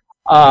Court,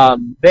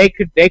 they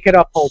could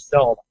uphold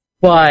DOMA.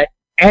 But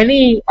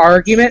any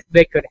argument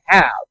they could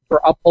have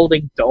for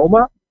upholding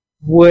DOMA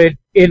would,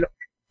 in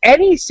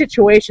any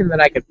situation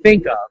that I could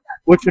think of,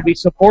 which would be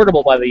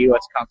supportable by the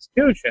U.S.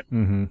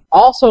 Constitution,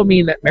 also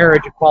mean that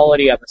marriage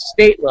equality on the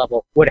state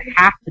level would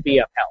have to be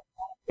upheld.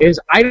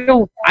 I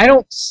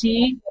don't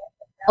see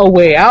a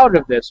way out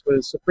of this where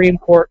the Supreme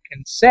Court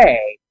can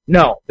say,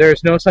 no,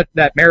 there's no such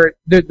that marriage.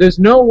 There's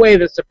no way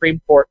the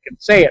Supreme Court can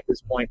say at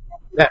this point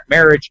that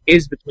marriage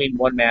is between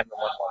one man and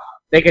one woman.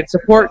 They can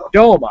support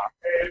DOMA,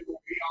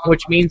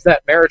 which means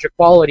that marriage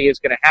equality is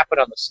going to happen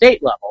on the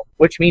state level,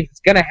 which means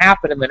it's going to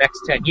happen in the next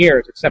 10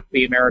 years, except for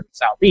the American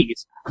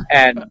Southeast.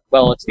 And,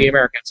 well, it's the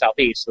American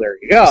Southeast, so there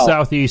you go.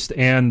 Southeast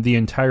and the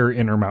entire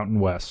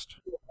Intermountain West.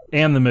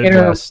 And the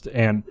Midwest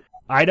and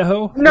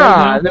Idaho?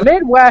 Nah, the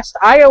Midwest,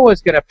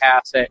 Iowa's going to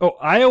pass it. Oh,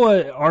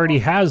 Iowa already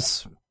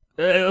has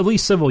at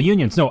least civil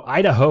unions. No,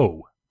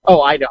 Idaho.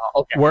 Oh, Idaho,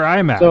 okay. Where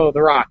I'm at. So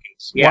the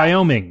Rockies, yeah.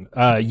 Wyoming,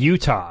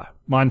 Utah,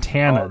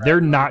 Montana,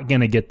 they're not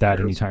going to get that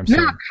anytime soon.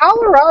 Yeah,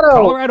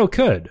 Colorado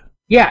could.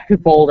 Yeah,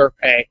 Boulder,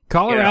 hey.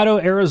 Colorado,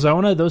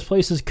 Arizona, those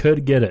places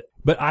could get it.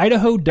 But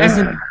Idaho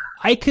doesn't.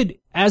 I could,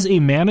 as a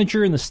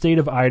manager in the state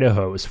of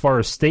Idaho, as far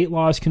as state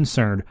law is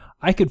concerned,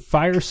 I could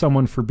fire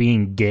someone for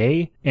being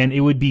gay, and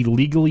it would be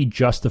legally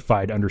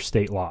justified under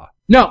state law.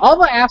 No, all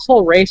the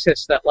asshole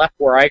racists that left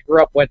where I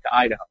grew up went to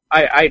Idaho.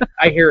 I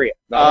hear you.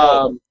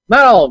 Not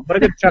all of them, but a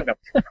good chunk of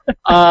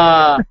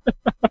them.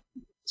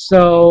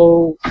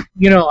 So,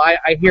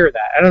 I hear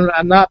that.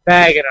 I'm not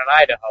bagging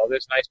on Idaho.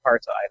 There's nice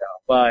parts of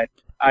Idaho, but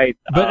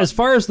as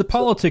far as the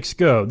politics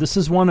go, this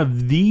is one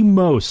of the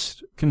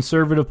most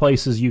conservative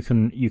places you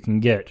can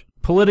get.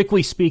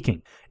 Politically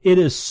speaking, it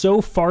is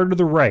so far to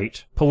the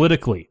right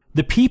politically.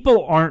 The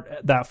people aren't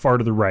that far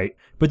to the right,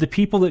 but the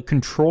people that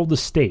control the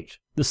state,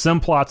 the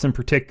Simplots in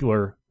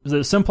particular, the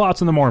Simplots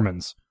and the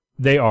Mormons,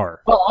 they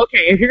are. Well,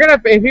 okay, if you're gonna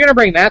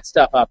bring that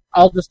stuff up,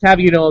 I'll just have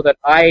you know that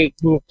I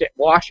moved to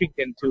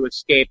Washington to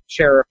escape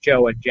Sheriff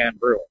Joe and Jan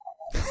Brewer.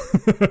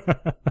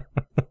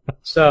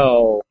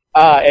 So,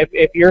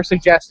 if you're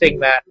suggesting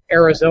that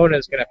Arizona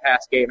is going to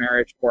pass gay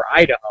marriage for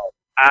Idaho,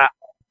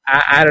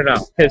 I don't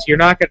know, because you're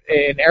not going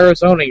in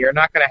Arizona. You're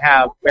not going to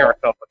have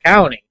Maricopa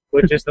County,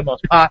 which is the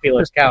most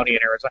populous county in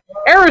Arizona.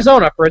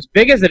 Arizona, for as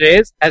big as it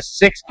is, has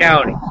 6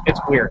 counties. It's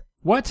weird.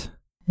 What?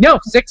 No,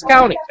 6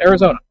 counties.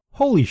 Arizona.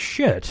 Holy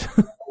shit!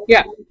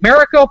 Yeah,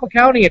 Maricopa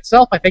County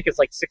itself, I think, is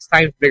like 6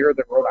 times bigger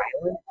than Rhode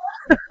Island.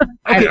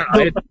 I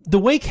don't know. The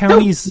way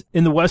counties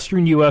in the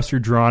western U.S. are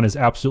drawn is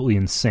absolutely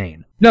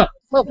insane. No,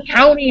 well,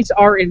 counties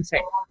are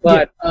insane,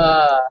 but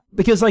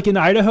because like in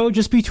Idaho,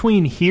 just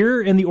between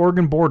here and the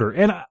Oregon border,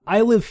 and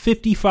I live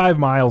 55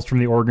 miles from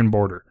the Oregon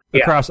border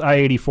across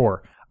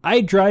I-84.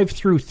 I drive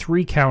through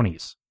 3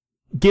 counties.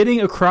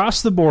 Getting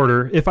across the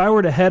border, if I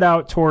were to head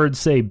out towards,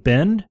 say,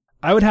 Bend,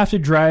 I would have to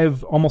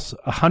drive almost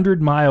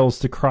 100 miles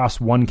to cross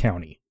 1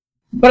 county.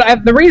 But part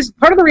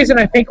of the reason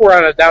I think we're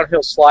on a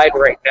downhill slide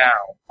right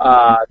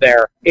now,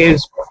 there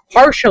is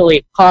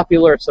partially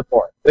popular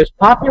support. There's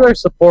popular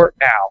support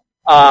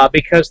now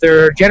because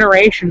there are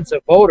generations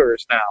of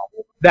voters now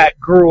that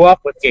grew up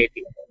with gay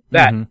people.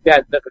 That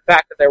the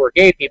fact that there were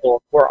gay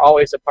people were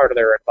always a part of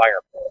their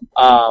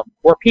environment.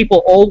 Were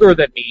people older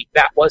than me,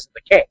 that wasn't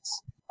the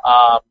case.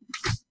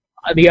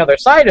 The other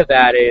side of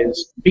that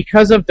is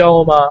because of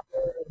DOMA,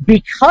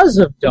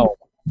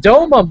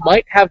 DOMA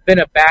might have been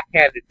a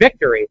backhanded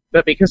victory,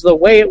 but because of the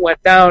way it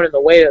went down and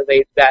the way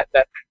that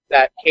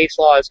that case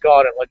law has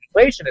gone and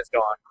legislation has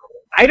gone,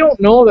 I don't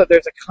know that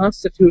there's a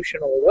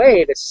constitutional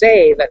way to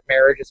say that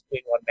marriage is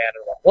between one man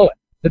and one woman.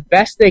 The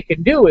best they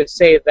can do is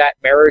say that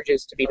marriage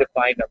is to be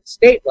defined on the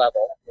state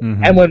level,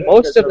 and when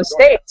most of the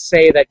states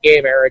say that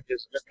gay marriage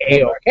is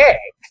A-okay,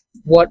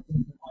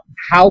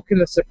 how can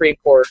the Supreme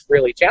Court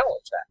really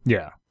challenge that?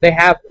 Yeah, they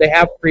have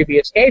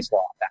previous case law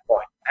at that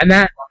point. And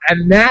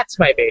that's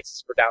my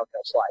basis for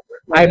downhill slide.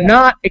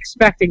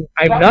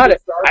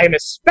 I'm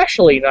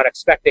especially not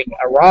expecting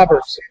a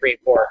Roberts Supreme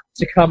Court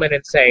to come in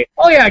and say,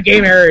 oh yeah, gay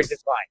marriage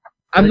is fine.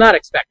 I'm not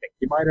expecting.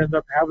 You might end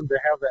up having to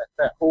have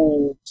that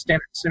whole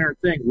standard center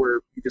thing where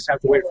you just have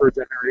to wait for a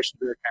generation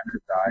to kind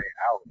of die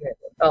out.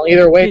 Well,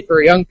 either wait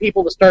for young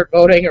people to start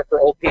voting or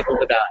for old people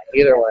to die.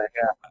 Either way,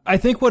 yeah. I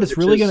think what it's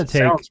really going to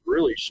take sounds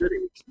really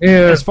shitty.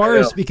 Yeah, as far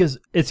as because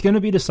it's going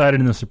to be decided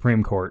in the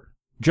Supreme Court,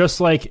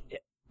 just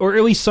like, or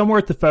at least somewhere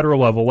at the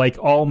federal level, like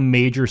all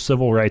major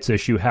civil rights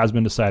issue has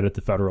been decided at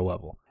the federal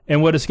level.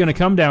 And what it's going to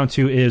come down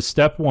to is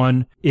step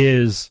 1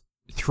 is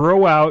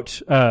throw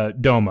out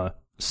DOMA.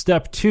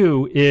 Step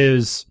 2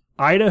 is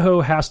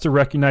Idaho has to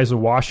recognize a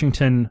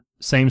Washington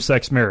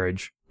same-sex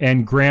marriage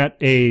and grant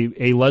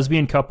a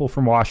lesbian couple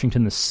from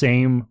Washington the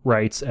same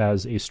rights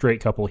as a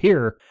straight couple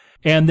here.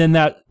 And then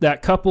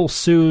that couple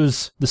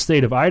sues the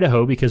state of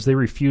Idaho because they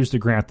refuse to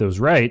grant those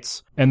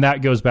rights. And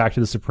that goes back to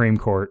the Supreme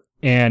Court.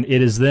 And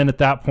it is then at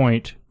that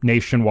point,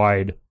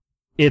 nationwide,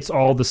 it's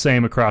all the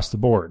same across the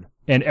board.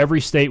 And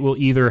every state will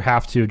either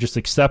have to just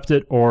accept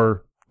it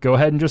or go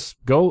ahead and just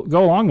go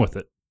along with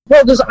it.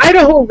 Well, does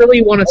Idaho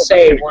really want to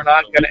say we're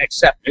not going to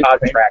accept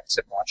contracts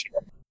in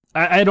Washington?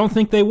 I don't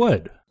think they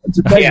would.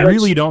 I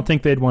really don't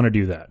think they'd want to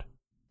do that.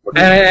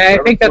 And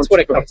I think that's what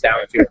it comes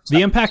down to.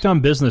 The impact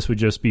on business would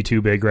just be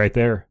too big right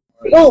there.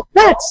 Well,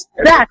 that's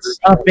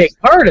a big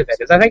part of it.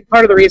 Is I think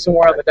part of the reason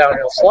we're on the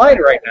downhill slide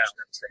right now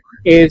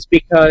is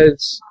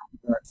because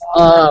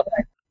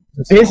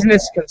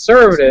business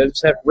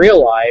conservatives have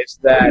realized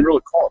that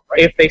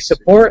if they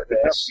support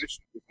this,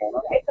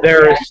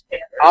 there's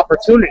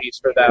opportunities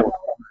for them.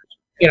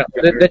 You know,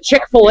 the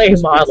Chick-fil-A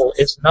model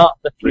is not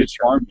the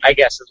future, I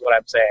guess is what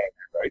I'm saying,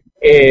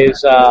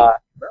 is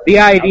the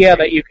idea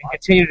that you can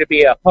continue to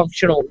be a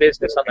functional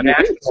business on the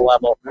national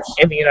level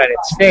in the United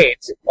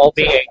States while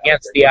being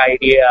against the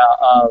idea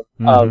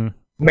of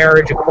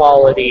marriage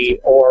equality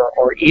or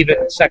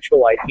even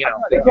sexual,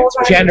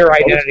 gender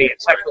identity and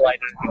sexual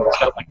identity and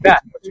stuff like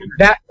that.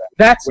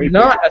 That's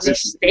not a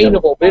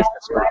sustainable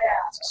business model.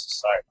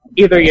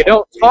 Either you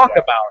don't talk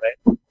about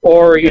it,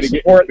 or you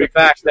support the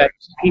fact that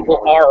people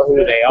are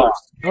who they are.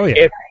 Oh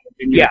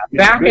yeah.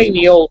 Backing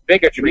the old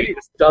bigotry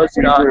does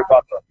not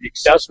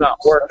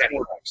work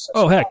anymore.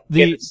 Oh heck,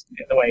 in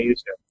the way it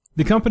used to.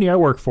 The company I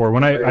work for,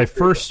 when I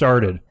first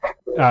started,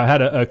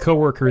 had a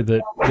coworker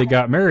that they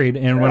got married,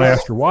 and when I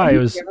asked her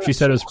why, she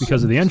said it was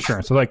because of the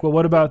insurance. I was like, well,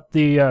 what about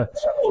the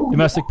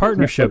domestic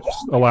partnership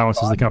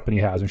allowances the company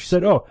has? And she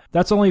said, oh,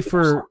 that's only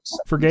for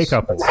gay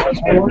couples. I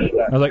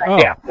was like,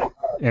 oh,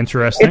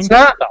 interesting. It's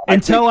not, though.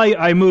 Until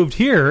I moved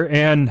here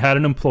and had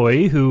an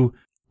employee who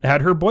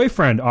had her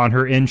boyfriend on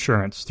her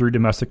insurance through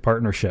domestic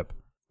partnership.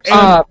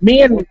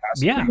 Me and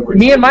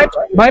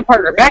my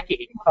partner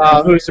Becky,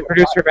 who's the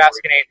producer of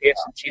Ask an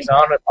Atheist, and she's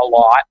on it a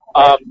lot.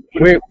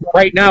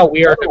 Right now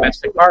we are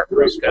domestic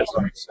partners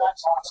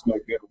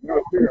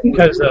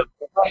because of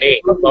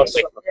me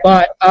mostly,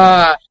 but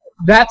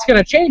that's going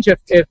to change if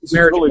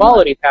marriage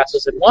equality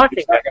passes in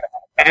Washington,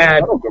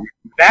 and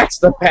that's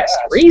the best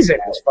reason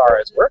as far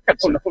as we're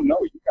concerned.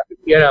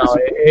 You know,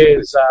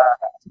 is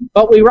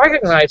but we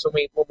recognize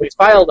when we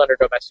filed under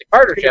domestic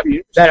partnership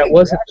that it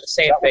wasn't the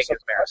same thing as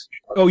marriage.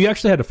 Oh, you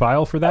actually had to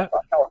file for that?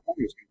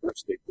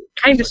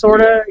 Kind of,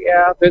 sort of,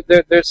 yeah.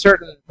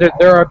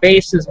 There are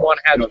bases one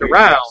has to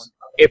round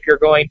if you're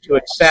going to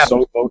accept.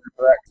 So voted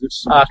for that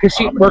Because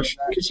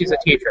she's a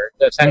teacher.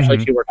 Essentially,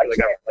 she works for the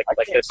government,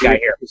 like this guy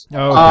here.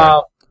 Oh,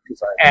 okay.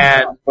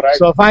 And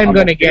so if I'm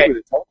going to get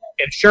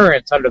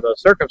insurance under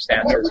those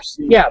circumstances,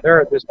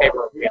 there's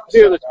paperwork we have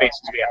to do, there's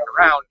bases we have to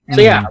round.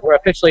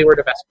 So we're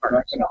domestic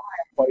partners.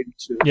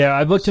 Yeah,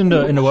 I've looked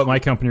into what my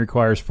company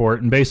requires for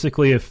it, and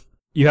basically if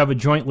you have a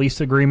joint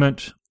lease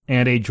agreement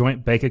and a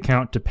joint bank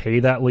account to pay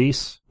that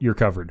lease, you're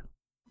covered.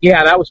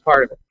 Yeah, that was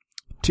part of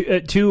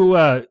it.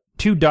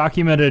 Two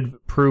documented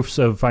proofs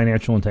of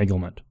financial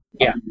entanglement.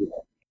 Yeah.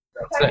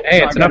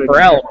 It's enough for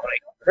alimony.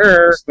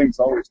 Sure.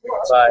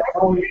 But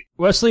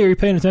Wesley, are you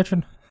paying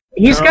attention?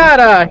 He's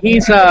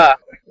he's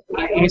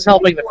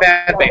helping the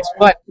fan base.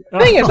 But the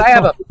thing is, I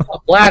have a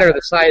bladder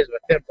the size of a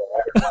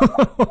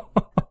thimble.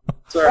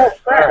 Sorry,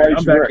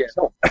 I'm back in.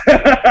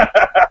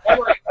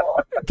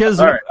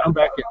 All right, I'm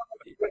back in.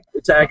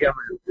 Tag him.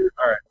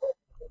 All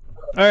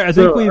right. I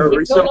think we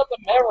filled up the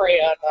memory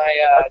on my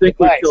I think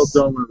device. We killed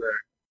Doma there.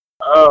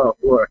 Oh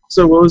boy.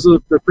 So what was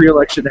the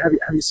pre-election? Have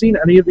you seen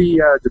any of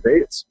the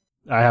debates?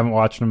 I haven't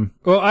watched them.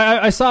 Well,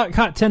 I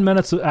caught 10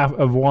 minutes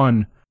of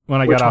one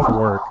when I got off of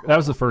work. That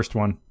was the first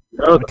one.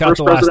 Oh, I caught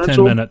the last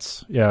 10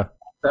 minutes. Yeah.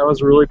 That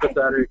was really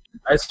pathetic.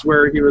 I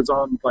swear he was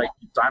on like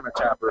Diamond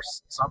Tap or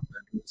something.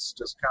 It's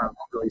just kind of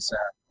really sad.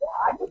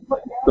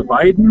 The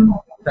Biden,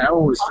 that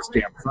one was just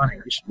damn funny.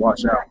 You should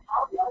watch out.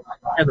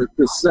 And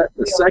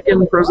the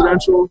second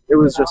presidential, it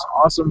was just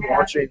awesome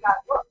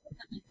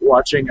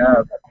watching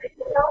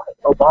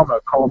Obama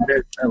call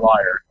Mitt a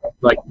liar.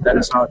 Like, that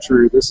is not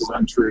true. This is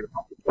untrue.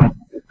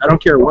 I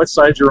don't care what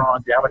side you're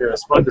on. Damn it, it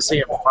was fun to see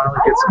him finally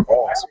get some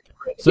balls.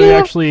 So you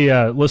actually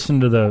listened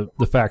to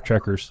the fact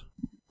checkers.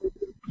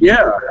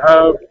 Yeah.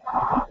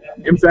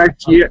 In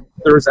fact,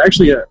 there was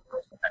actually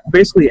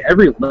basically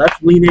every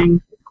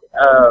left-leaning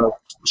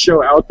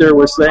show out there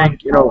was saying,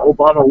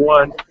 Obama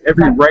won.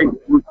 Every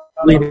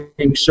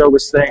right-leaning show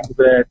was saying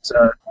that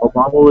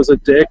Obama was a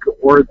dick,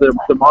 or the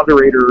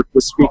moderator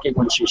was speaking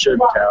when she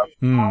shouldn't have.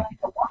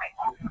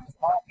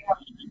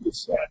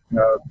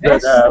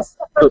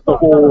 The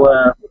whole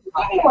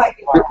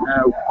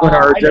when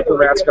our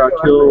diplomats got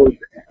killed,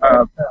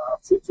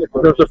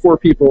 the four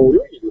people.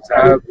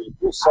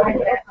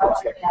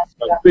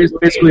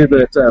 Basically,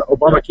 that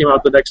Obama came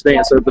out the next day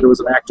and said that it was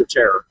an act of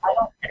terror,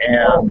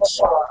 and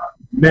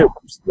Mitt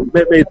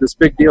made this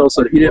big deal,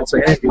 so he didn't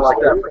say anything like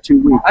that for 2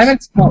 weeks. I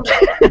meant small.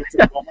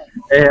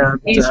 And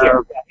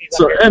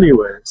so,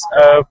 anyways,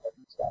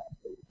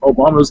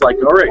 Obama was like,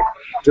 "All right,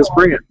 just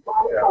bring it."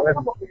 All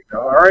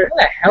right. How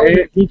the hell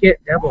did he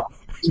get devil?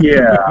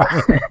 Yeah.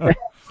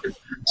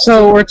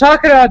 So we're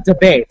talking about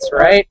debates,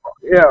 right?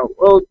 Yeah.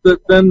 Well,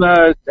 then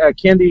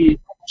Candy,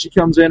 she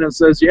comes in and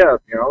says, "Yeah,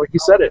 he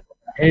said it,"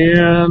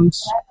 and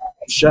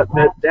shut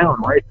Mitt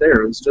down right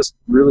there. It was just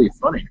really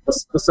funny.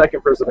 The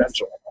second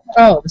presidential.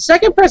 Oh, the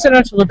second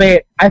presidential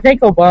debate, I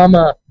think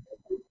Obama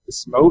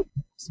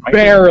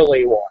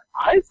barely won.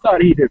 I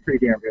thought he did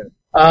pretty damn good.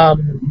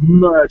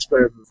 Much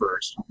better than the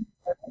first.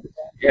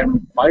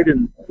 And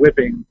Biden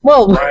whipping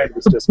Ryan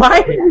was just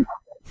Biden.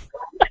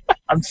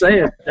 I'm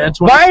saying,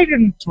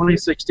 Biden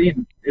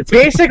 2016. It's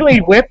basically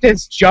whipped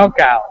his junk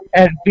out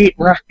and beat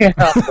Ryan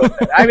up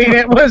with it. I mean,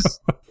 it was.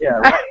 Yeah,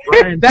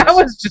 Ryan that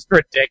was just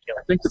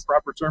ridiculous. I think the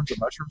proper term's a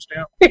mushroom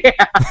stamp. Yeah.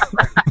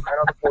 Right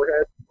on the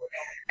forehead.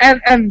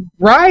 And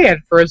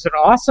Ryan, for as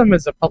awesome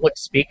as a public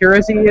speaker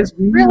as he is,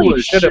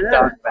 really should have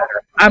done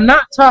better. I'm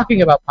not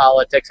talking about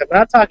politics. I'm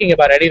not talking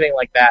about anything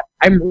like that.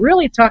 I'm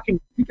really talking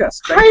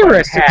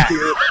pirate hat.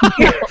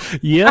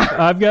 Yeah,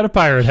 I've got a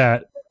pirate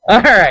hat.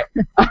 All right.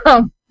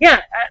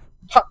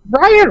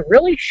 Ryan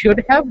really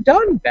should have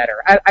done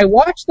better. I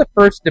watched the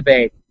first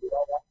debate,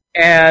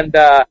 and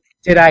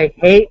did I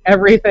hate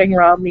everything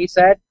Romney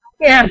said?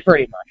 Yeah,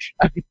 pretty much.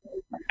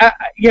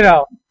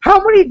 How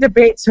many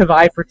debates have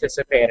I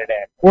participated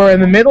in where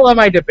in the middle of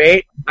my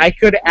debate, I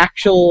could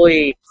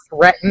actually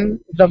threaten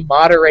the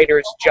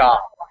moderator's job?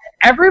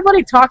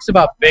 Everybody talks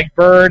about Big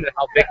Bird and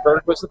how Big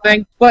Bird was the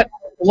thing, but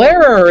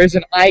Lehrer is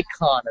an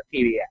icon of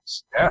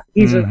PBS. Yeah.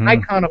 He's an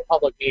icon of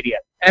public media.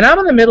 And I'm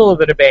in the middle of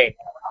a debate.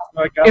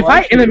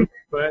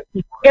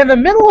 In the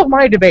middle of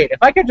my debate,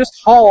 if I could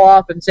just haul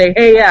off and say,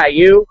 "Hey, yeah,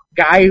 you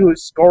guy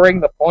who's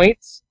scoring the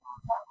points,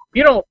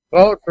 you don't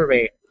vote for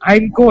me,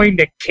 I'm going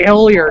to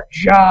kill your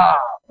job,"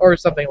 or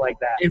something like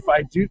that. If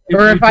I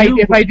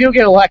do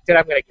get elected,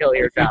 I'm going to kill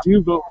your job. If you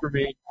do vote for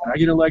me and I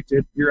get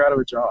elected, you're out of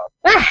a job.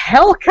 The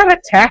hell kind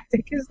of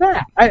tactic is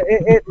that?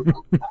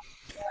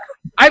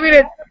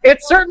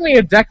 It's certainly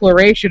a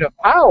declaration of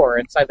power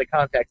inside the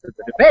context of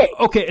the debate.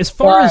 Okay, as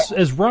far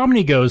as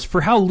Romney goes,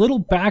 for how little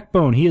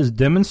backbone he has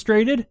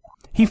demonstrated,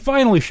 he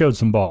finally showed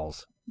some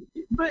balls.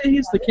 But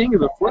he's the king of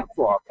the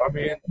flip-flop. I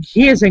mean,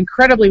 he is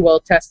incredibly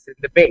well-tested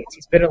in debates.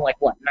 He's been in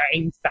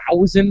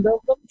 9,000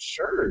 of them?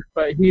 Sure,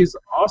 but he's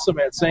awesome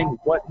at saying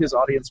what his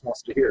audience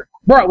wants to hear.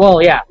 Right,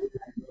 well, yeah.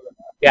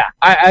 Yeah,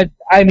 I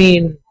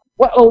mean...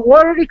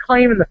 What did he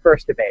claim in the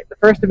first debate? The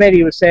first debate,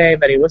 he was saying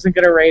that he wasn't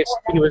going to raise.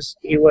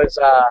 He was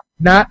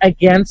not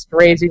against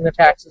raising the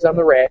taxes on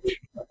the rich.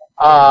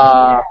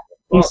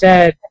 He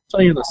said, I'll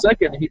tell you in a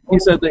second. He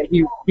said that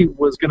he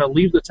was going to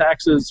leave the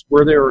taxes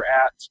where they were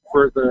at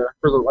for the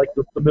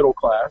middle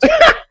class,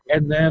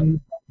 and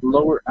then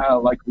lower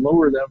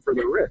them for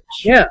the rich.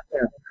 Yeah.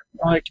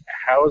 Like,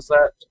 how is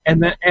that?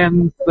 And that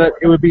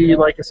it would be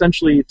like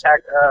essentially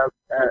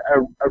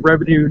a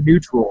revenue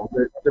neutral.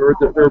 That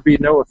there would be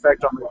no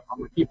effect on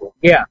the people.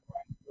 Yeah.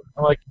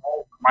 I'm like,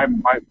 my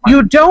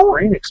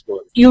brain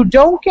exploded. You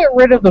don't get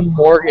rid of the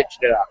mortgage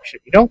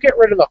deduction. You don't get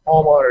rid of the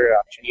homeowner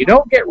deduction. You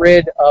don't get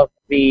rid of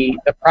the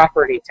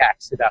property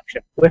tax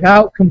deduction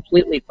without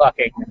completely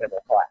fucking the middle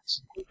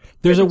class.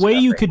 There's a way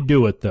you could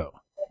do it, though.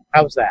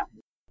 How's that?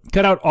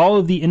 Cut out all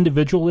of the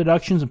individual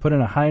deductions and put in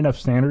a high enough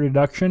standard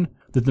deduction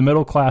that the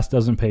middle class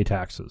doesn't pay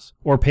taxes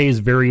or pays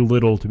very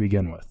little to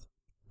begin with.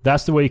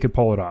 That's the way you could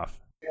pull it off.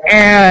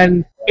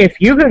 And if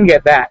you can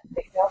get that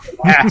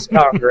past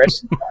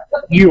Congress,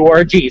 you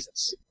are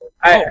Jesus.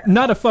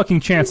 Not a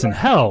fucking chance in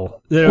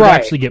hell that it would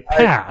actually get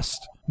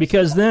passed,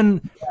 because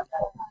then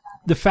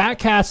the fat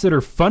cats that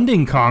are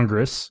funding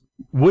Congress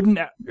wouldn't,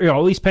 at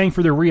least paying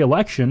for their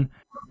re-election,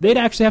 they'd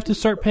actually have to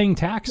start paying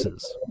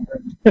taxes.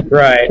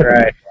 Right.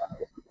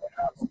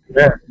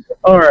 Yeah.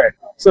 All right.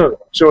 So,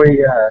 shall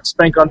we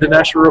spank on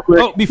Dinesh real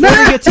quick? Oh, before we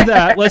get to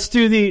that, let's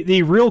do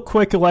the real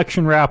quick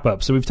election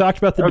wrap-up. So we've talked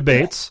about the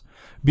debates.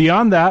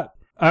 Beyond that,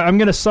 I'm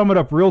going to sum it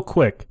up real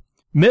quick.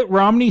 Mitt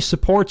Romney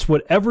supports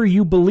whatever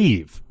you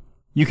believe.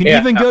 You can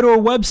even go to a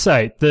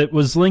website that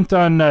was linked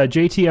on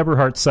JT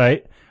Eberhardt's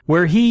site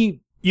where you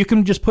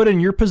can just put in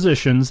your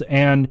positions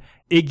and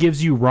it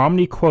gives you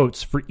Romney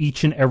quotes for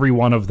each and every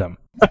one of them.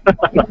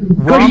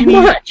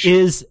 Romney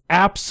is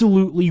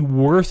absolutely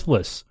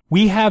worthless.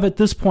 We have at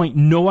this point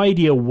no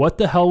idea what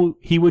the hell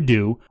he would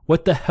do,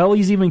 what the hell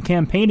he's even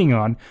campaigning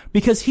on,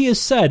 because he has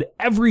said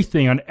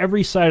everything on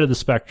every side of the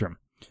spectrum.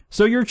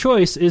 So your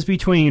choice is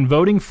between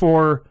voting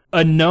for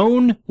a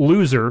known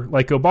loser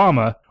like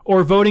Obama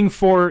or voting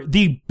for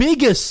the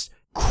biggest,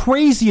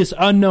 craziest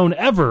unknown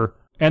ever,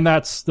 and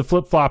that's the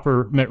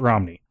flip-flopper Mitt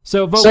Romney.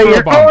 So vote for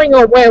you're Obama. Calling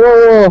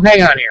whoa,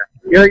 hang on here.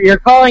 You're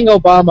calling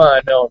Obama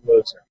a known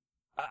loser.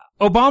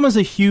 Obama's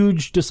a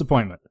huge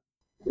disappointment.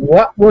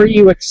 What were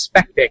you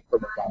expecting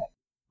from Obama?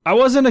 I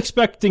wasn't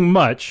expecting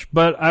much,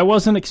 but I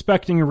wasn't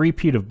expecting a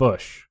repeat of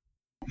Bush.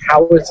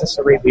 How is this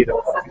a repeat of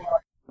Bush?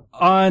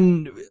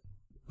 On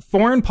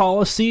foreign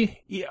policy,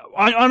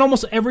 on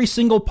almost every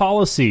single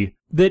policy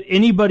that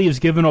anybody has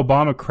given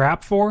Obama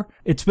crap for,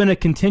 it's been a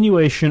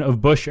continuation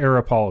of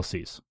Bush-era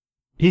policies.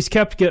 He's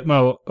kept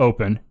Gitmo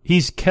open.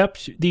 He's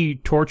kept the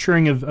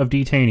torturing of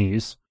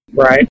detainees.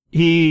 Right.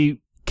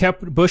 He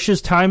kept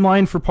Bush's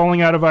timeline for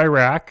pulling out of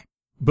Iraq,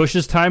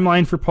 Bush's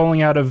timeline for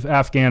pulling out of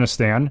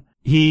Afghanistan.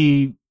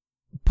 He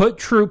put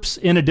troops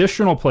in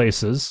additional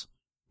places.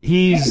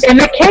 He's in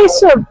the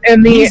case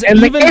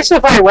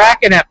of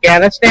Iraq and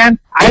Afghanistan,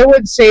 I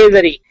would say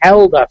that he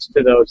held us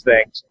to those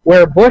things,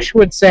 where Bush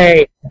would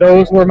say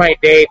those were my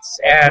dates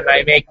and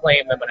I may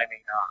claim them and I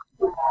may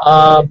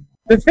not.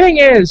 The thing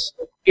is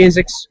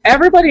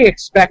everybody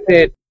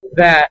expected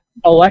that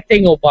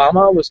electing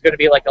Obama was going to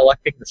be like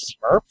electing the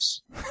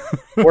Smurfs,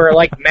 where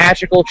like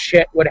magical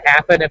shit would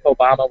happen if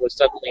Obama was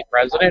suddenly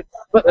president.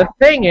 But the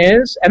thing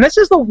is, and this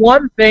is the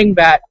one thing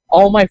that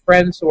all my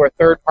friends who are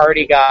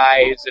third-party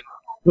guys and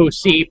who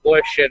see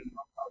Bush and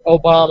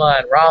Obama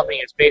and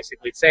Romney as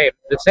basically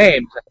the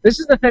same. This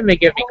is the thing they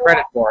give me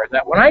credit for, is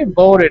that when I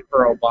voted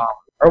for Obama,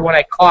 or when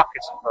I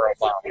caucused for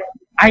Obama,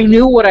 I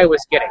knew what I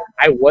was getting.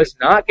 I was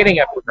not getting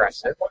a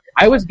progressive.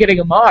 I was getting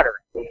a moderate.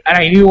 And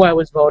I knew I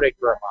was voting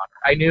for a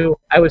moderate. I knew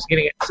I was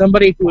getting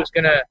somebody who was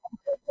going to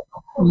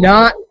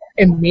not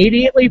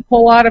immediately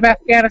pull out of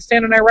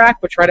Afghanistan and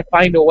Iraq, but try to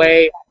find a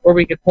way where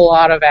we could pull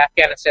out of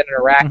Afghanistan and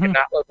Iraq and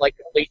not look like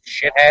complete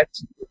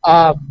shitheads.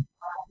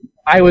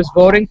 I was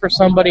voting for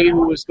somebody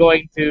who was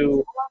going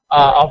to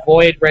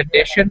avoid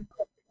rendition,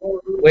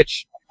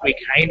 which we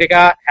kind of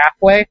got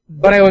halfway.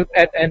 But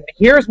and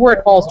here's where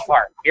it falls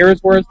apart. Here's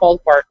where it falls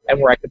apart, and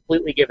where I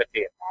completely give it to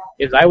you,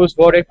 is I was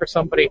voting for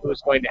somebody who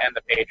was going to end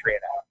the Patriot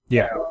Act.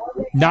 Yeah,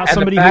 not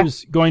somebody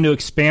who's going to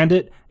expand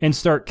it and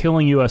start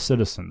killing U.S.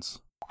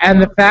 citizens.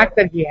 And the fact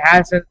that he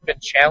hasn't been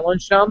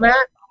challenged on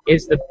that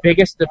is the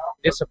biggest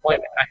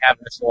disappointment I have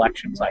in this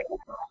election cycle.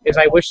 Is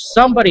I wish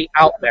somebody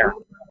out there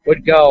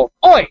would go,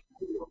 "Oi,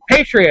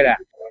 Patriot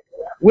Act,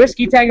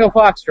 Whiskey Tango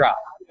Foxtrot,"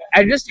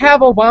 and just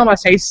have Obama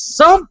say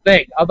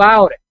something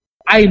about it.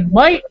 I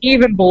might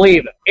even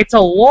believe it. It's a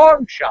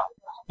long shot,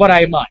 but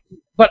I might.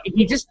 But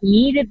he just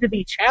needed to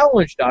be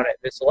challenged on it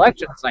this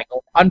election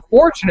cycle.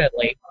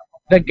 Unfortunately,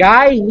 the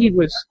guy he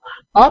was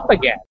up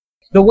against,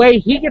 the way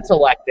he gets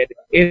elected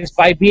is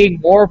by being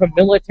more of a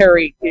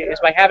military, is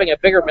by having a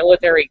bigger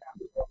military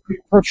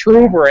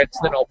protuberance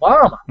than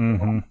Obama.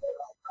 Mm-hmm.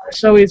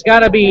 So he's got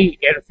to be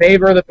in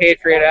favor of the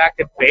Patriot Act,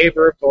 in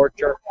favor of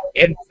torture,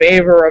 in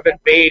favor of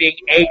invading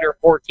 8 or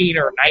 14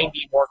 or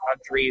 90 more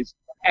countries,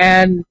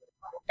 and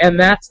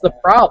that's the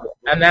problem,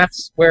 and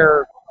that's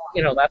where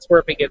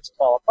it begins to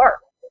fall apart.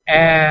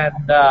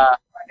 And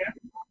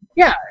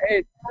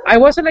I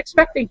wasn't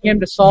expecting him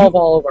to solve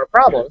all of our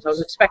problems. I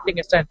was expecting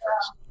a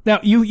centrist. Now,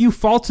 you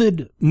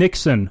faulted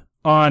Nixon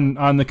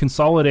on the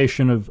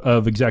consolidation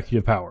of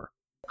executive power.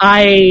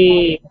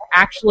 I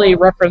actually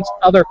referenced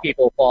other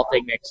people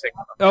faulting Nixon.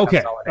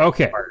 Okay.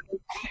 Part.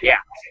 Yeah.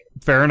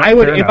 Fair enough. I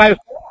would,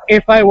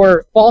 if I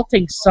were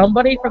faulting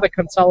somebody for the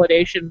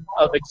consolidation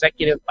of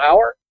executive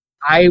power,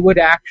 I would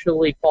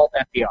actually fault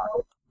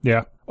FDR.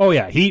 Yeah. Oh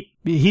yeah. He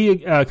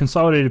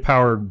consolidated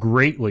power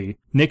greatly.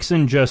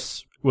 Nixon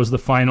just was the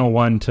final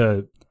one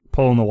to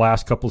pull in the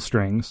last couple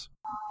strings.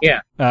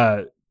 Yeah.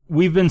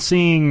 We've been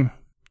seeing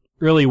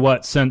really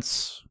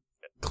since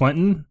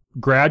Clinton,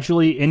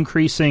 gradually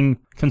increasing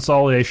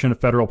consolidation of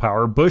federal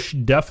power. Bush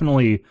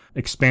definitely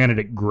expanded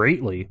it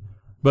greatly,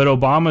 but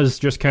Obama's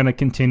just kind of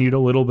continued a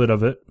little bit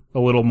of it, a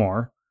little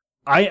more.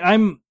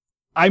 I'm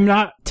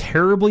not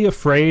terribly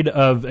afraid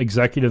of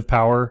executive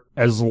power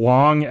as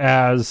long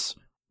as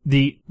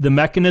the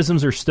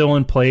mechanisms are still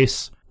in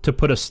place to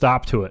put a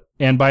stop to it.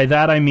 And by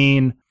that I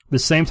mean the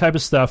same type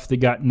of stuff that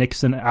got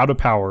Nixon out of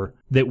power,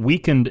 that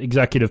weakened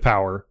executive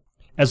power.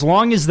 As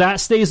long as that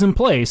stays in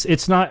place,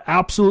 it's not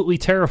absolutely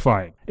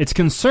terrifying. It's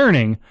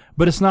concerning,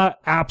 but it's not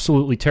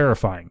absolutely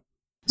terrifying.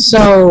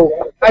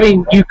 So, I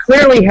mean, you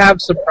clearly have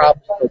some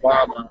problems with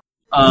Obama.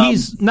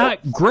 He's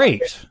not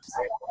great.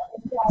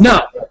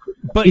 No.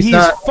 But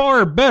he's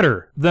far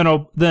better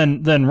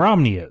than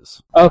Romney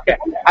is. Okay.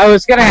 I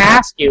was going to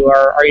ask you,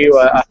 are you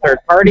a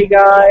third-party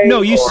guy?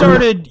 No, you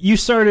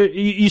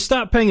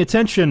stopped paying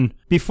attention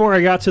before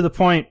I got to the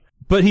point,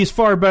 but he's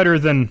far better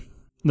than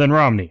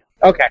Romney.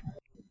 Okay.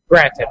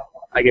 Granted.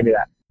 I give you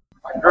that.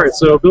 All right,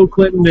 so Bill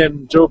Clinton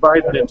and Joe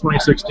Biden in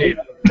 2016.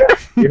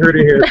 You heard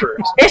it here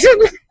first.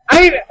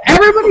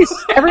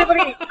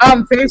 Everybody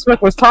on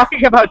Facebook was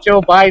talking about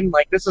Joe Biden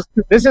like this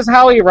is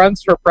how he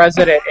runs for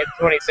president in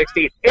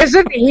 2016.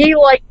 Isn't he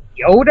like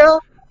Yoda?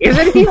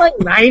 Isn't he like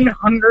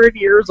 900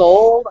 years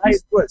old?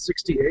 He's,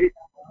 68?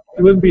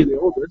 He wouldn't be the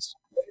oldest.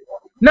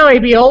 No,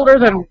 he'd be older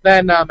than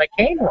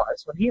McCain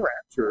was when he ran.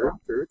 True.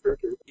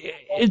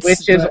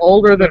 Which is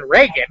older than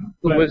Reagan,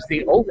 who was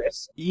the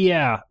oldest.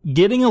 Yeah,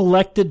 getting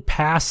elected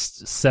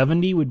past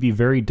 70 would be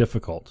very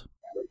difficult.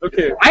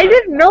 Okay. I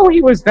didn't know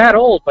he was that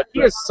old, but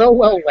he is so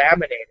well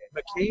laminated.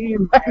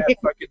 McCain had fucking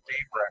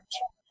Dame Wrench.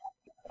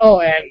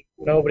 Oh, and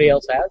nobody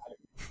else has?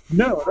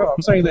 No,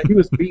 I'm saying that he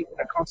was beaten in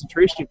a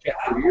concentration camp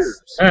for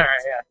years. All right,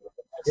 yeah.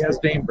 He has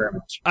Dame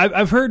Wrench.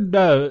 I've heard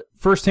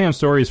firsthand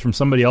stories from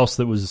somebody else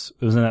that was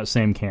in that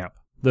same camp,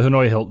 the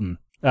Hanoi Hilton,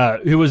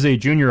 who was a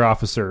junior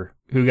officer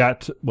who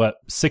got,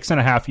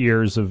 6.5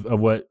 years of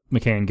what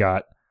McCain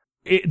got.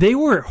 They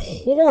were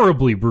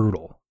horribly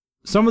brutal.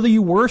 Some of the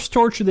worst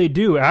torture they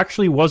do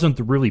actually wasn't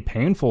the really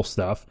painful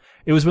stuff.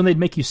 It was when they'd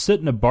make you sit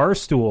in a bar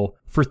stool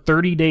for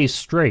 30 days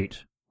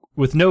straight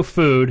with no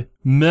food,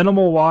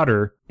 minimal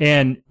water,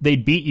 and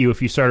they'd beat you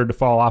if you started to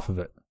fall off of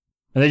it.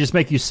 And they just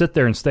make you sit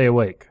there and stay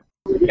awake.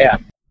 Yeah.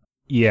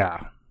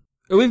 Yeah.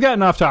 We've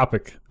gotten off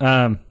topic.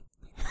 All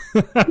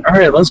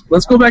right,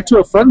 let's go back to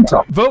a fun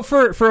topic. Vote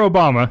for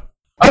Obama.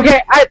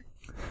 Okay,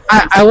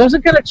 I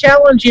wasn't going to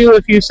challenge you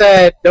if you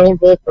said don't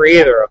vote for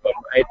either of them.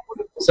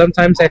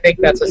 Sometimes I think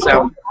that's a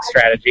sound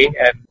strategy,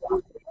 and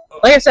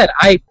like I said,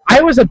 I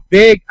was a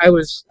big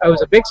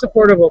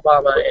supporter of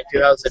Obama in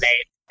 2008,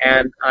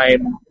 and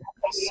I'm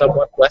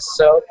somewhat less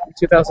so in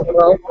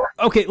 2012.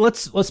 Okay,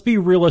 let's be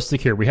realistic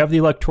here. We have the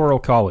Electoral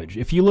College.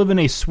 If you live in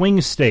a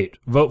swing state,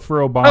 vote for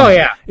Obama. Oh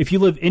yeah. If you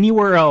live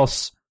anywhere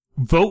else,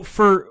 vote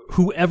for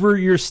whoever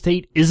your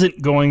state isn't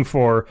going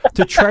for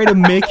to try to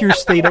make your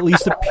state at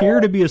least appear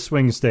to be a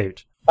swing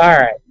state. All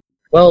right.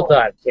 Well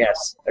done.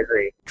 Yes,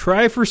 agree.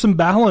 Try for some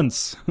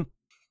balance. All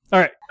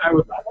right. All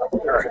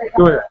right,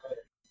 go ahead.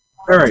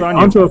 All right,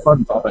 on to a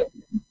fun topic.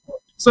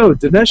 So,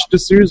 Dinesh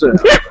D'Souza.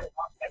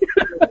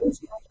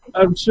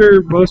 I'm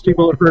sure most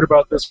people have heard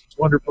about this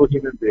wonderful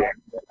human being.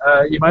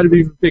 You might have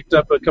even picked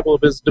up a couple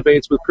of his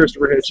debates with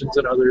Christopher Hitchens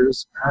and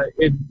others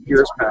in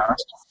years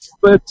past.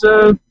 But,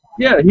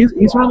 yeah,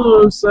 he's one of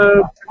those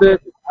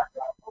that...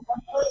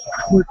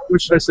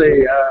 What should I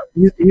say?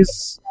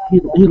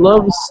 He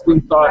loves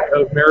the thought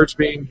of marriage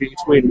being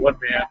between one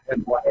man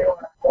and one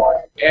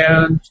woman,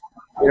 and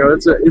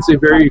it's a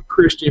very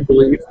Christian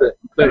belief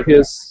that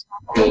his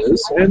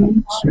is,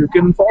 and who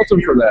can fault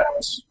him for that?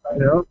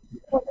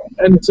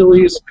 Until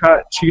he's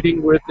caught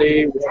cheating with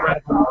a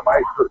woman who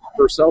might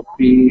herself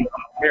be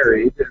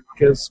married,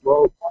 because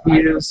he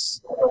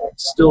is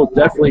still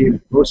definitely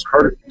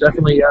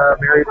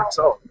married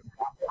himself.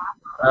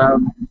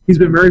 He's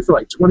been married for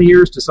like 20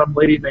 years to some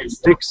lady named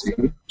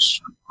Dixie,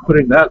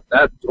 putting that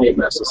whole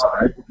mess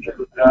aside.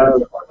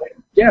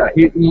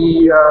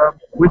 He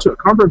went to a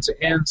conference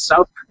in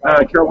South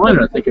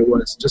Carolina, I think it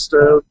was, just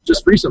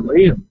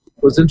recently, and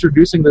was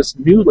introducing this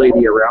new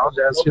lady around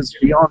as his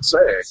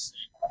fiancée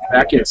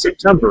back in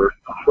September,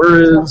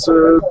 whereas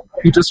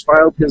he just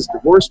filed his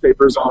divorce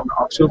papers on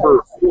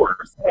October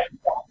 4th.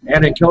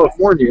 And in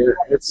California,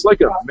 it's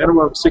like a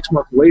minimum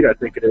 6-month wait, I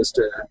think it is,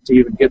 to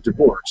even get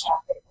divorced.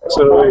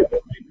 So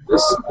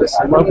this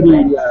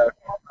lovely,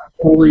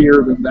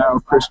 holier-than-thou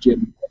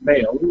Christian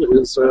male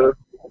is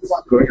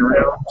going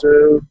around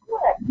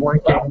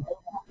wanking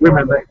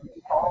women that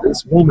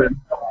this woman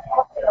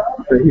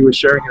that he was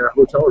sharing in a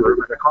hotel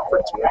room at a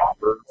conference with.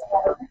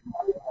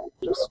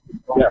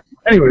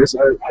 Anyways,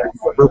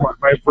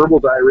 my verbal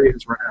diarrhea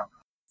has run out.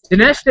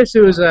 Dinesh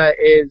D'Souza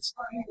is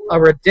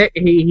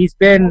he's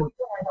been,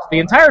 the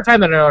entire time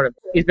that I know him,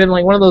 he's been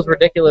like one of those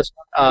ridiculous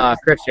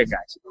Christian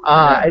guys.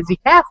 Is he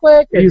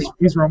Catholic?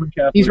 He's Roman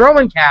Catholic. He's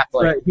Roman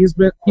Catholic. Right. He's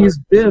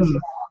been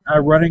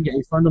running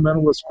a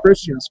fundamentalist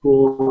Christian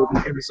school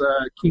in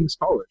King's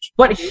College.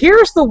 But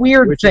here's the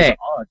weird thing. Is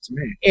odd to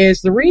me.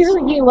 Is the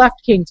reason he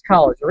left King's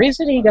College, the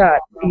reason he got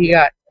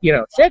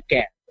shit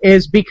canned,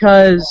 is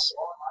because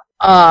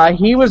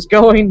he was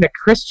going to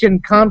Christian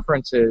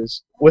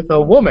conferences with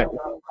a woman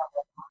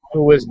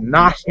who was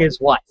not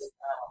his wife.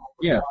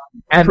 Yeah.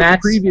 And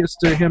that's previous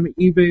to him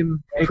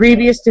even...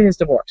 Previous to his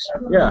divorce.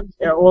 Yeah,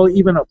 well,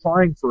 even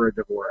applying for a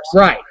divorce.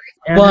 Right.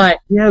 And but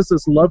he has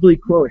this lovely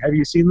quote. Have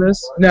you seen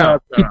this? No.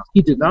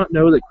 He did not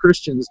know that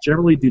Christians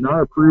generally do not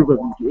approve of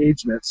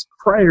engagements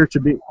prior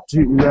to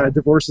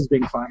divorces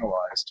being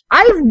finalized.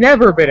 I've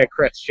never been a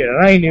Christian,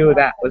 and I knew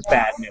that was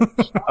bad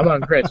news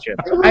among Christians.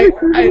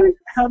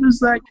 How does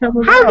that come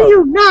about? How do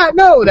you not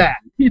know that?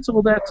 He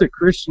told that to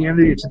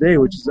Christianity Today,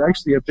 which is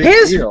actually a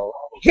big deal.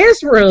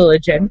 His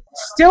religion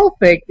still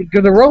think,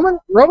 the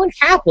Roman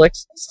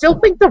Catholics still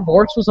think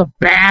divorce was a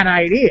bad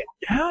idea.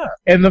 Yeah.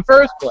 In the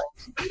first place.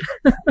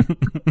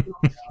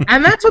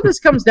 And that's what this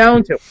comes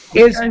down to.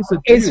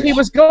 Is he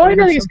was going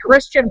to these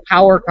Christian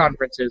power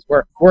conferences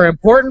where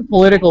important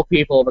political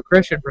people of a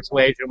Christian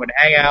persuasion would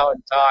hang out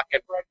and talk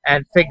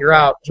and figure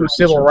out whose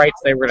civil rights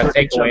they were going to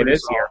take away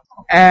this year.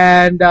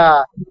 And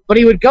but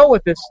he would go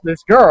with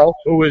this girl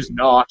who is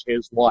not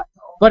his wife.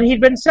 But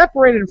he'd been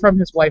separated from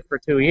his wife for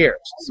 2 years.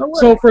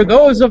 So for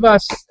those of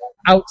us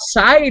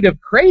outside of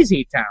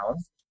Crazy Town,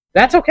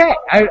 that's okay.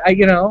 I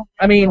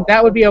mean,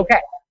 that would be okay.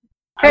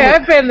 Hey,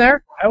 I've been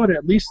there. I would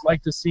at least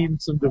like to see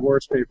some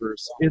divorce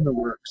papers in the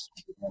works.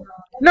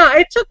 No,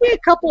 it took me a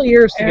couple of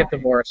years to get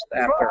divorced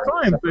after.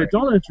 Fine, but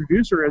don't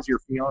introduce her as your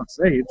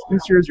fiancée.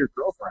 Introduce her as your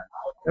girlfriend.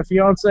 A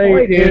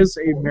fiancé is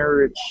a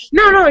marriage.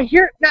 No.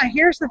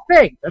 Here's the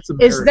thing. That's a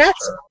marriage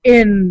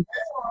term.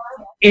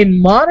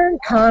 In modern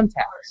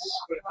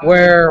contexts,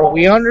 where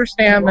we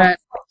understand that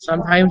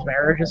sometimes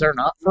marriages are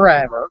not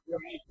forever,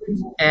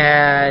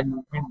 and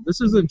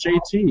this isn't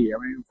JT. I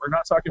mean, we're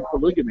not talking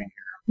polygamy here.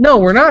 No,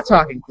 we're not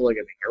talking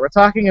polygamy here. We're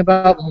talking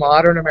about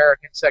modern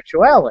American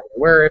sexuality,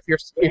 where if you're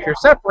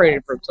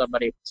separated from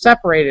somebody,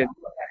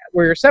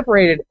 where you're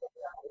separated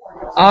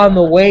on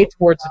the way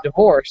towards a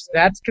divorce,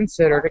 that's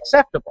considered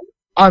acceptable,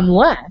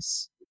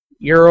 unless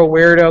you're a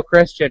weirdo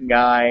Christian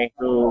guy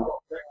who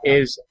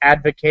is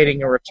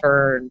advocating a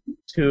return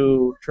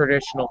to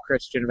traditional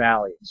Christian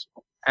values.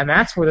 And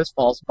that's where this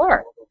falls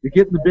apart. You're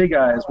getting the big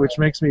eyes, which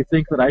makes me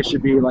think that I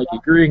should be like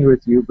agreeing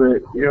with you,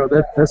 but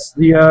that's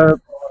the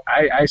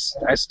I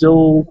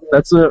still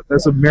that's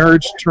a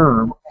marriage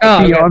term.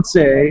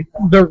 Fiancé.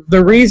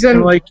 The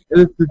reason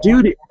the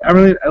dude, I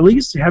mean, at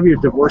least have your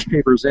divorce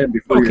papers in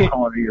before you're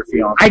calling her your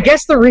fiancé. I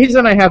guess the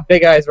reason I have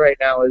big eyes right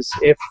now is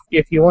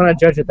if you want to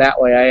judge it that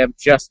way, I am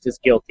just as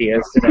guilty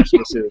as Dinesh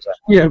D'Souza.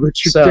 Yeah,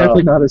 but you're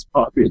definitely not as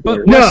popular.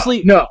 But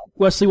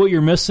Wesley, what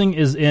you're missing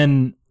is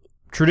in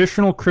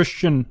traditional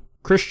Christian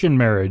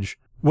marriage.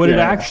 What it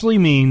actually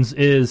means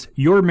is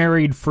you're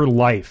married for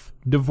life.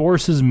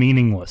 Divorce is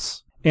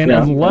meaningless. And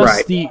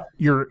unless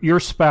your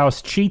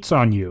spouse cheats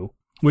on you,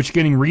 which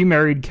getting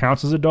remarried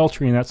counts as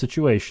adultery in that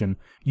situation,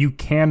 you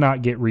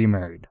cannot get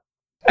remarried.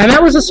 And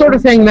that was the sort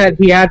of thing that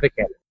he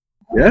advocated.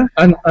 Yeah.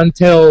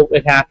 Until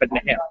it happened to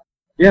him.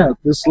 Yeah,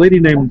 this lady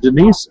named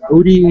Denise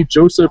Odie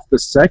Joseph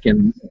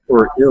II,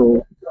 or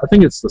Ill, I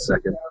think it's the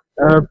second.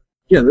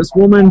 This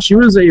woman, she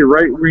was a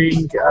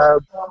right-wing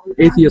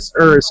atheist,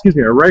 or excuse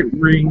me, a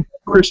right-wing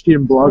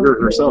Christian blogger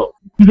herself.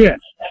 Yeah.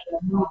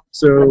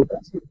 So...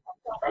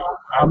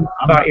 I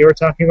thought you were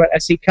talking about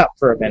S.E. Cupp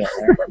for a minute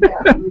there.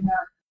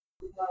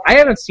 I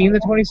haven't seen the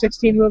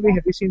 2016 movie.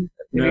 Have you seen?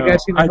 Have you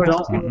guys seen the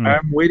 2016 movie?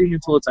 I'm waiting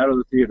until it's out of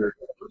the theater.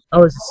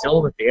 Oh, is it still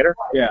in the theater?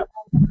 Yeah.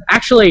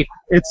 Actually,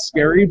 it's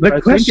scary, but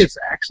I think it's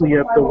actually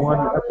up the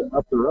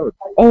road.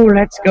 Oh,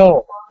 let's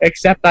go.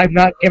 Except I'm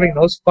not giving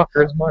those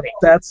fuckers money.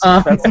 That's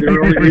the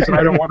only reason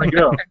I don't want to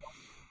go.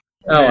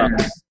 Oh.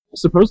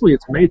 Supposedly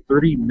it's made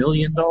 $30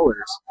 million.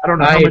 I don't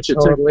know how much it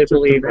took to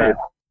make.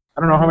 I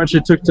don't know how much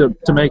it took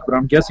to make, but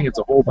I'm guessing it's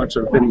a whole bunch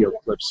of video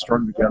clips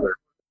strung together.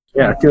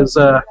 Yeah, because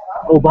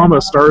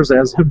Obama stars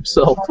as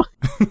himself.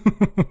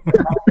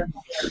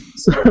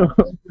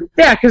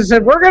 Yeah, because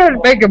we're going to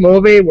make a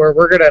movie where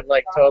we're going to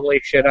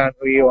totally shit on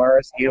who you are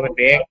as a human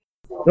being.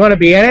 You want to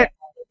be in it?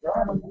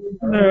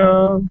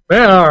 No.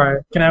 Yeah, all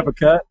right. Can I have a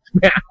cut?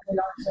 Yeah.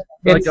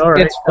 All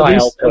right. It's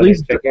filed. At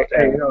least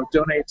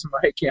donate to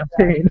my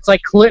campaign. It's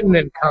like Clinton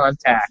in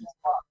Contact.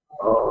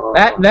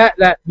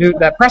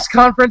 That press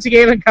conference he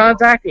gave in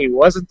Contact, he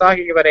wasn't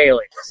talking about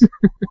aliens.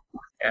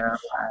 Yeah.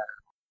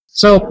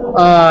 So,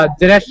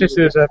 Dinesh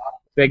D'Souza,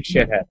 big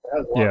shithead.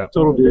 Yeah.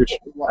 Total douche.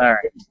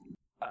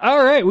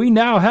 All right, we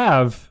now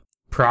have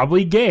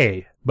Probably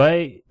Gay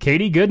by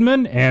Katie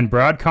Goodman and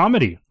Broad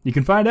Comedy. You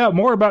can find out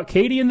more about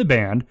Katie and the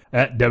band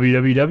at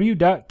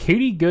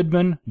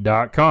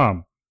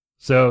www.katiegoodman.com.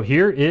 So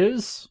here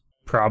is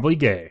Probably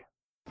Gay.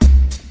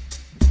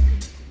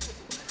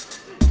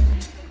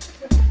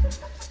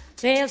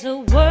 There's a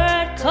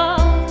word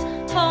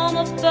called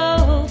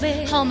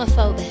homophobic.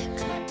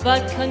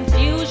 But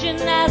confusion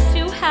as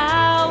to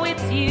how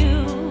it's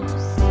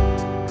used.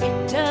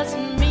 It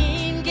doesn't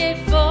mean gay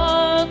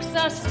folks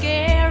are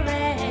scary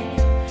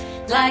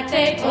like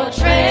they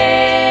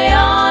portray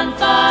on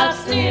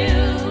Fox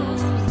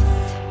News.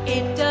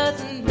 It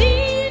doesn't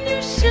mean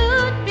you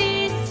should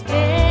be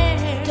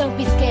scared. Don't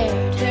be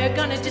scared. They're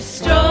gonna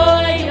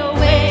destroy your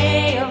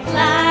way of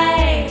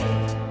life.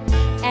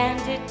 And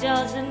it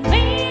doesn't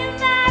mean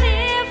that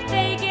if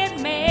they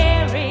get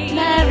married,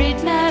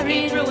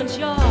 it ruins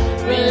your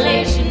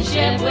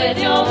relationship with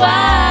your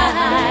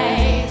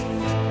wife.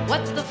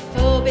 What the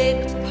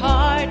phobic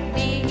part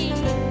means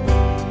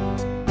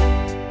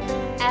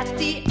at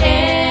the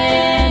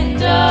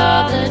end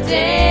of the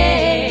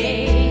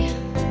day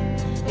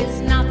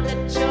is not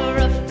that you're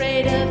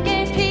afraid of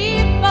gay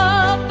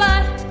people,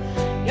 but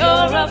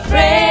you're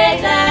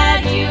afraid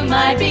that you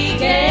might be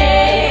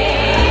gay.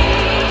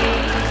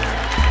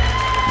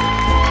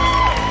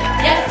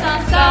 Yes,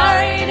 I'm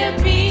sorry to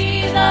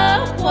be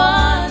the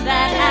one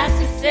that has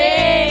to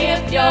say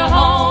if you're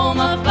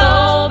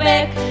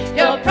homophobic,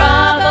 you're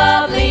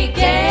probably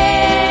gay.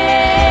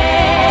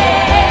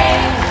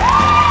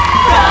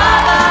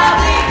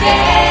 Probably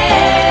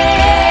gay.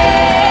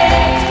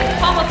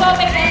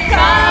 Homophobic and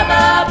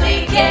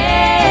probably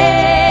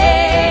gay.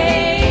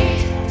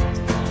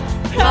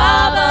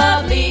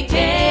 Probably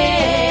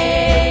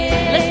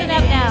gay. Listen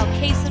up now,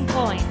 case in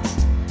point.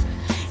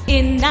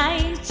 In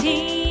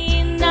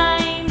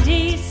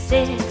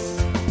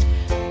 1996,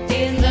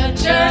 in the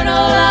Journal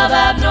of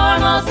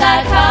Abnormal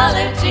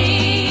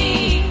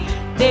Psychology,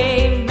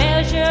 they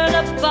measured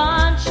a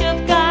bunch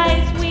of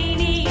guys'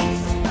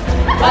 weenies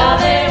while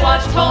they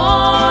watched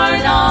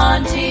porn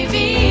on TV.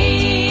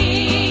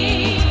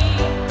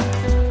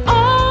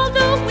 All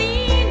the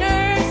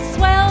wieners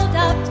swelled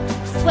up,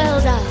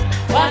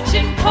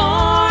 watching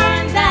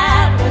porn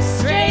that was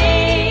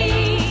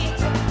straight.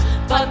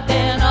 But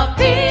then a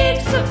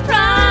big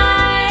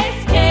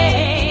surprise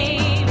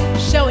came,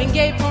 showing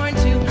gay porn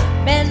to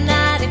men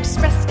that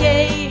express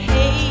gay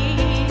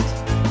hate.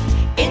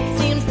 It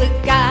seems the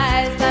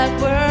guys that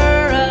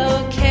were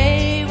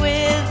okay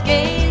with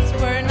gays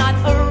were not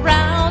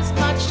aroused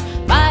much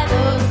by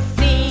those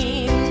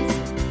scenes.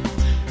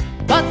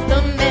 But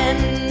the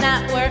men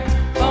that were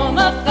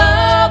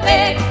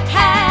homophobic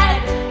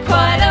had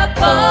quite a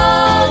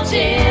bulge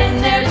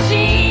in their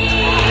jeans.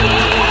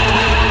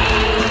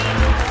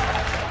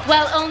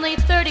 Well, only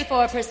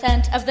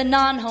 34% of the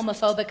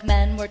non-homophobic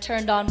men were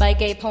turned on by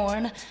gay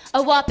porn.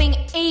 A whopping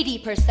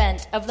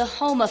 80% of the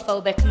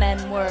homophobic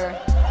men were.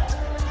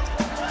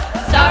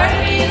 Sorry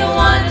to be the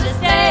one to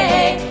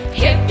say,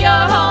 if you're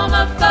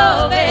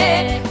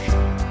homophobic,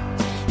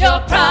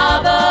 you're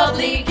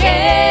probably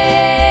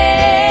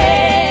gay.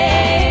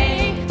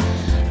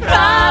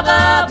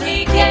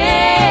 Probably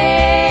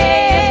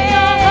gay.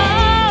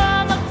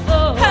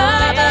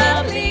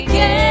 Probably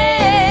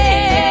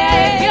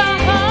gay.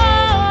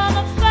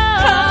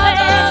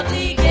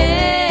 Probably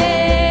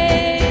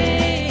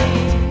gay.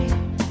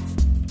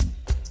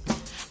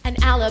 An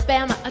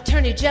Alabama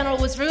attorney general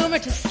was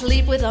rumored to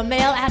sleep with a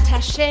male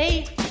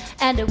attaché.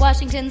 And a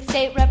Washington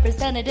state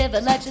representative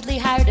allegedly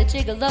hired a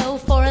gigolo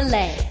for a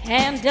lay.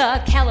 And a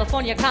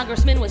California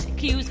congressman was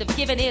accused of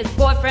giving his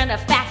boyfriend a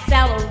fat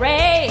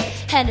salary.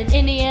 And an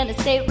Indiana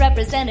state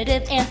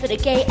representative answered a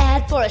gay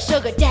ad for a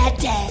sugar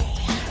daddy.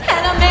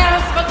 And a mayor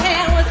of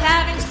Spokane was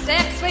having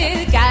sex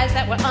with guys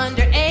that were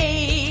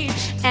underage.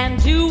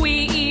 And do we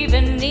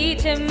even need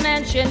to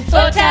mention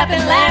Foot Tap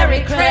and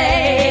Larry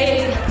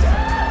Craig?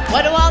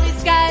 What do all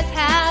these guys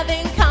have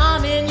in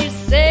common, you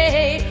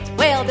say?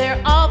 Well, they're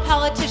all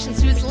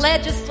politicians whose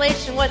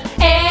legislation was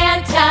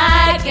anti-gay.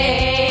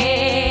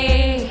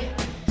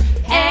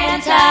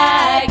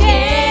 Anti-gay.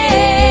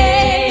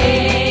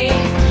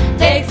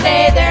 They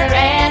say they're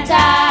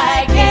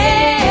anti-gay,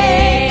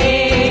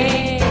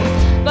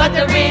 but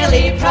they're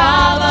really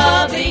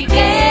probably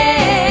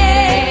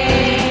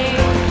gay.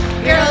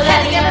 You're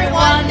letting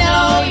everyone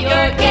know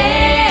you're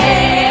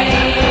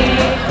gay.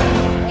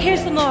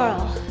 Here's the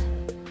moral.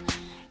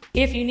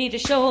 If you need to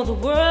show the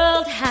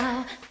world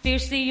how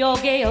fiercely you're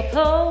gay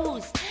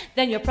opposed,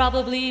 then you're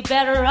probably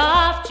better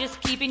off just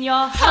keeping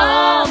your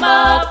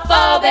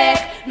homophobic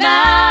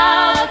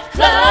mouth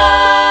closed.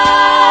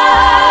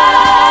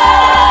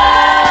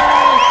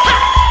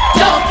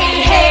 Don't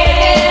be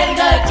hating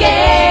the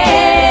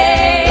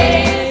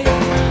gays.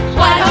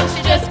 Why don't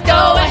you just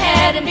go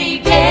ahead and be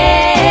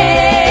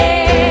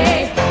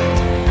gay?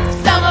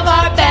 Some of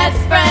our best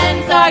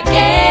friends are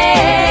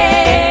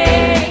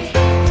gay.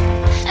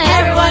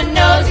 Everyone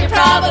knows you're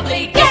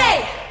probably gay.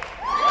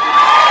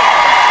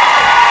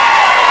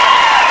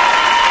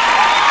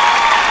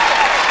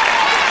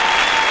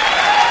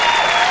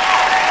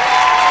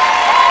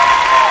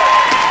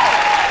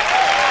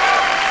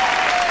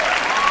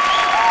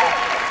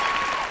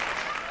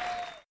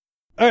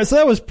 right, so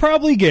that was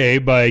Probably Gay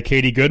by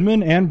Katie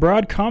Goodman and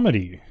Broad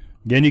Comedy.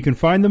 Again, you can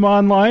find them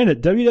online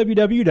at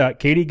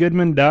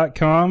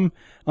www.katiegoodman.com,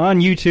 on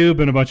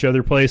YouTube and a bunch of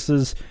other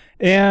places.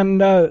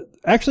 And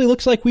actually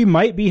looks like we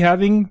might be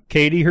having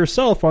Katie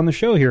herself on the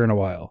show here in a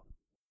while.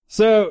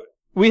 So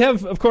we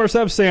have, of course,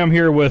 Sam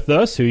here with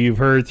us, who you've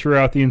heard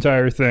throughout the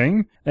entire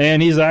thing.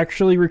 And he's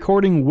actually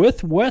recording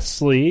with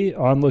Wesley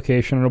on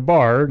location in a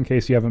bar, in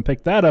case you haven't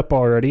picked that up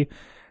already.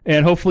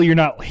 And hopefully you're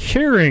not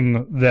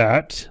hearing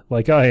that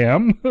like I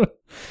am.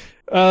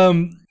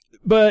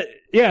 But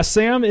yeah,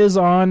 Sam is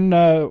on,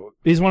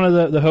 he's one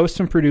of the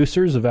hosts and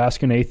producers of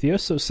Ask an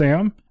Atheist. So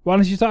Sam, why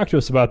don't you talk to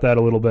us about that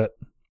a little bit?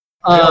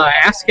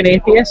 Ask an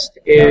Atheist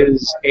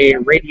is a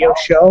radio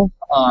show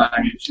on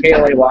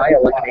KLAY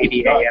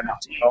 1180 AM in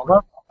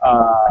Tacoma.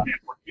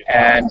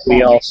 And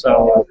we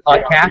also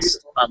podcast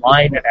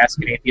online at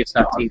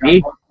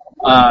askanatheist.tv.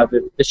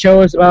 The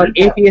show is about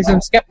atheism,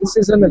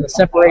 skepticism, and the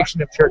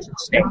separation of church and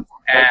state.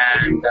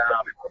 And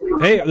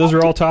hey, those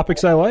are all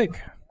topics I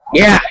like.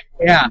 Yeah.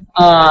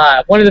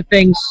 One of the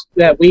things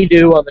that we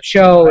do on the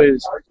show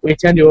is we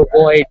tend to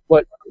avoid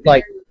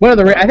I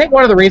think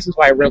one of the reasons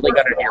why I really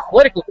got into your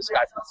political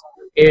discussions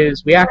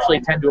is we actually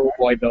tend to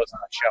avoid those on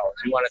the show.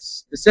 We want to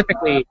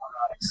specifically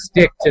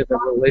stick to the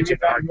religion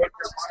arguments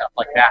and stuff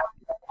like that.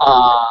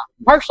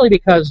 Partially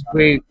because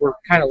we're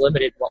kind of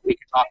limited in what we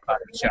can talk about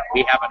in the show.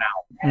 We have an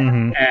hour.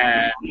 Mm-hmm.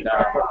 And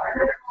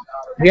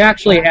we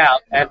actually have,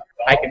 and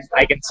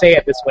I can say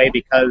it this way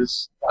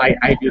because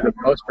I do the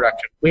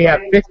post-production, we have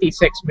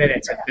 56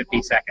 minutes and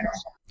 50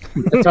 seconds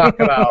to talk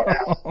about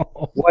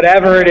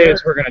whatever it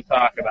is we're going to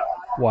talk about.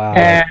 Wow.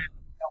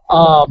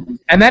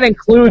 And that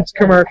includes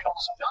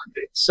commercials.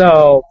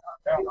 So,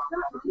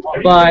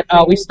 but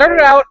we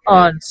started out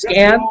on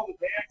Scan,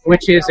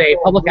 which is a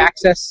public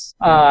access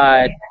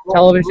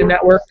television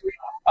network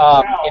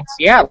in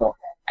Seattle.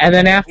 And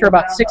then after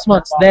about 6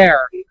 months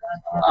there,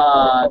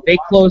 they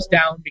closed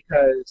down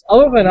because,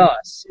 other than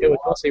us, it was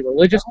mostly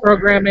religious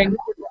programming,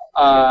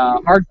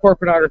 hardcore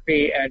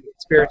pornography, and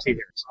conspiracy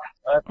theories.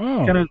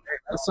 Kind of,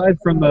 aside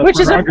from the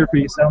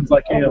pornography, sounds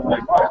like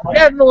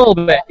yeah, a little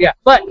bit, yeah.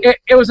 But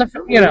it was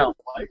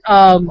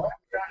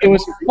it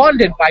was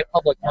funded by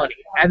public money,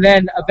 and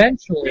then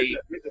eventually,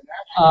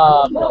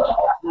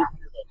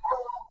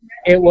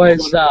 it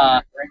was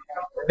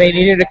they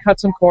needed to cut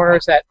some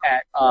corners at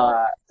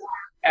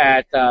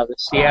the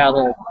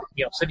Seattle,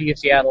 city of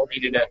Seattle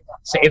needed to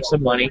save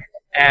some money,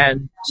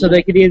 and so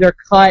they could either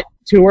cut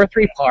 2 or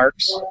 3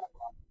 parks,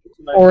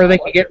 or they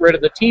could get rid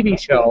of the TV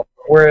show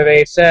where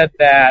they said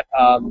that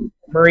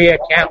Maria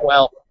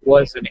Cantwell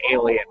was an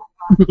alien.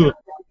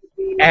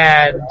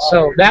 And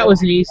so that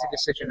was an easy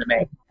decision to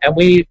make. And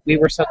we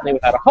were suddenly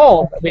without a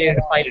home, and we needed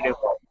to find a new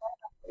home.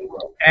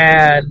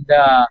 And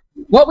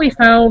what we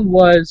found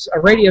was a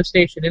radio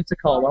station in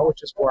Tacoma,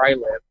 which is where I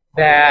live,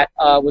 that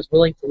was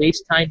willing to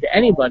lease time to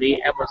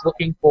anybody and was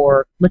looking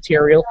for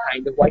material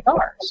kind of like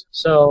ours.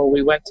 So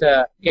we went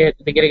to the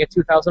beginning of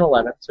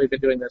 2011, so we've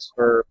been doing this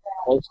for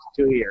close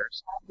to 2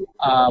 years.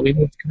 We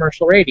moved to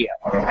commercial radio,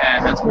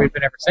 and that's where we've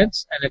been ever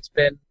since, and it's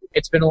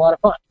been a lot of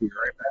fun.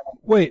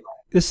 Wait,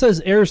 this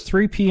says airs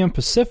 3 p.m.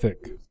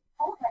 Pacific.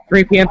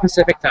 3 p.m.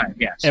 Pacific time,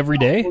 yes. Every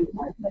day?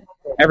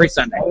 Every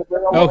Sunday.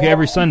 Okay,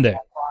 every Sunday.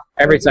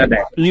 Every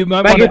Sunday. You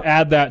might want to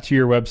add that to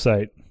your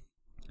website.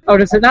 Oh,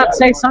 does it not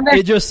say Sunday?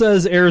 It just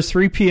says airs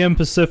 3 p.m.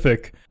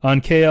 Pacific on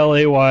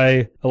KLAY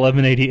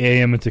 1180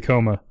 AM in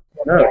Tacoma.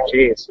 Oh,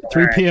 jeez.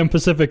 3 p.m.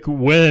 Pacific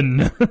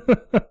when?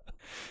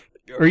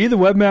 Are you the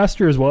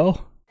webmaster as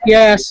well?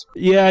 Yes.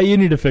 Yeah, you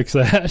need to fix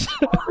that.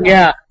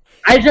 Yeah.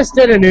 I just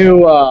did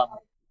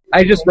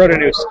I just wrote a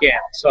new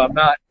scan, so I'm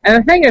not... And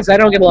the thing is, I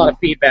don't get a lot of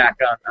feedback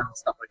on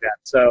stuff like that,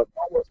 so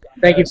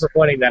thank you for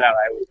pointing that out.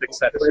 I will fix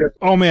that as soon.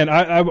 Oh, man,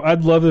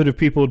 I'd love it if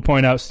people would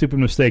point out stupid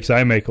mistakes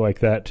I make like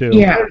that, too.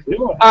 Yeah.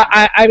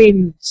 I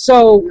mean,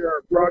 so...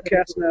 You're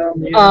broadcast now.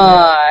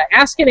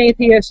 Ask an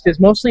Atheist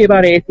is mostly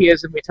about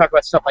atheism. We talk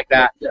about stuff like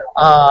that.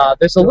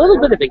 There's a little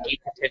bit of a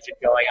geek contingent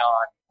going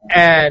on,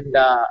 and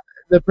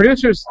the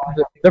producers of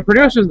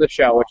the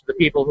show, which are the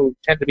people who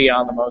tend to be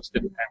on the most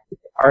and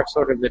are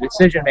sort of the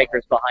decision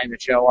makers behind the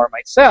show, are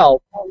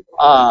myself,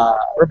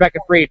 Rebecca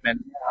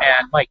Friedman,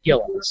 and Mike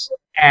Gillens.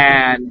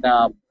 And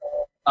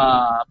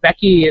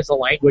Becky is a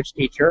language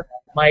teacher.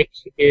 Mike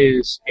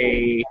is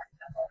a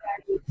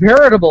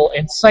veritable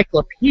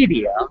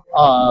encyclopedia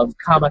of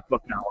comic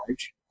book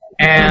knowledge,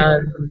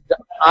 and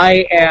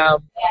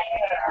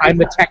I'm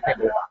the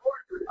technical one.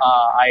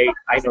 I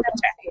know the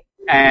tech.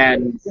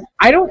 And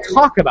I don't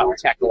talk about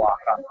tech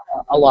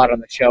a lot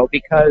on the show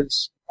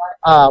because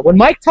when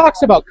Mike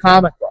talks about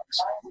comic books,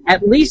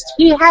 at least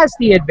he has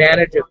the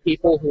advantage of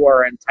people who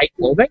are in tight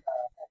clothing.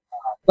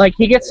 Like,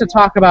 he gets to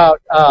talk about,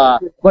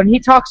 when he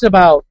talks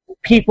about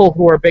people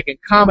who are big in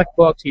comic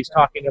books, he's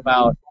talking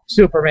about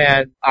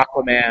Superman,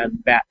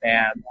 Aquaman,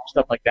 Batman,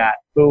 stuff like that,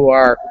 who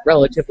are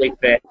relatively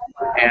fit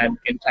and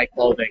in tight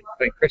clothing,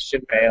 like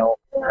Christian Bale,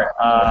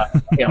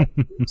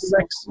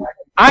 sex.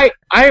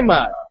 I'm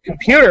a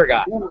computer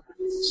guy,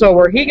 so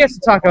where he gets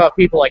to talk about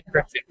people like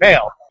Christian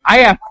Bale, I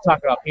have to talk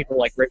about people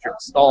like Richard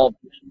Stallman.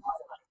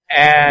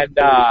 And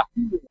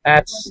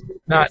that's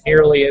not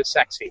nearly as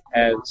sexy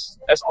as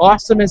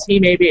awesome as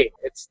he may be.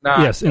 It's not.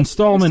 Yes, and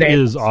Stallman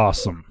is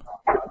awesome.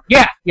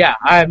 Yeah.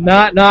 I'm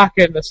not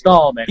knocking the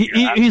Stallman.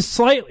 He's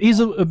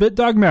a bit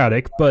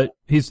dogmatic, but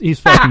he's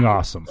fucking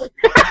awesome.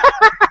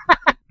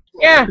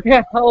 Yeah,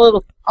 a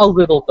little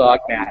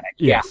dogmatic.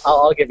 Yes. Yeah,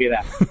 I'll give you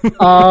that.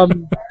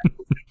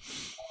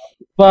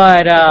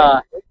 But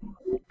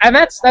and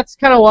that's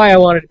kind of why I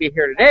wanted to be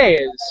here today.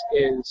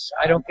 Is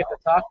I don't get to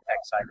talk tech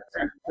side.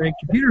 I mean,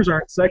 computers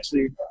aren't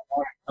sexy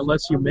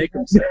unless you make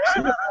them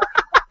sexy.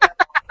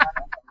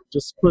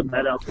 Just putting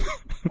that out there.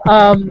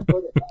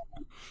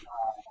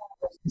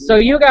 So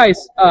you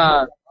guys,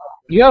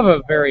 you have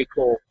a very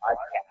cool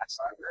podcast,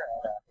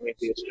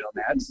 Atheist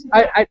Nomads.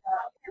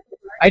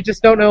 I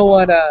just don't know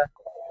what.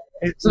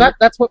 So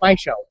that's what my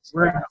show is.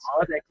 We're an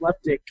odd,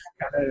 eclectic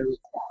kind of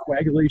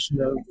coagulation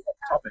of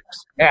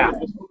topics. Yeah.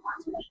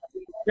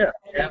 Yeah,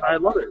 and I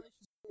love it.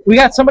 We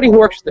got somebody who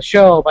works at the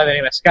show by the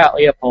name of Scott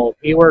Leopold.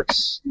 He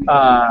works with,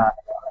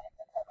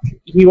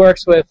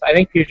 I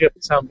think,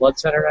 Puget Sound Blood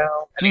Center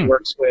now, and he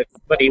worked with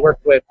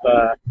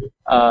a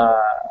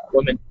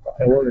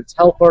women's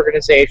health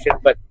organization.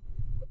 But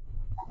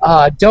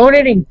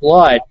donating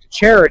blood to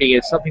charity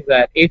is something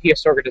that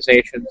atheist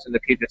organizations in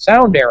the Puget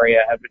Sound area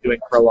have been doing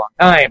for a long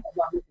time,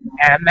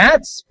 and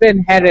that's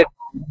been headed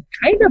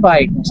kind of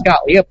by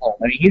Scott Leopold.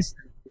 I mean, he's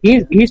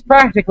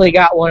practically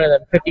got one of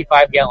them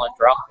 55-gallon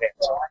drum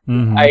pits.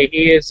 Mm-hmm.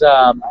 He is.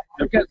 I've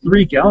got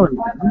 3-gallon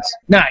ones.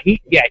 Nah, he's.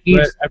 But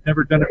I've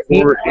never done it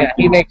for.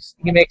 He makes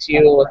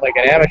you look like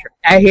an amateur.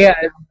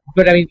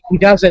 But I mean, he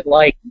does it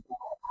like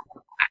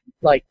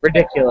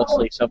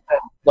ridiculously. Something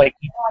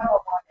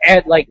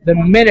and the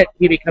minute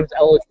he becomes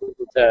eligible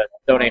to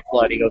donate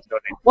blood, he goes to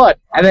donate blood,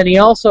 and then he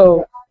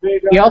also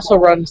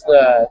runs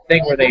the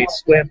thing where they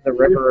swim the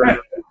river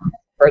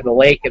or the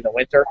lake in the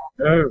winter.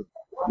 Oh.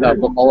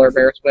 The polar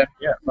bear swim.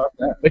 Yeah, about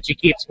that. Which he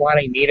keeps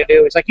wanting me to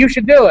do. He's like, you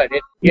should do it.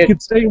 You can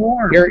stay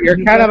warm. You're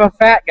kind of a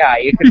fat guy.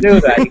 You can do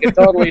that. You can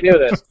totally do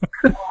this.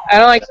 And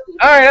I'm like,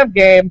 all right, I'm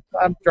game.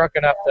 I'm drunk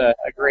enough to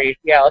agree.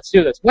 Yeah, let's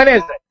do this. When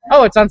is it?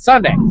 Oh, it's on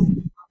Sunday.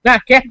 Nah,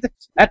 can't.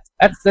 That's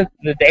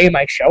the day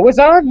my show is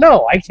on?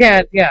 No, I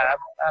can't. Yeah,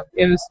 I'm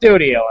in the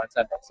studio on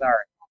Sunday.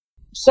 Sorry.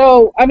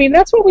 So, I mean,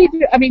 that's what we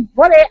do. I mean,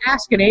 what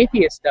Ask an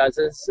Atheist does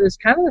is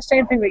kind of the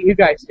same thing that you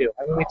guys do.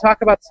 I mean, we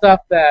talk about stuff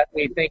that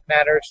we think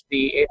matters to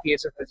the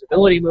atheism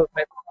visibility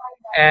movement,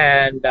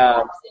 and,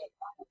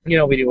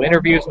 we do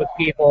interviews with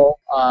people.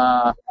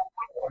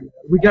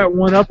 We got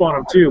one up on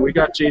him, too. We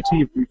got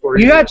JT before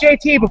you got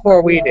JT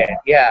before we did,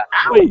 yeah.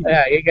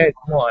 Yeah, you guys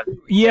won.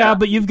 Yeah,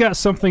 but you've got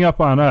something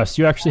up on us.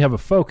 You actually have a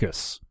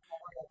focus.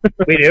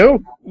 We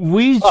do?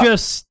 We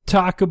just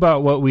talk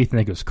about what we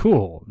think is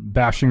cool.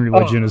 Bashing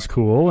religion is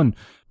cool, and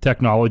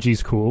technology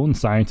is cool, and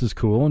science is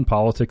cool, and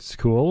politics is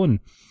cool, and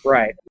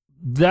right.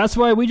 That's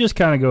why we just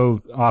kind of go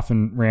off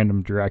in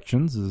random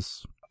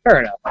directions.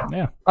 Fair enough.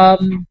 Yeah.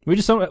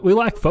 We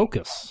lack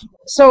focus.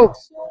 So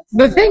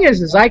the thing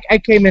is I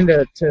came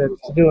into to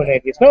doing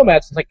Atheist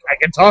Nomads. It's like I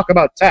can talk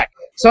about tech.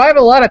 So I have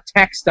a lot of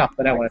tech stuff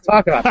that I want to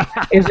talk about.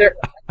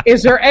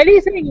 Is there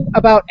anything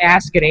about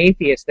Ask an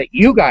Atheist that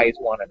you guys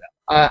want to know?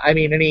 I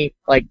mean, any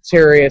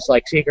serious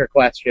secret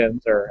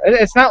questions, or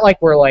it's not like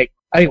we're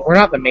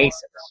not the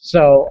Masons.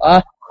 So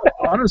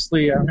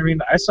honestly, I mean,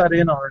 I sat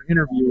in on an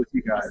interview with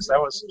you guys. That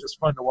was just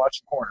fun to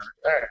watch in the corner.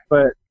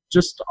 But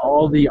just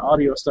all the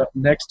audio stuff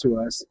next to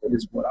us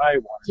is what I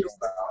want to know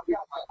about.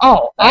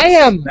 Oh,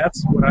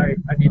 That's what I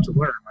need to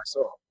learn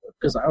myself,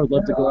 because I would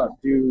love to go out and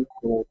do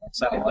the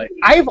satellite.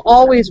 I've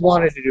always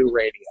wanted to do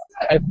radio.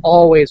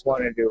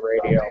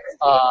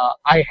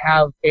 I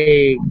have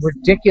a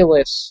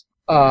ridiculous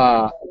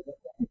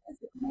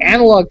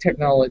analog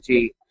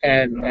technology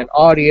and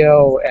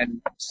audio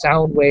and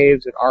sound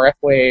waves and RF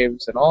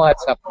waves and all that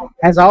stuff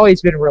has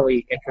always been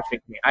really interesting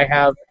to me. I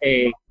have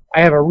a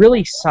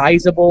really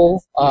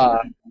sizable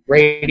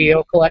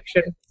radio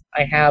collection.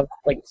 I have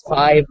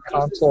 5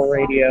 console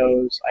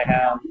radios. I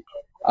have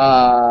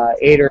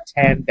 8 or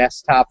 10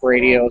 desktop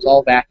radios,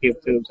 all vacuum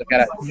tubes. I've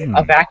got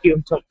a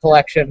vacuum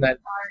collection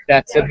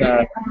that's in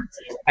the,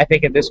 I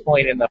think at this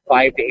point, in the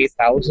 5,000 to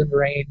 8,000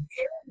 range.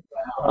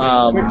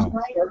 Well,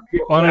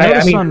 I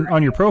noticed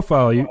on your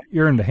profile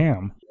you're into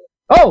ham.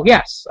 Oh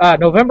yes,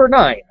 November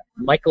 9,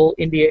 Michael,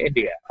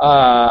 India.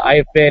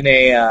 I've been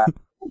a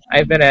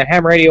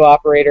ham radio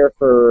operator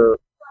for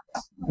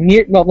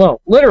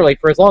literally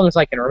for as long as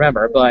I can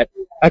remember. But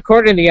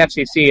according to the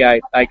FCC,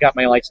 I got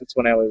my license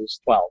when I was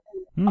 12.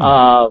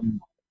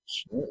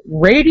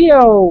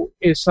 Radio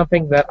is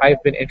something that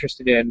I've been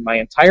interested in my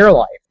entire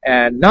life,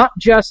 and not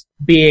just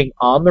being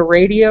on the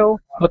radio,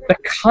 but the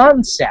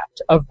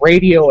concept of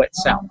radio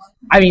itself.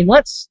 I mean,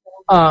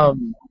 I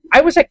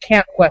was at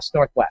Camp Quest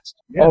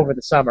Northwest over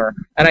the summer,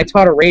 and I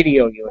taught a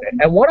radio unit,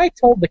 and what I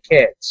told the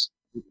kids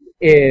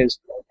is,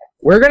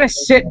 we're going to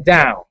sit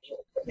down,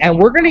 and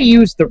we're going to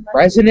use the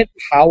resonant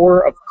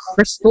power of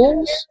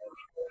crystals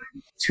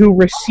to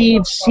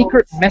receive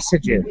secret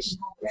messages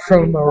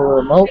from a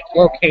remote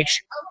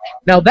location.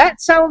 Now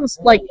that sounds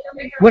like,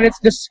 when it's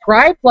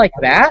described like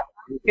that,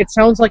 it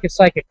sounds like a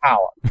psychic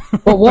power.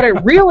 But what it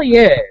really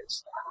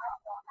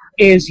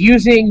is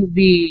using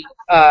the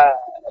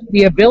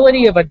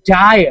ability of a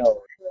diode,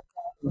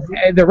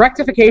 the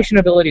rectification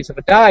abilities of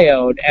a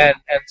diode, and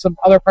some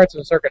other parts of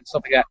the circuit and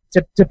stuff like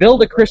that, to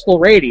build a crystal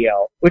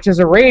radio, which is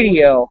a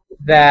radio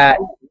that,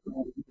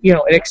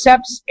 it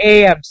accepts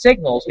AM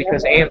signals,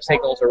 because AM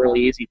signals are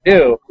really easy to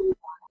do,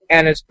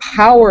 and is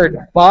powered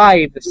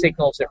by the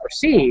signals it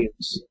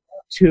receives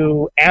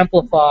to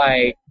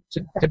amplify,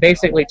 to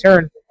basically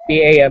turn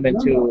the AM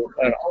into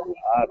an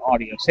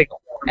audio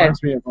signal.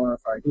 Reminds me of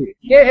RFID.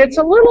 Yeah, it's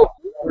a little...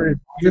 It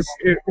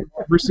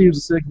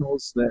receives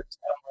signals that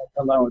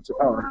allow it to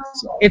power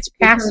itself. It's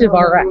passive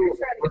RF.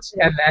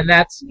 And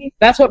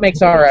that's what makes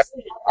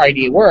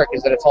RFID work,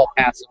 is that it's all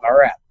passive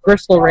RF.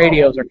 Crystal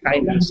radios are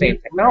kind of the same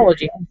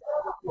technology,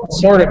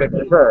 sort of in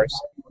reverse.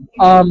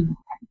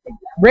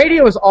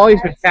 Radio has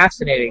always been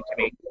fascinating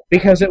to me,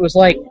 because it was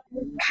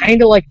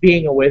kind of like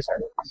being a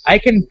wizard. I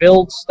can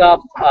build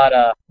stuff out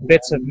of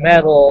bits of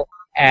metal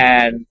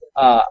and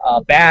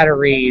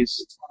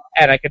batteries,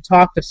 and I can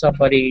talk to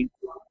somebody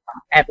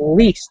at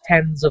least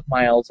tens of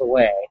miles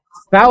away,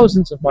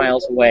 thousands of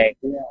miles away,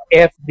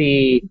 if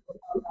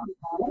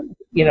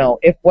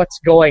if what's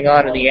going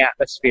on in the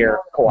atmosphere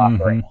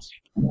cooperates.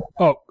 Mm-hmm.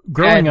 Oh,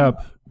 growing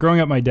up,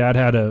 my dad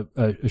had a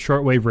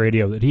shortwave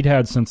radio that he'd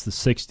had since the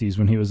 60s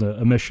when he was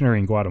a missionary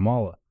in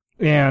Guatemala.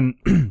 And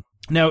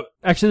now,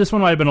 actually, this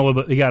one might have been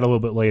it got a little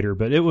bit later,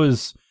 but it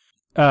was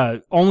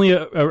only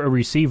a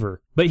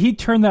receiver. But he'd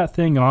turn that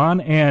thing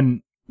on,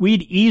 and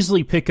we'd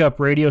easily pick up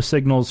radio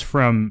signals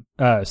from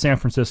San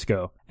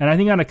Francisco. And I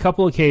think on a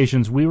couple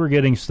occasions, we were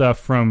getting stuff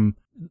from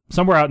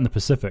somewhere out in the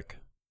Pacific.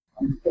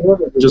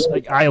 Just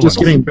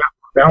getting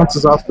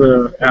bounces off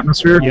the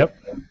atmosphere? Yep.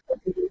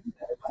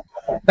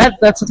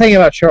 That's the thing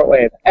about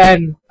shortwave.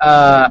 And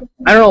I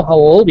don't know how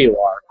old you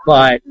are,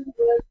 but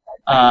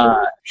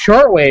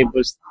shortwave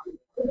was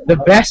the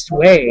best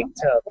way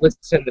to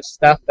listen to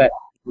stuff that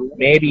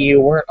maybe you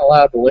weren't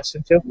allowed to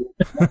listen to.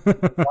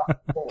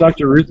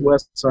 Dr. Ruth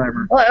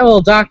Westheimer.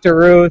 Well, Dr.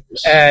 Ruth,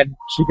 and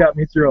she got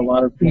me through a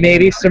lot of...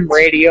 Maybe some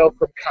radio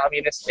from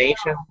communist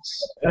nations.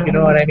 You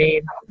know what I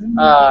mean?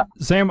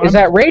 Sam,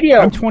 that radio?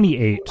 I'm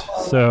 28,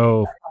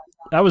 so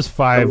I was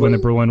 5 when the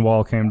Berlin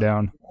Wall came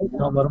down.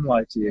 Don't let him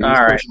lie to you. All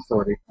right.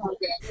 40.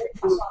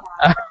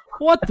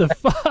 What the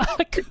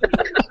fuck?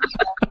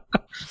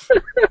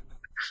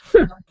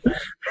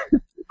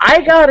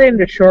 I got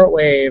into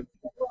shortwave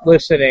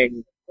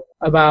listening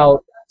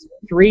about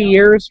 3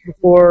 years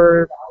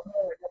before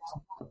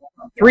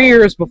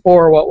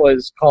what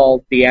was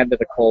called the end of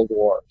the Cold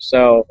War.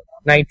 So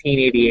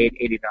 1988,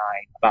 89,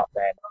 about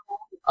then.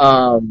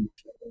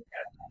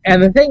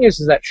 And the thing is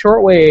that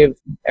shortwave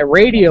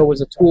radio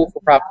was a tool for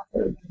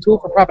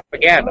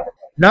propaganda.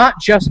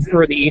 Not just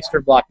for the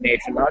Eastern Bloc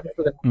nation, not just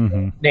for the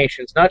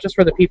nations, not just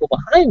for the people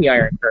behind the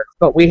Iron Curtain,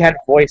 but we had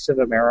Voice of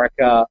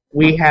America,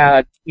 we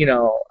had,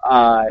 Deutsche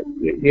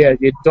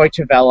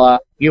Welle,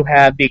 you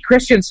had the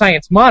Christian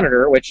Science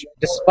Monitor, which,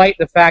 despite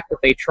the fact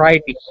that they try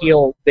to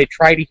heal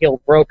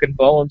broken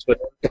bones with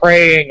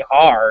praying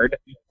hard.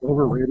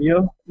 Over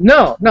radio?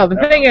 No, the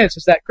thing is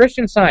that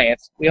Christian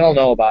Science, we all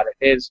know about it,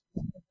 is,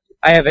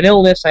 I have an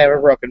illness, I have a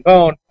broken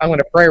bone, I'm going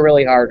to pray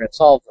really hard and it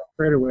solves it.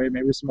 Right away,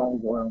 maybe some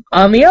olive oil.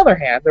 On the other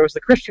hand, there was the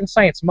Christian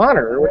Science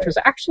Monitor, which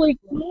actually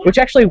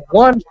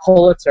won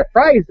Pulitzer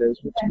Prizes,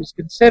 which was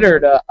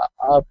considered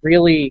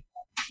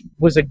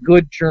was a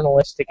good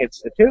journalistic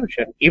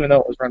institution, even though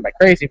it was run by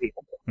crazy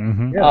people.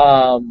 Mm-hmm.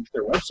 Yeah.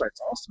 Their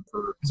website's awesome.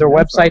 Their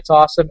website's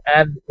awesome,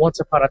 and once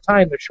upon a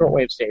time, their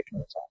shortwave station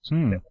was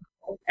awesome.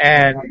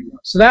 And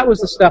so that was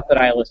the stuff that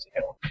I listened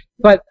to.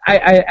 But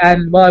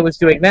and while I was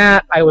doing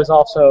that, I was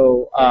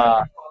also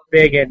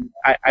big in.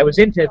 I was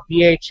into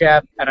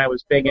VHF, and I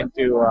was big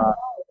into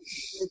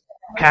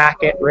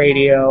packet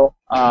radio.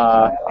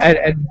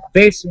 And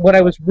what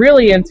I was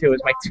really into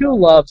is my two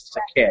loves as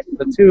a kid.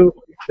 The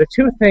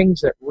two things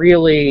that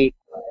really,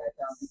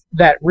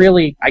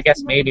 I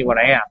guess, made me what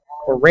I am,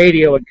 were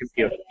radio and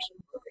computers.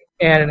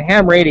 And in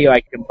ham radio,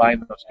 I could combine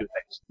those two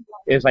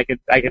things. I could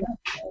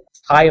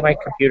tie my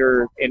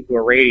computer into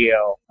a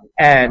radio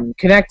and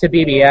connect to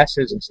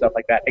BBSs and stuff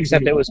like that,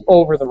 except it was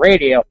over the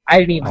radio. I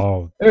didn't even...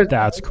 Oh,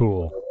 that's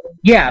cool.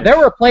 Yeah, there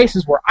were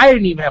places where I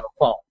didn't even have a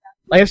phone.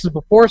 Like, this was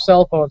before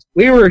cell phones.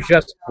 We were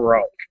just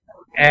broke.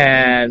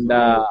 And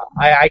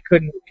I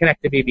couldn't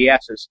connect to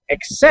BBSs,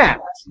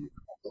 except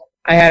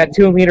I had a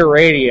 2-meter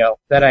radio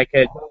that I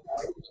could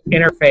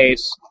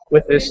interface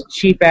with this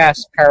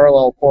cheap-ass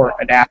parallel port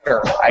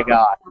adapter I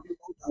got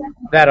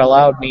that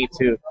allowed me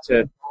to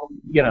What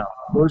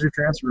was your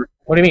transfer?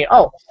 What do you mean?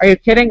 Oh, are you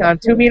kidding? On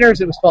 2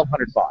 meters, it was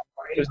 $1,200.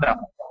 It was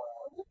nothing.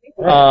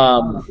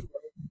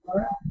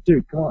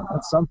 Dude, come on,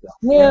 that's something.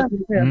 Yeah.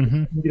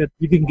 Mm-hmm.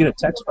 You can get a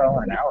text file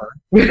in an hour.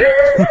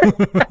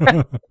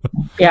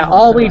 Yeah,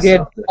 all we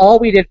did.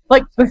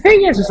 Like, the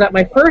thing is that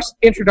my first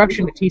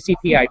introduction to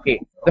TCP/IP,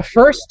 the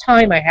first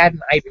time I had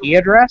an IP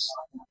address,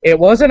 it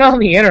wasn't on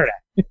the internet.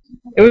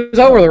 It was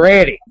over the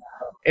radio.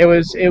 It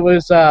was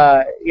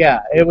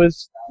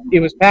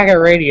packet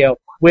radio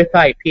with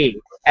IP.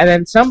 And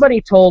then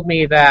somebody told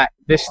me that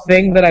this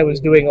thing that I was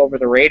doing over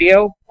the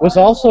radio was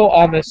also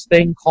on this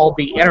thing called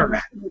the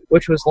Internet,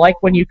 which was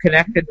like when you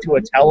connected to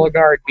a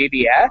Teleguard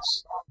BBS,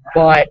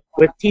 but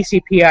with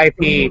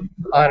TCP/IP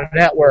on a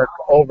network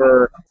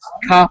over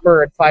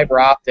copper and fiber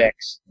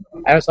optics.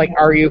 I was like,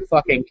 are you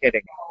fucking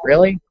kidding me?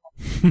 Really?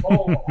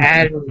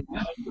 And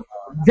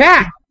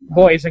that,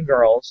 boys and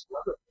girls,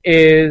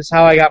 is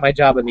how I got my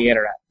job on the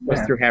Internet, was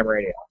through ham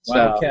radio.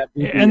 So,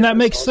 and that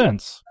makes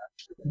sense.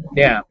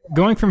 Yeah.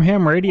 Going from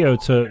ham radio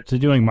to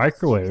doing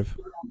microwave,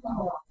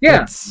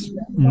 yeah, it's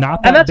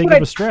not that big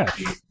of a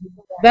stretch.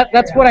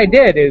 That's what I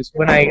did. Is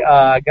when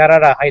I got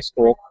out of high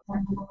school,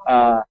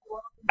 I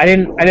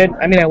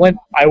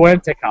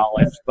went to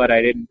college, but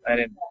I didn't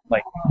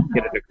like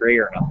get a degree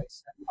or nothing.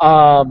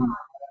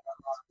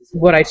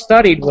 What I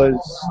studied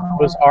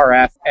was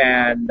RF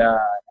and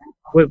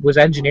was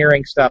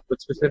engineering stuff, but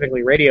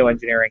specifically radio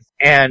engineering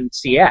and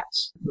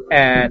CS.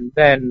 And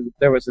then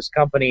there was this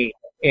company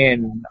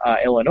in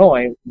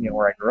Illinois,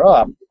 where I grew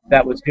up,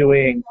 that was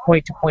doing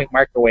point-to-point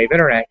microwave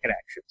internet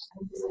connections.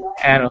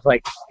 And I was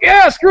like,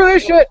 yeah, screw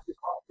this shit!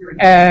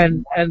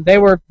 And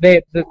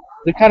the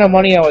kind of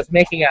money I was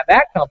making at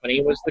that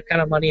company was the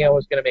kind of money I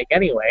was going to make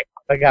anyway.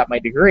 I got my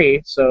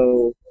degree,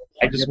 so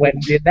I just went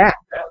and did that.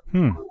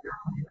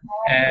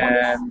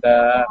 And,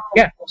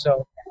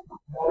 so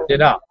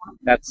did up.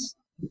 That's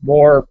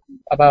more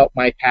about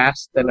my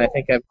past than I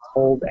think I've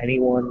told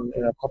anyone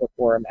in a public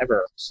forum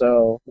ever.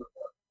 So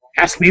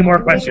ask me more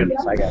questions,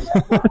 I guess.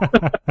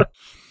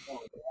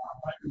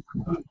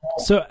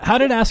 So how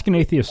did Ask an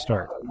Atheist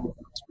start?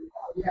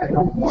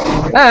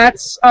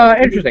 That's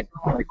interesting.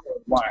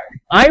 Why?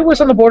 I was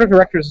on the board of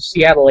directors of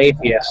Seattle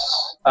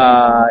Atheists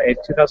in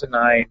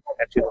 2009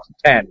 and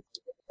 2010.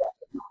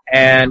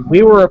 And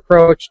we were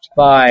approached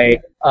by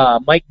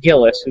Mike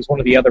Gillis, who's one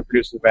of the other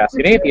producers of Ask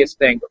an Atheist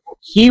thing.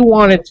 He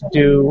wanted to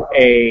do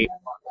a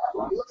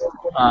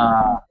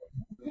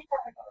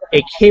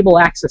cable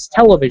access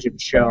television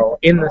show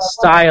in the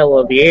style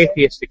of the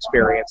Atheist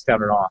Experience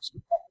down in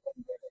Austin.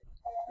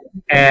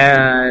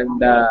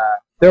 And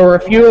there were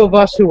a few of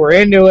us who were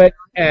into it,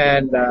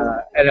 and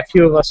a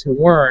few of us who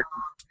weren't.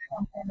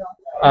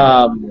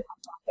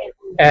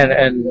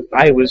 And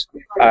I was,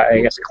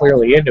 I guess,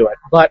 clearly into it.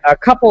 But a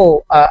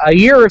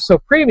year or so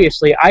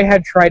previously, I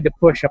had tried to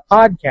push a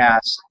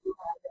podcast,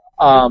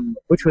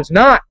 which was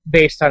not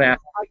based on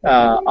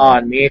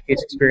the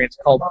Atheist Experience,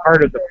 called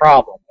Part of the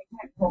Problem,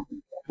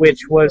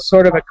 which was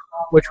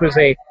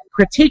a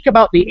critique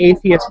about the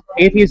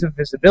atheism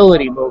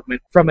visibility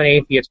movement from an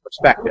atheist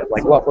perspective,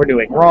 like what we're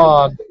doing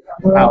wrong,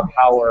 how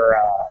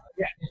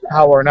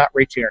we're not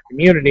reaching our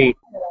community.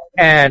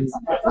 And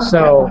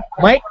so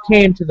Mike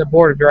came to the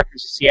board of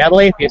directors of Seattle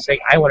Atheists saying,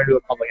 I want to do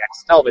a public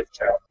access television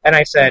show. And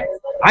I said,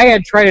 I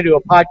had tried to do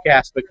a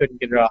podcast but couldn't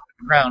get it off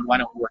the ground. Why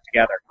don't we work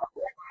together?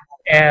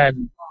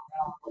 And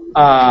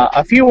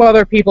a few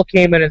other people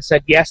came in and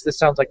said, yes, this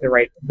sounds like the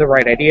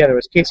right idea. There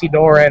was Casey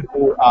Doran,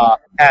 who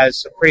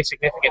has some pretty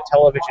significant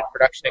television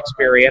production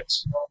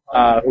experience,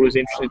 who was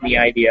interested in the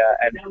idea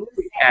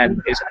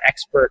and is an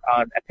expert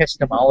on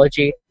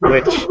epistemology,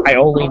 which I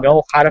only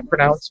know how to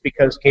pronounce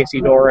because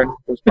Casey Doran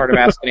was part of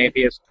Ask an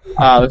Atheist.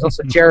 There's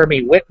also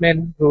Jeremy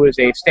Whitman, who is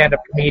a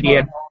stand-up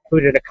comedian who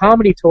did a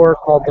comedy tour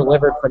called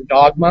Delivered from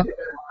Dogma,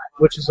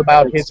 which is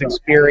about his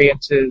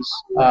experiences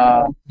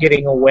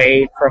getting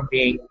away from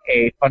being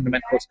a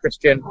fundamentalist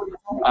Christian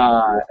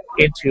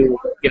into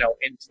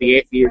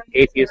the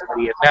atheism that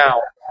he is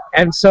now.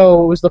 And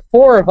so it was the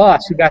four of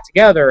us who got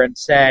together and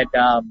said,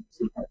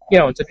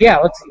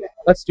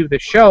 let's do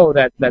this show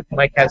that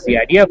Mike has the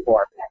idea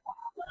for.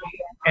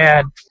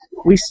 And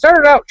we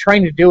started out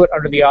trying to do it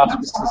under the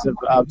auspices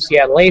of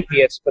Seattle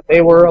Atheists, but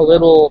they were a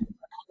little,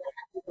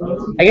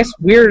 I guess,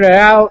 weirded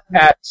out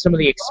at some of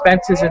the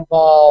expenses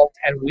involved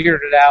and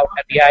weirded out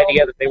at the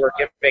idea that they were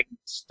giving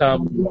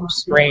some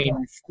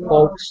strange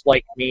folks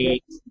like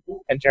me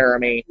and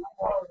Jeremy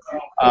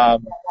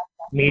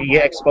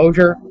media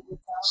exposure.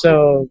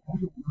 So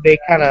they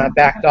kind of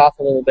backed off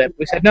a little bit.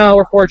 We said, no,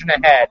 we're forging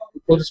ahead.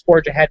 We'll just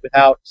forge ahead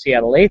without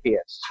Seattle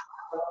Atheists.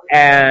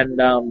 And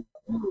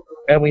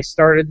we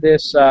started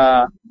this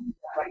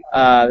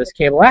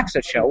cable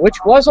access show, which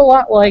was a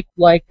lot like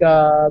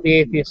the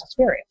Atheist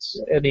Experience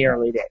in the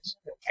early days.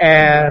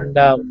 And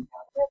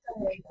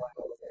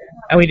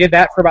we did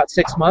that for about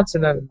 6 months,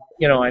 and then,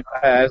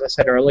 as I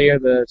said earlier,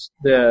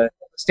 the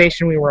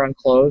station we were on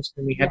closed,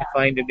 and we had to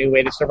find a new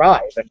way to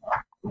survive. And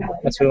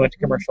that's when we went to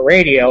commercial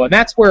radio, and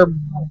that's where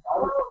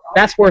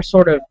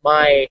sort of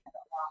like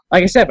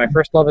I said, my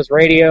first love is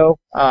radio.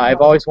 I've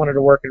always wanted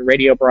to work in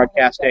radio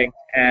broadcasting,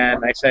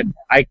 and I said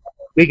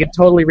we could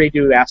totally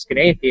redo Ask an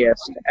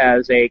Atheist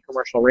as a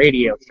commercial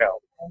radio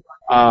show.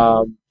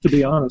 To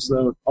be honest,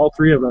 though, all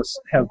three of us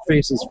have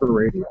faces for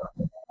radio.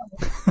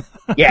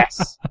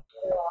 Yes.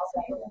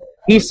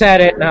 He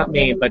said it, not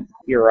me, but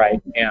you're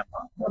right, yeah.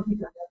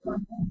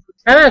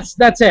 And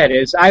that's it,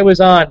 is I was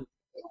on...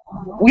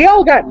 We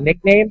all got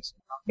nicknames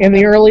in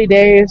the early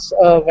days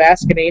of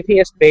Ask an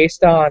Atheist,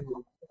 based on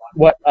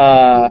what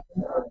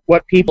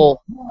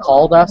people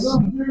called us.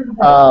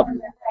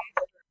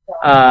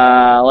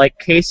 Like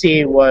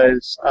Casey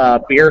was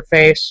Beer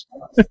Face,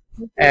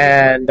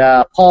 and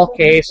Paul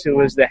Case, who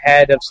was the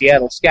head of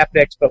Seattle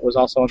Skeptics, but was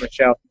also on the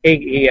show,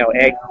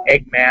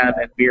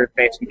 Eggman and Beard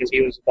Face, because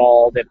he was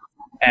bald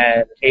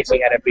and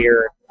Casey had a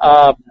beard.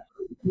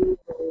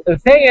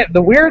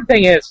 The weird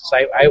thing is,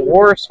 I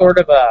wore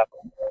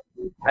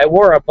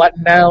a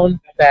button down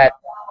that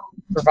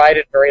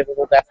provided very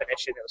little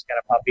definition. It was kind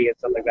of puffy and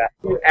stuff like that.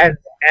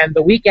 And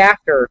the week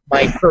after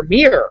my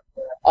premiere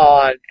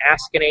on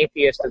Ask an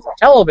Atheist as a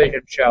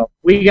television show,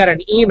 we got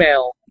an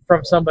email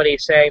from somebody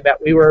saying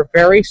that we were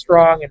very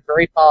strong and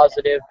very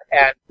positive,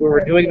 and we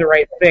were doing the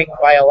right thing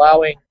by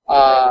allowing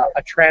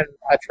a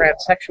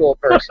transsexual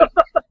person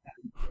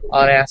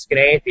on Ask an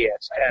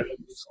Atheist.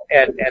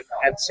 And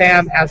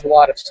Sam has a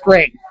lot of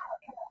strength.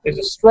 Is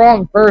a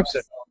strong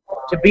person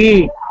to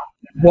be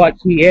what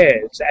he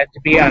is and to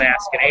be on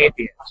Ask an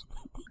Atheist.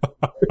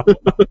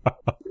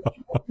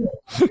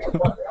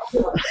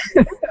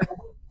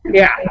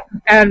 Yeah,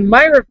 and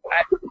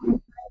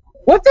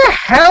what the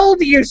hell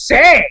do you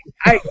say?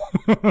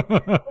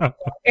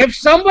 If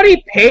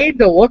somebody paid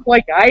to look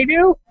like I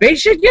do, they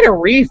should get a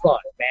refund,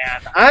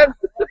 man.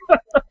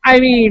 I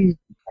mean,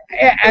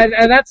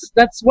 and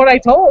that's what I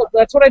told.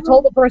 That's what I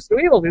told the person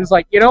who emailed me. He was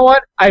like, you know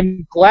what?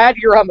 I'm glad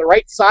you're on the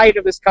right side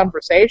of this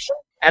conversation,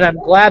 and I'm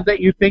glad that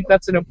you think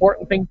that's an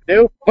important thing to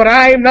do. But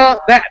I'm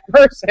not that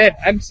person.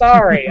 I'm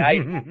sorry. I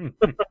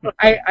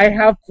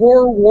have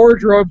poor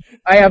wardrobe.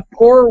 I have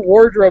poor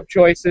wardrobe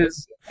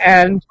choices,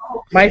 and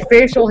my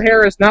facial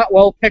hair is not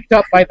well picked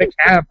up by the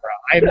camera.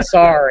 I'm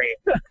sorry.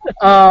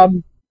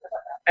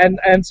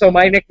 And so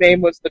my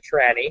nickname was the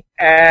Tranny,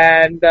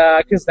 and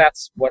because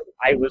that's what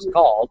I was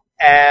called,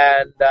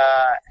 and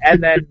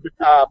then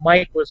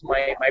Mike was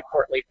my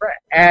portly friend,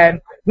 and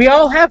we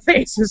all have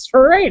faces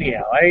for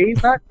radio.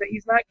 He's not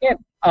kidding.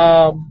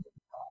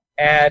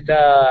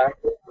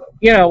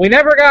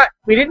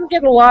 We didn't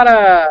get a lot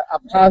of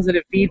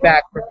positive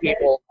feedback from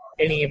people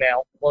in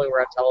email when we were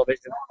on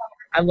television,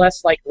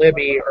 unless like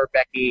Libby or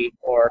Becky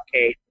or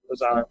Kate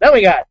was on. Then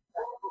we got.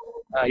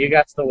 You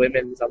got the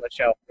women's on the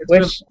show.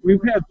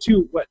 We've had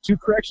two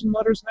correction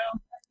letters now?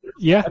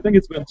 Yeah. I think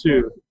it's been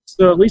 2.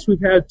 So at least we've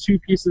had 2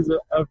 pieces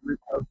of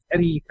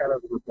any kind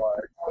of reply.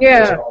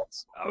 Yeah.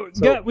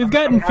 We've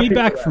gotten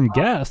feedback from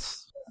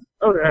guests.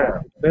 Oh,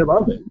 yeah. They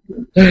love it.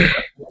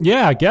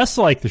 Yeah, guests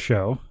like the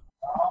show.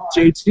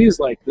 JT's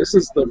like, this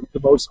is the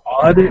most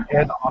odd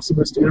and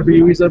awesomest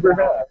interview he's ever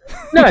had.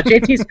 No,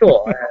 JT's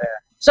cool.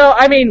 So,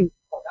 I mean,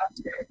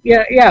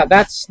 yeah,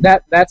 that's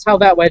how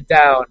that went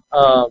down.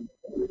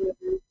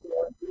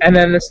 And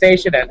then the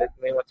station ended,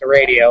 and we went to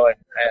radio, and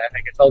I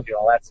think I told you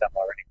all that stuff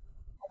already.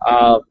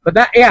 But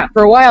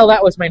for a while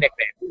that was my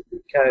nickname,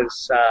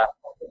 because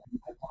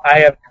I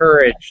have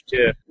courage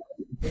to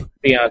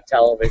be on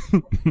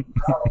television.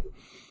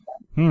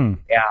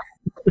 Yeah.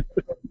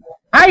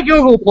 Hi,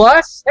 Google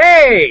Plus.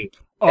 Hey.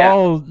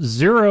 All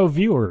 0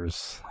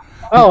 viewers.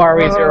 Oh, are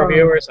we 0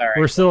 viewers? All right.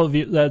 We're still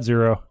at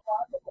 0.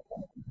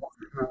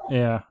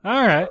 Yeah.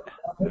 All right.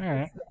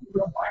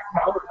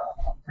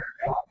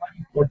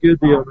 What good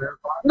deal, man?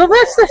 No,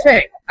 that's the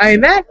thing. I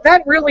mean,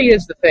 that really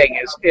is the thing.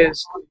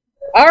 Is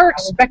our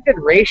expected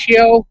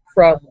ratio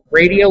from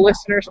radio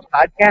listeners to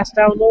podcast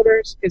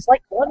downloaders is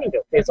like 1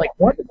 to 20.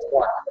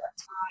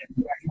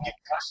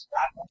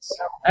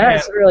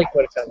 That's really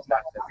what it comes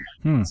down to.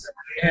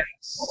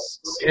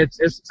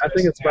 It's. I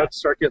think it's about to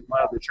start getting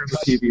loud. They turn the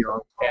TV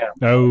on. Yeah.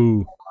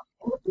 Oh.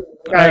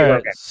 All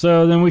right,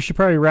 so then we should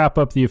probably wrap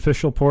up the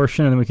official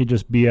portion, and then we could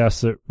just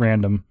BS at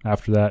random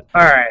after that.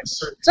 All right.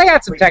 So I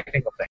got some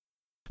technical things.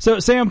 So,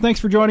 Sam, thanks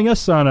for joining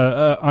us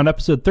on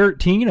episode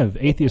 13 of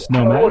Atheist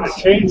Nomads.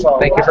 Thank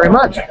you very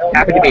much.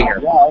 Happy to be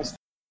here.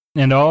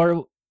 And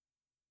to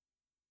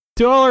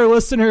all our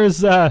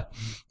listeners,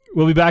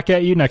 we'll be back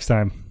at you next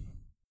time.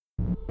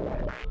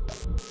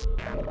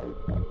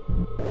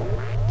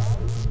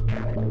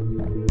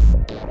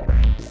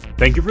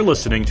 Thank you for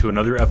listening to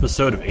another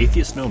episode of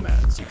Atheist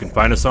Nomads. You can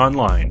find us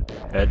online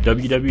at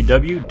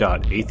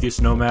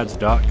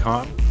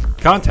www.atheistnomads.com.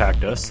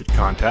 Contact us at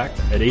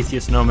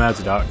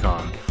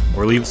contact@atheistnomads.com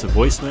or leave us a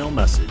voicemail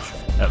message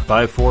at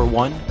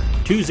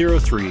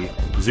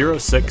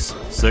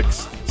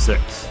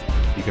 541-203-0666.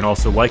 You can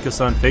also like us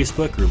on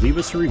Facebook or leave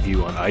us a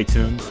review on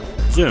iTunes,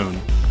 Zune,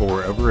 or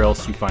wherever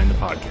else you find the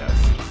podcast.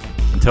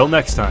 Until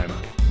next time,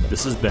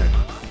 this has been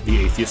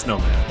the Atheist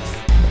Nomads.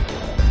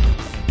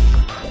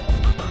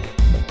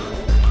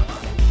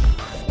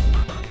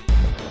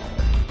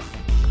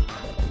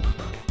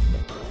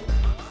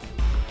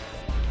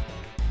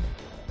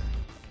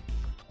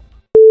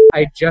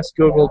 I just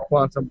Googled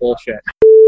quantum bullshit.